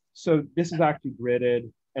finger. So this is actually gridded,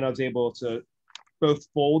 and I was able to both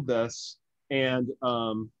fold this and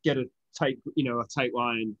get a tight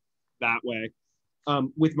line that way.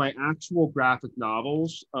 With my actual graphic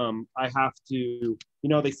novels, I have to,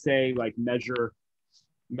 they say like measure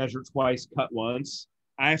twice, cut once.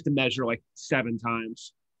 I have to measure like 7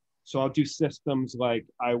 times. So I'll do systems like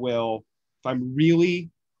if I'm really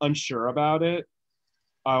unsure about it,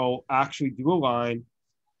 I'll actually do a line,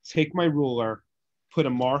 take my ruler, put a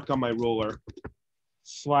mark on my ruler,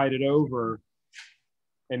 slide it over,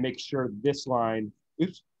 and make sure this line,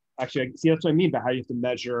 actually, see, that's what I mean by how you have to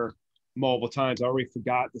measure multiple times. I already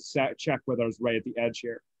forgot to check whether I was right at the edge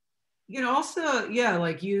here. You can also,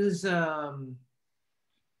 use...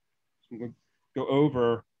 Go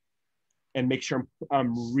over and make sure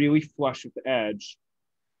I'm really flush with the edge,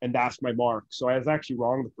 and that's my mark. So I was actually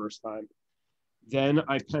wrong the first time. Then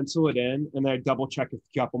I pencil it in, and then I double check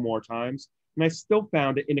a couple more times. And I still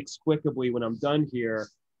found it inexplicably when I'm done here,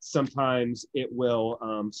 sometimes it will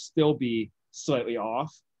still be slightly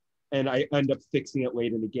off. and I end up fixing it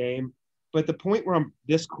late in the game. But the point where I'm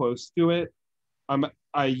this close to it,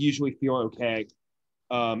 I usually feel okay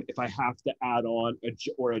if I have to add on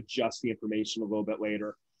or adjust the information a little bit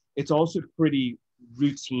later. It's also pretty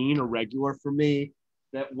routine or regular for me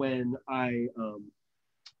that when I,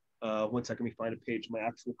 one second, let me find a page of my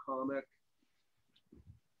actual comic.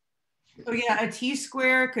 Oh yeah, a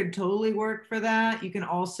T-square could totally work for that. You can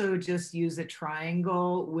also just use a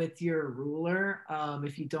triangle with your ruler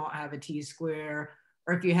if you don't have a T-square,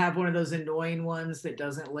 or if you have one of those annoying ones that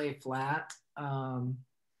doesn't lay flat.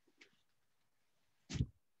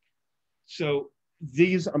 So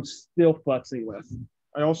these I'm still futzing with.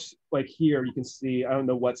 I also, like here, you can see, I don't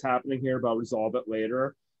know what's happening here, but I'll resolve it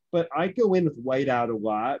later. But I go in with whiteout a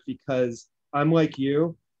lot because I'm like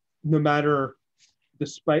you, no matter,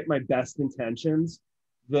 despite my best intentions,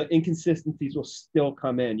 the inconsistencies will still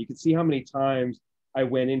come in. You can see how many times I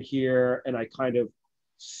went in here and I kind of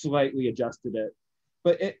slightly adjusted it.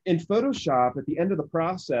 But in Photoshop, at the end of the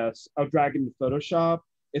process, I'll drag it into Photoshop.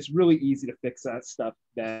 It's really easy to fix that stuff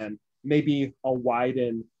then. Maybe I'll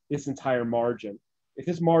widen this entire margin. If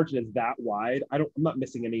this margin is that wide, I'm not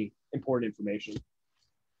missing any important information.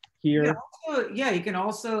 Here. You can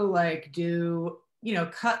also like do,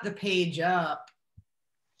 cut the page up,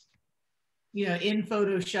 in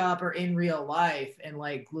Photoshop or in real life and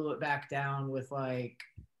like glue it back down with like,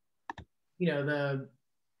 the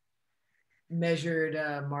measured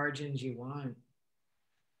margins you want.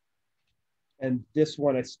 And this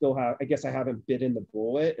one, I still have, I guess I haven't bit in the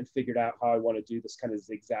bullet and figured out how I want to do this kind of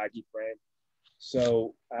zigzaggy frame.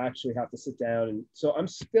 So I actually have to sit down. And so I'm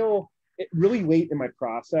still really late in my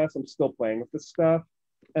process. I'm still playing with this stuff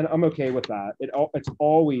and I'm okay with that. It's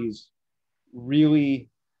always really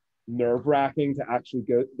nerve-wracking to actually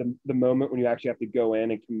go, the moment when you actually have to go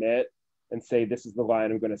in and commit and say, this is the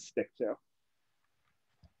line I'm going to stick to.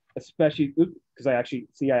 Especially because I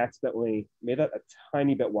accidentally made that a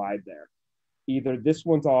tiny bit wide there. Either this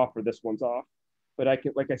one's off or this one's off. But I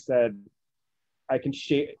can, like I said, I can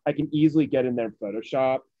easily get in there in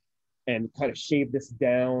Photoshop and kind of shave this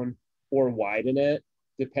down or widen it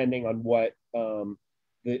depending on what the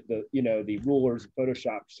rulers of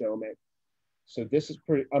Photoshop show me. So this is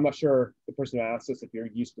pretty, I'm not sure the person who asked this if you're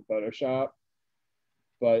used to Photoshop,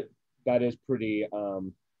 but that is pretty,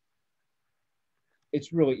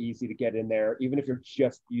 it's really easy to get in there, even if you're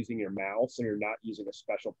just using your mouse and you're not using a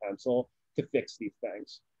special pencil to fix these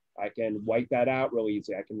things. I can white that out really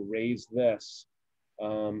easy. I can raise this.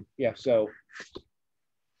 So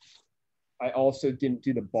I also didn't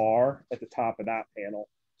do the bar at the top of that panel.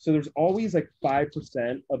 So there's always like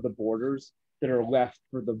 5% of the borders that are left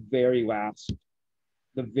for the very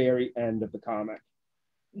end of the comic.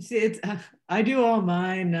 See, I do all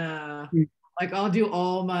mine, like I'll do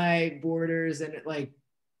all my borders and like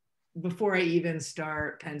before I even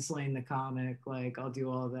start penciling the comic, like I'll do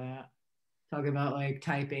all that. Talk about like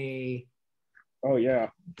type A. Oh yeah.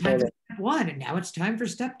 Time for step 1, and now it's time for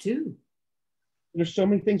step 2. There's so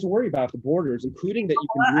many things to worry about the borders, including that you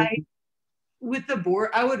can with the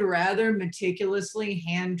board, I would rather meticulously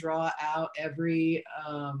hand draw out every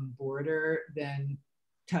border than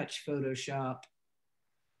touch Photoshop.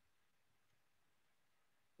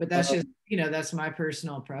 But that's just, that's my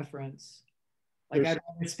personal preference. Like I'd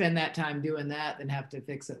rather spend that time doing that than have to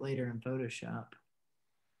fix it later in Photoshop.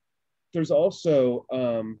 There's also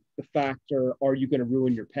the factor, are you going to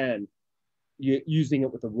ruin your pen using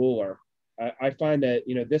it with a ruler? I find that,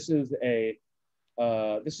 this is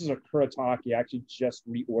a Kuretake. I actually just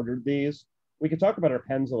reordered these. We can talk about our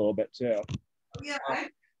pens a little bit too. Yeah,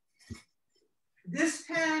 this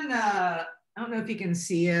pen, I don't know if you can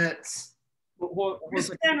see it.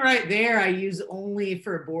 This pen right there, I use only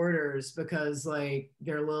for borders because like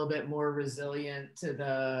they're a little bit more resilient to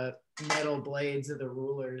the metal blades of the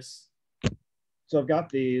rulers. So I've got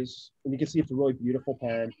these, and you can see it's a really beautiful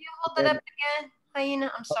pen. Could you hold that up again,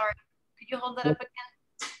 Hyena? I'm sorry. Could you hold that up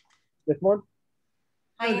again? This one?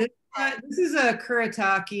 Oh, this is a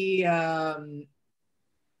Kuretake.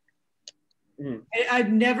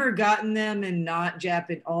 I've never gotten them in not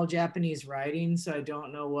all Japanese writing, so I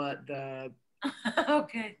don't know what the.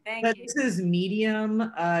 Okay, thank you. This is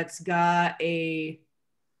medium. It's got a.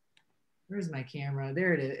 Where's my camera?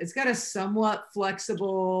 There it is. It's got a somewhat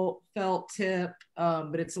flexible felt tip,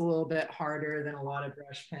 but it's a little bit harder than a lot of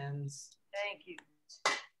brush pens. Thank you.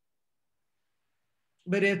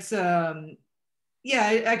 But it's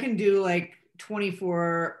I can do like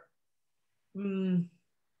 24. No,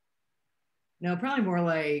 probably more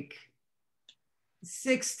like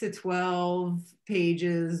 6 to 12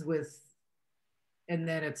 pages with, and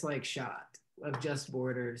then it's like shot of just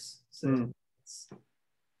borders. So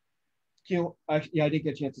Yeah, I didn't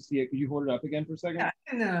get a chance to see it. Could you hold it up again for a second? Yeah,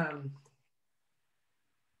 and,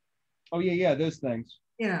 Oh yeah, those things.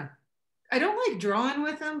 yeah. I don't like drawing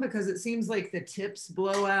with them because it seems like the tips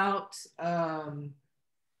blow out.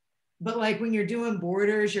 But like when you're doing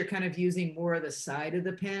borders, you're kind of using more of the side of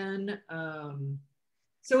the pen.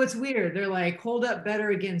 So it's weird. They're like hold up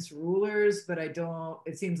better against rulers, but I don't.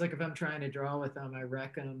 It seems like if I'm trying to draw with them, I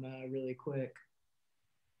wreck them really quick.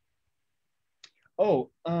 Oh,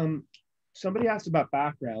 somebody asked about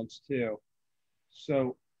backgrounds too.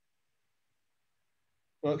 So,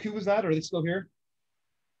 well, who was that? Are they still here?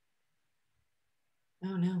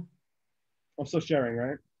 Oh no, I'm still sharing,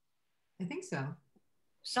 right? I think so.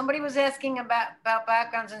 Somebody was asking about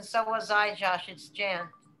backgrounds, and so was I, Josh. It's Jan.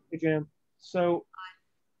 Hey, Jan. So,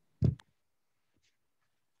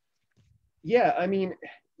 yeah, I mean,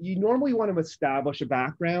 you normally want to establish a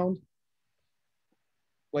background.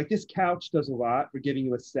 Like this couch does a lot for giving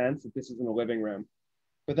you a sense that this isn't a living room.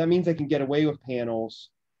 But that means I can get away with panels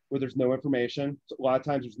where there's no information. So a lot of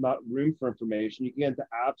times there's not room for information. You can get into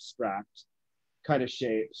abstract kind of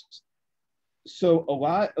shapes. So a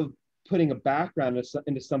lot of putting a background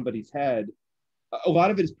into somebody's head, a lot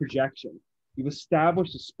of it is projection. You've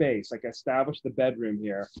established a space, like I established the bedroom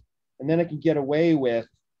here. And then I can get away with,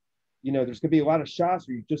 there's gonna be a lot of shots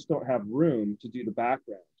where you just don't have room to do the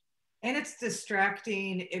background. And it's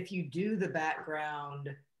distracting if you do the background.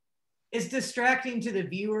 It's distracting to the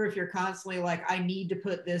viewer if you're constantly like, I need to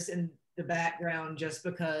put this in the background just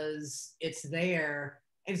because it's there.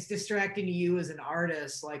 And it's distracting to you as an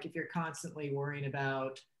artist, like if you're constantly worrying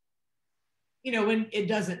about, when it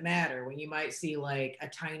doesn't matter, when you might see like a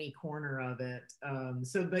tiny corner of it.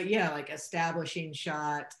 But yeah, like establishing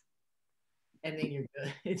shot, and then you're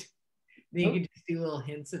good. Then you can just do little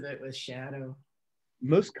hints of it with shadow.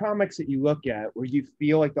 Most comics that you look at where you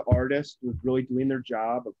feel like the artist was really doing their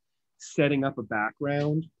job of setting up a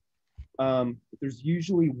background, there's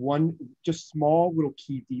usually one just small little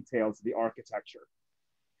key details of the architecture.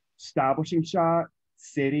 Establishing shot,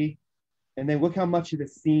 city, and then look how much of the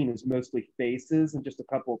scene is mostly faces and just a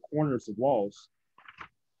couple of corners of walls.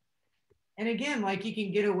 And again, like you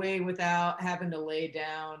can get away without having to lay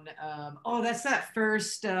down. That's that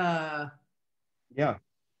first. Yeah.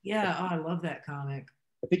 Yeah. Oh, I love that comic.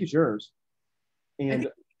 I think it's yours. And I think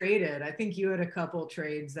you traded. I think you had a couple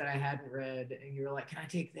trades that I hadn't read, and you were like, "Can I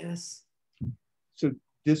take this?" So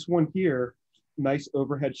this one here, nice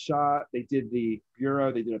overhead shot. They did the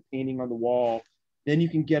bureau. They did a painting on the wall. Then you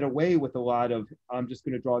can get away with a lot of. I'm just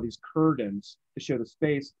going to draw these curtains to show the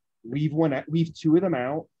space. Leave two of them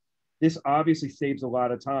out. This obviously saves a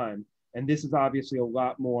lot of time, and this is obviously a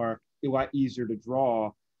lot easier to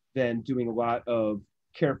draw than doing a lot of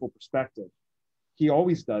careful perspective. He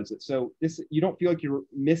always does it. So you don't feel like you're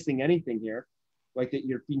missing anything here, like that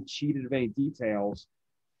you're being cheated of any details,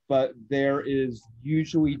 but there is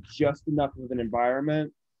usually just enough of an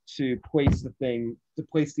environment to place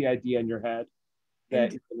the idea in your head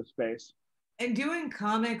that you're in the space. And doing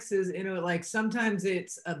comics is, like sometimes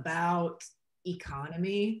it's about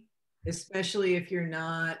economy, especially if you're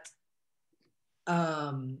not,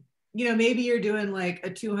 maybe you're doing like a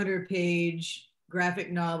 200-page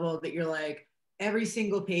graphic novel that you're like, every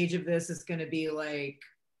single page of this is going to be like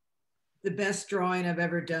the best drawing I've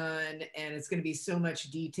ever done, and it's going to be so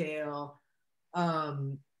much detail.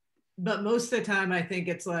 But most of the time, I think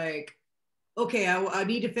it's like, okay, I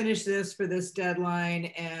need to finish this for this deadline,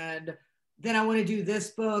 and then I want to do this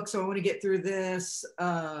book, so I want to get through this.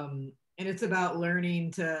 And it's about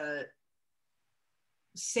learning to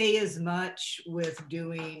say as much with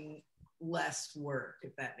doing less work,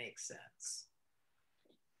 if that makes sense.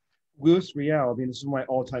 Louis Riel, I mean, this is my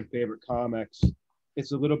all-time favorite comics.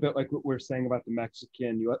 It's a little bit like what we're saying about the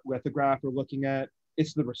Mexican lithograph we're looking at.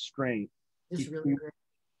 It's the restraint. It's really great.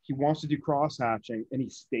 He wants to do cross-hatching, and he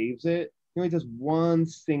staves it. He only does one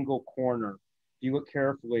single corner. If you look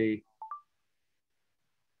carefully,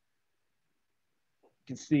 you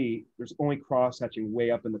can see there's only cross-hatching way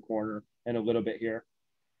up in the corner and a little bit here.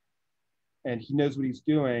 And he knows what he's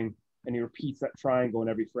doing, and he repeats that triangle in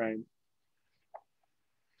every frame.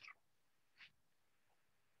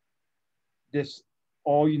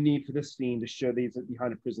 All you need for this scene to show these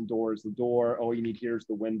behind a prison door is the door. All you need here is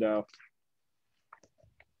the window.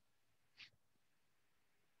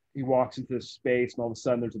 He walks into this space, and all of a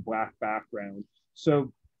sudden there's a black background.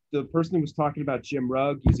 So the person who was talking about Jim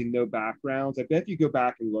Rugg using no backgrounds, I bet if you go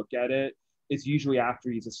back and look at it, it's usually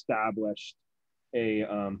after he's established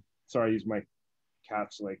sorry, I use my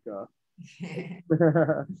cat's like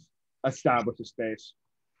establish a space.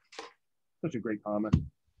 Such a great comic.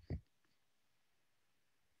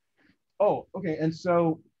 Oh, okay. And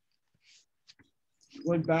so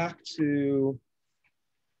going back to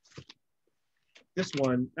this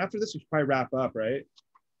one. After this, we should probably wrap up, right?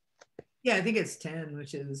 Yeah, I think it's 10,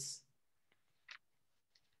 which is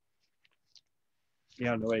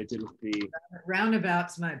Yeah, no way it did with the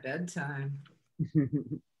roundabout's my bedtime. um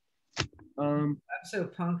I'm so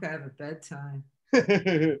punk, I have a bedtime.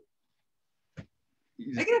 you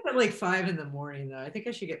I get up at like 5 in the morning though. I think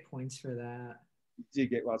I should get points for that. did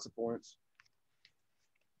get lots of points.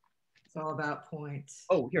 It's all about points.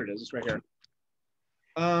 Oh, here it is. It's right here.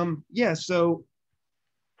 Yeah, so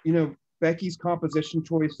you know, Becky's composition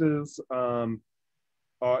choices, you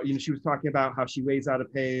know, she was talking about how she lays out a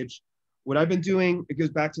page. What I've been doing, it goes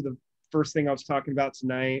back to the first thing I was talking about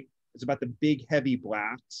tonight. It's about the big, heavy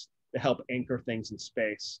blacks that help anchor things in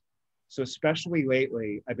space. So especially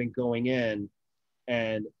lately, I've been going in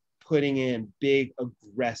and putting in big,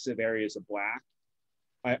 aggressive areas of black.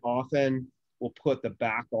 I often will put the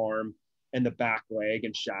back arm and the back leg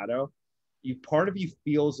in shadow. Part of you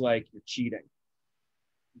feels like you're cheating,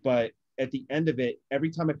 but at the end of it,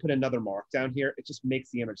 every time I put another mark down here, it just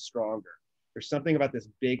makes the image stronger. There's something about this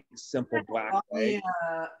big, simple black leg.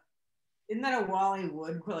 Isn't that a Wally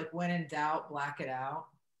Wood quote, like when in doubt, black it out?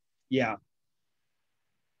 Yeah.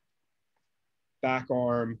 Back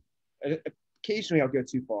arm. Occasionally I'll go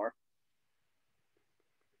too far.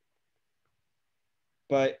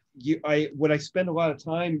 But what I spend a lot of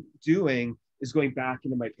time doing is going back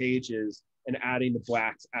into my pages and adding the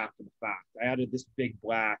blacks after the fact. I added this big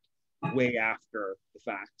black way after the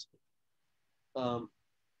fact.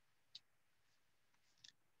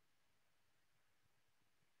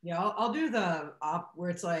 Yeah, I'll do the op where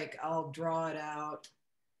it's like I'll draw it out.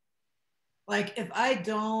 Like if I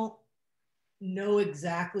don't know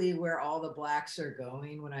exactly where all the blacks are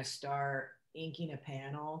going when I start inking a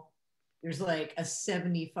panel, there's like a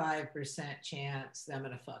 75% chance that I'm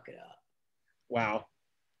gonna fuck it up. Wow.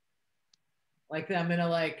 Like that I'm gonna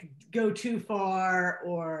like go too far,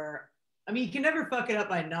 or I mean you can never fuck it up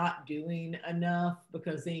by not doing enough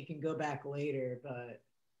because then you can go back later. But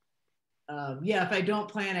yeah, if I don't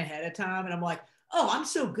plan ahead of time and I'm like, oh, I'm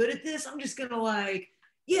so good at this, I'm just gonna like,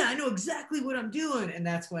 yeah, I know exactly what I'm doing, and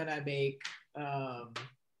that's when I make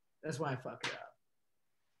that's when I fuck it up.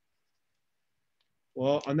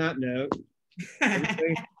 Well, on that note,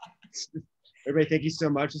 everybody, thank you so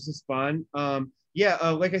much. This is fun. Yeah,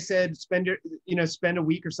 like I said, spend a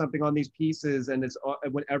week or something on these pieces, and it's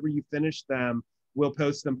whenever you finish them, we'll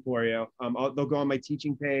post them for you. They'll go on my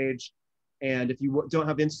teaching page, and if you don't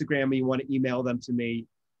have Instagram and you want to email them to me,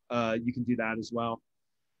 you can do that as well.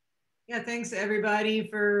 Yeah, thanks everybody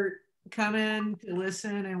for coming to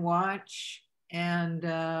listen and watch, and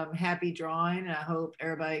happy drawing. I hope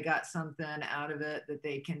everybody got something out of it that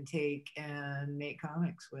they can take and make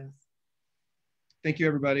comics with. Thank you,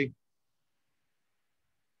 everybody.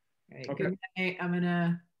 Right, okay. Good night. I'm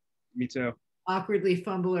gonna Me too. Awkwardly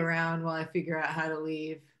fumble around while I figure out how to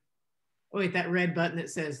leave. Oh wait, that red button that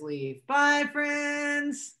says leave. Bye,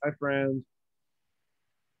 friends. Bye, friends.